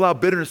 Don't allow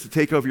bitterness to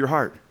take over your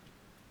heart.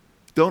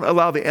 Don't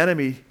allow the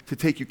enemy to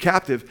take you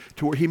captive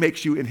to where he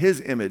makes you in his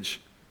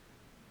image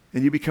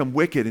and you become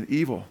wicked and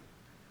evil.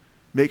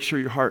 Make sure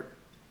your heart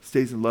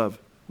stays in love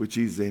with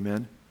Jesus,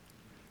 amen.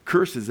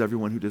 Curses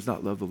everyone who does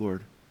not love the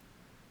Lord.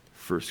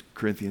 1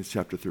 Corinthians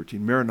chapter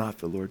 13.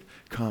 Maranatha, Lord,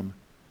 come.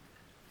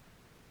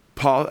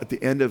 Paul, at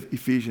the end of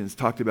Ephesians,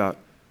 talked about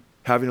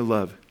having a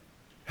love,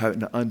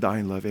 having an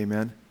undying love,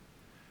 amen.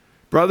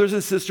 Brothers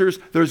and sisters,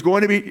 there's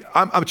going to be,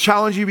 I'm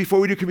challenging you before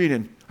we do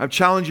communion. I'm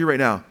challenging you right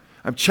now.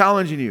 I'm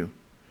challenging you.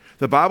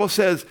 The Bible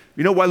says,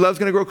 you know why love's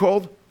going to grow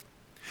cold?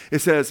 It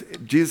says,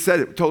 Jesus said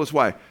it, told us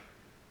why.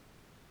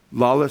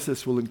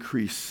 Lawlessness will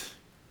increase,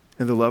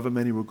 and the love of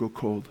many will grow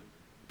cold.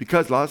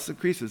 Because lawlessness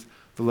increases,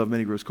 the love of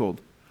many grows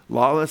cold.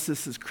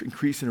 Lawlessness is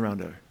increasing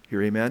around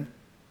here, amen?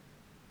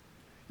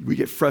 We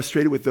get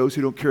frustrated with those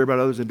who don't care about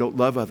others and don't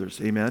love others,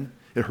 amen?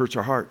 It hurts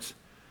our hearts.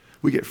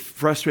 We get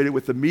frustrated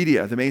with the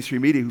media, the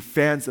mainstream media, who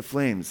fans the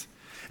flames.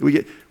 We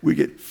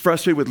get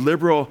frustrated with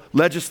liberal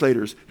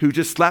legislators who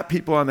just slap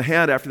people on the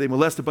hand after they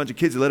molest a bunch of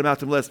kids and let them out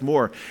to molest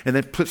more, and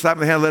then slap them on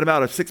the hand and let them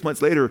out 6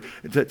 months later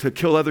to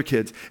kill other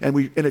kids. And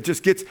it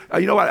just gets,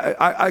 you know what,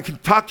 I can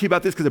talk to you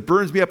about this because it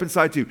burns me up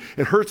inside too.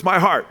 It hurts my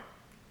heart.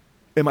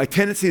 And my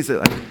tendency is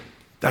like,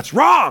 that's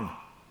wrong.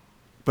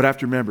 But I have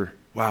to remember,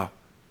 wow,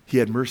 he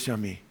had mercy on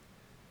me.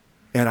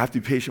 And I have to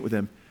be patient with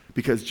him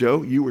because,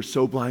 Joe, you were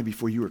so blind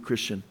before you were a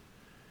Christian.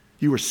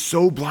 You were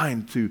so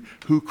blind to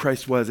who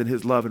Christ was and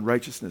his love and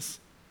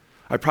righteousness.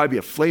 I'd probably be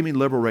a flaming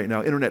liberal right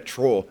now, internet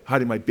troll,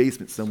 hiding in my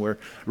basement somewhere,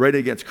 right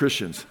against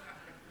Christians,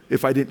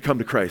 if I didn't come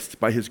to Christ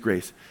by his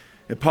grace.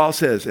 And Paul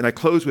says, and I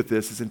close with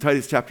this, it's in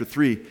Titus chapter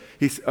 3,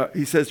 he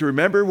says to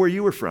remember where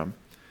you were from.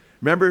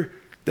 Remember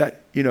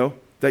that,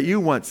 that you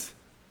once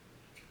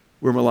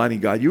were maligning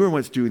God. You were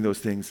once doing those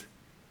things.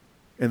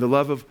 And the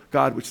love of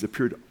God, which has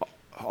appeared to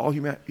all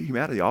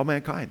humanity, all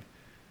mankind,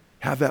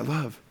 have that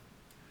love.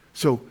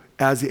 So,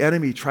 as the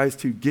enemy tries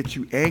to get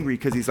you angry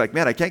because he's like,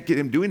 man, I can't get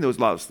him doing those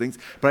lawless things,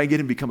 but I can get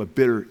him to become a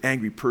bitter,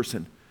 angry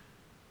person.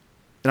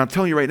 And I'm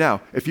telling you right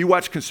now, if you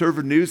watch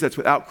conservative news that's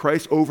without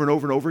Christ over and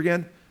over and over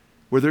again,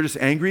 where they're just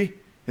angry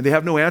and they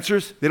have no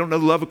answers, they don't know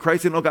the love of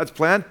Christ, they don't know God's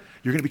plan,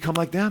 you're going to become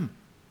like them.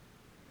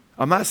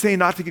 I'm not saying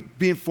not to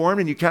be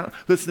informed and you can't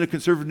listen to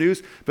conservative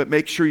news, but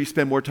make sure you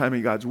spend more time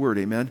in God's word,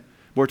 amen?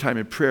 More time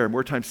in prayer,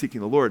 more time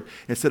seeking the Lord,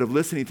 instead of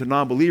listening to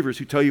non-believers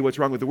who tell you what's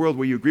wrong with the world,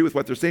 where you agree with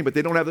what they're saying, but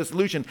they don't have the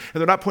solution,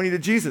 and they're not pointing to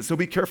Jesus. So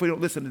be careful you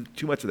don't listen to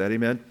too much of that,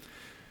 amen?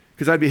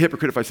 Because I'd be a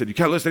hypocrite if I said, you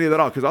can't listen to any of that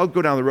at all, because I'll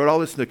go down the road, I'll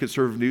listen to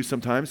conservative news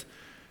sometimes.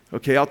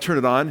 Okay, I'll turn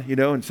it on,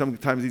 and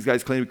sometimes these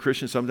guys claim to be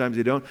Christians, sometimes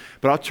they don't,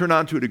 but I'll turn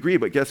on to a degree,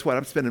 but guess what?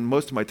 I'm spending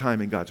most of my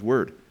time in God's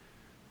word.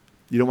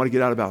 You don't want to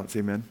get out of balance,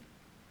 amen?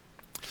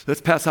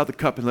 Let's pass out the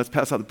cup and let's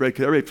pass out the bread.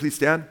 Could everybody please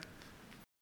stand?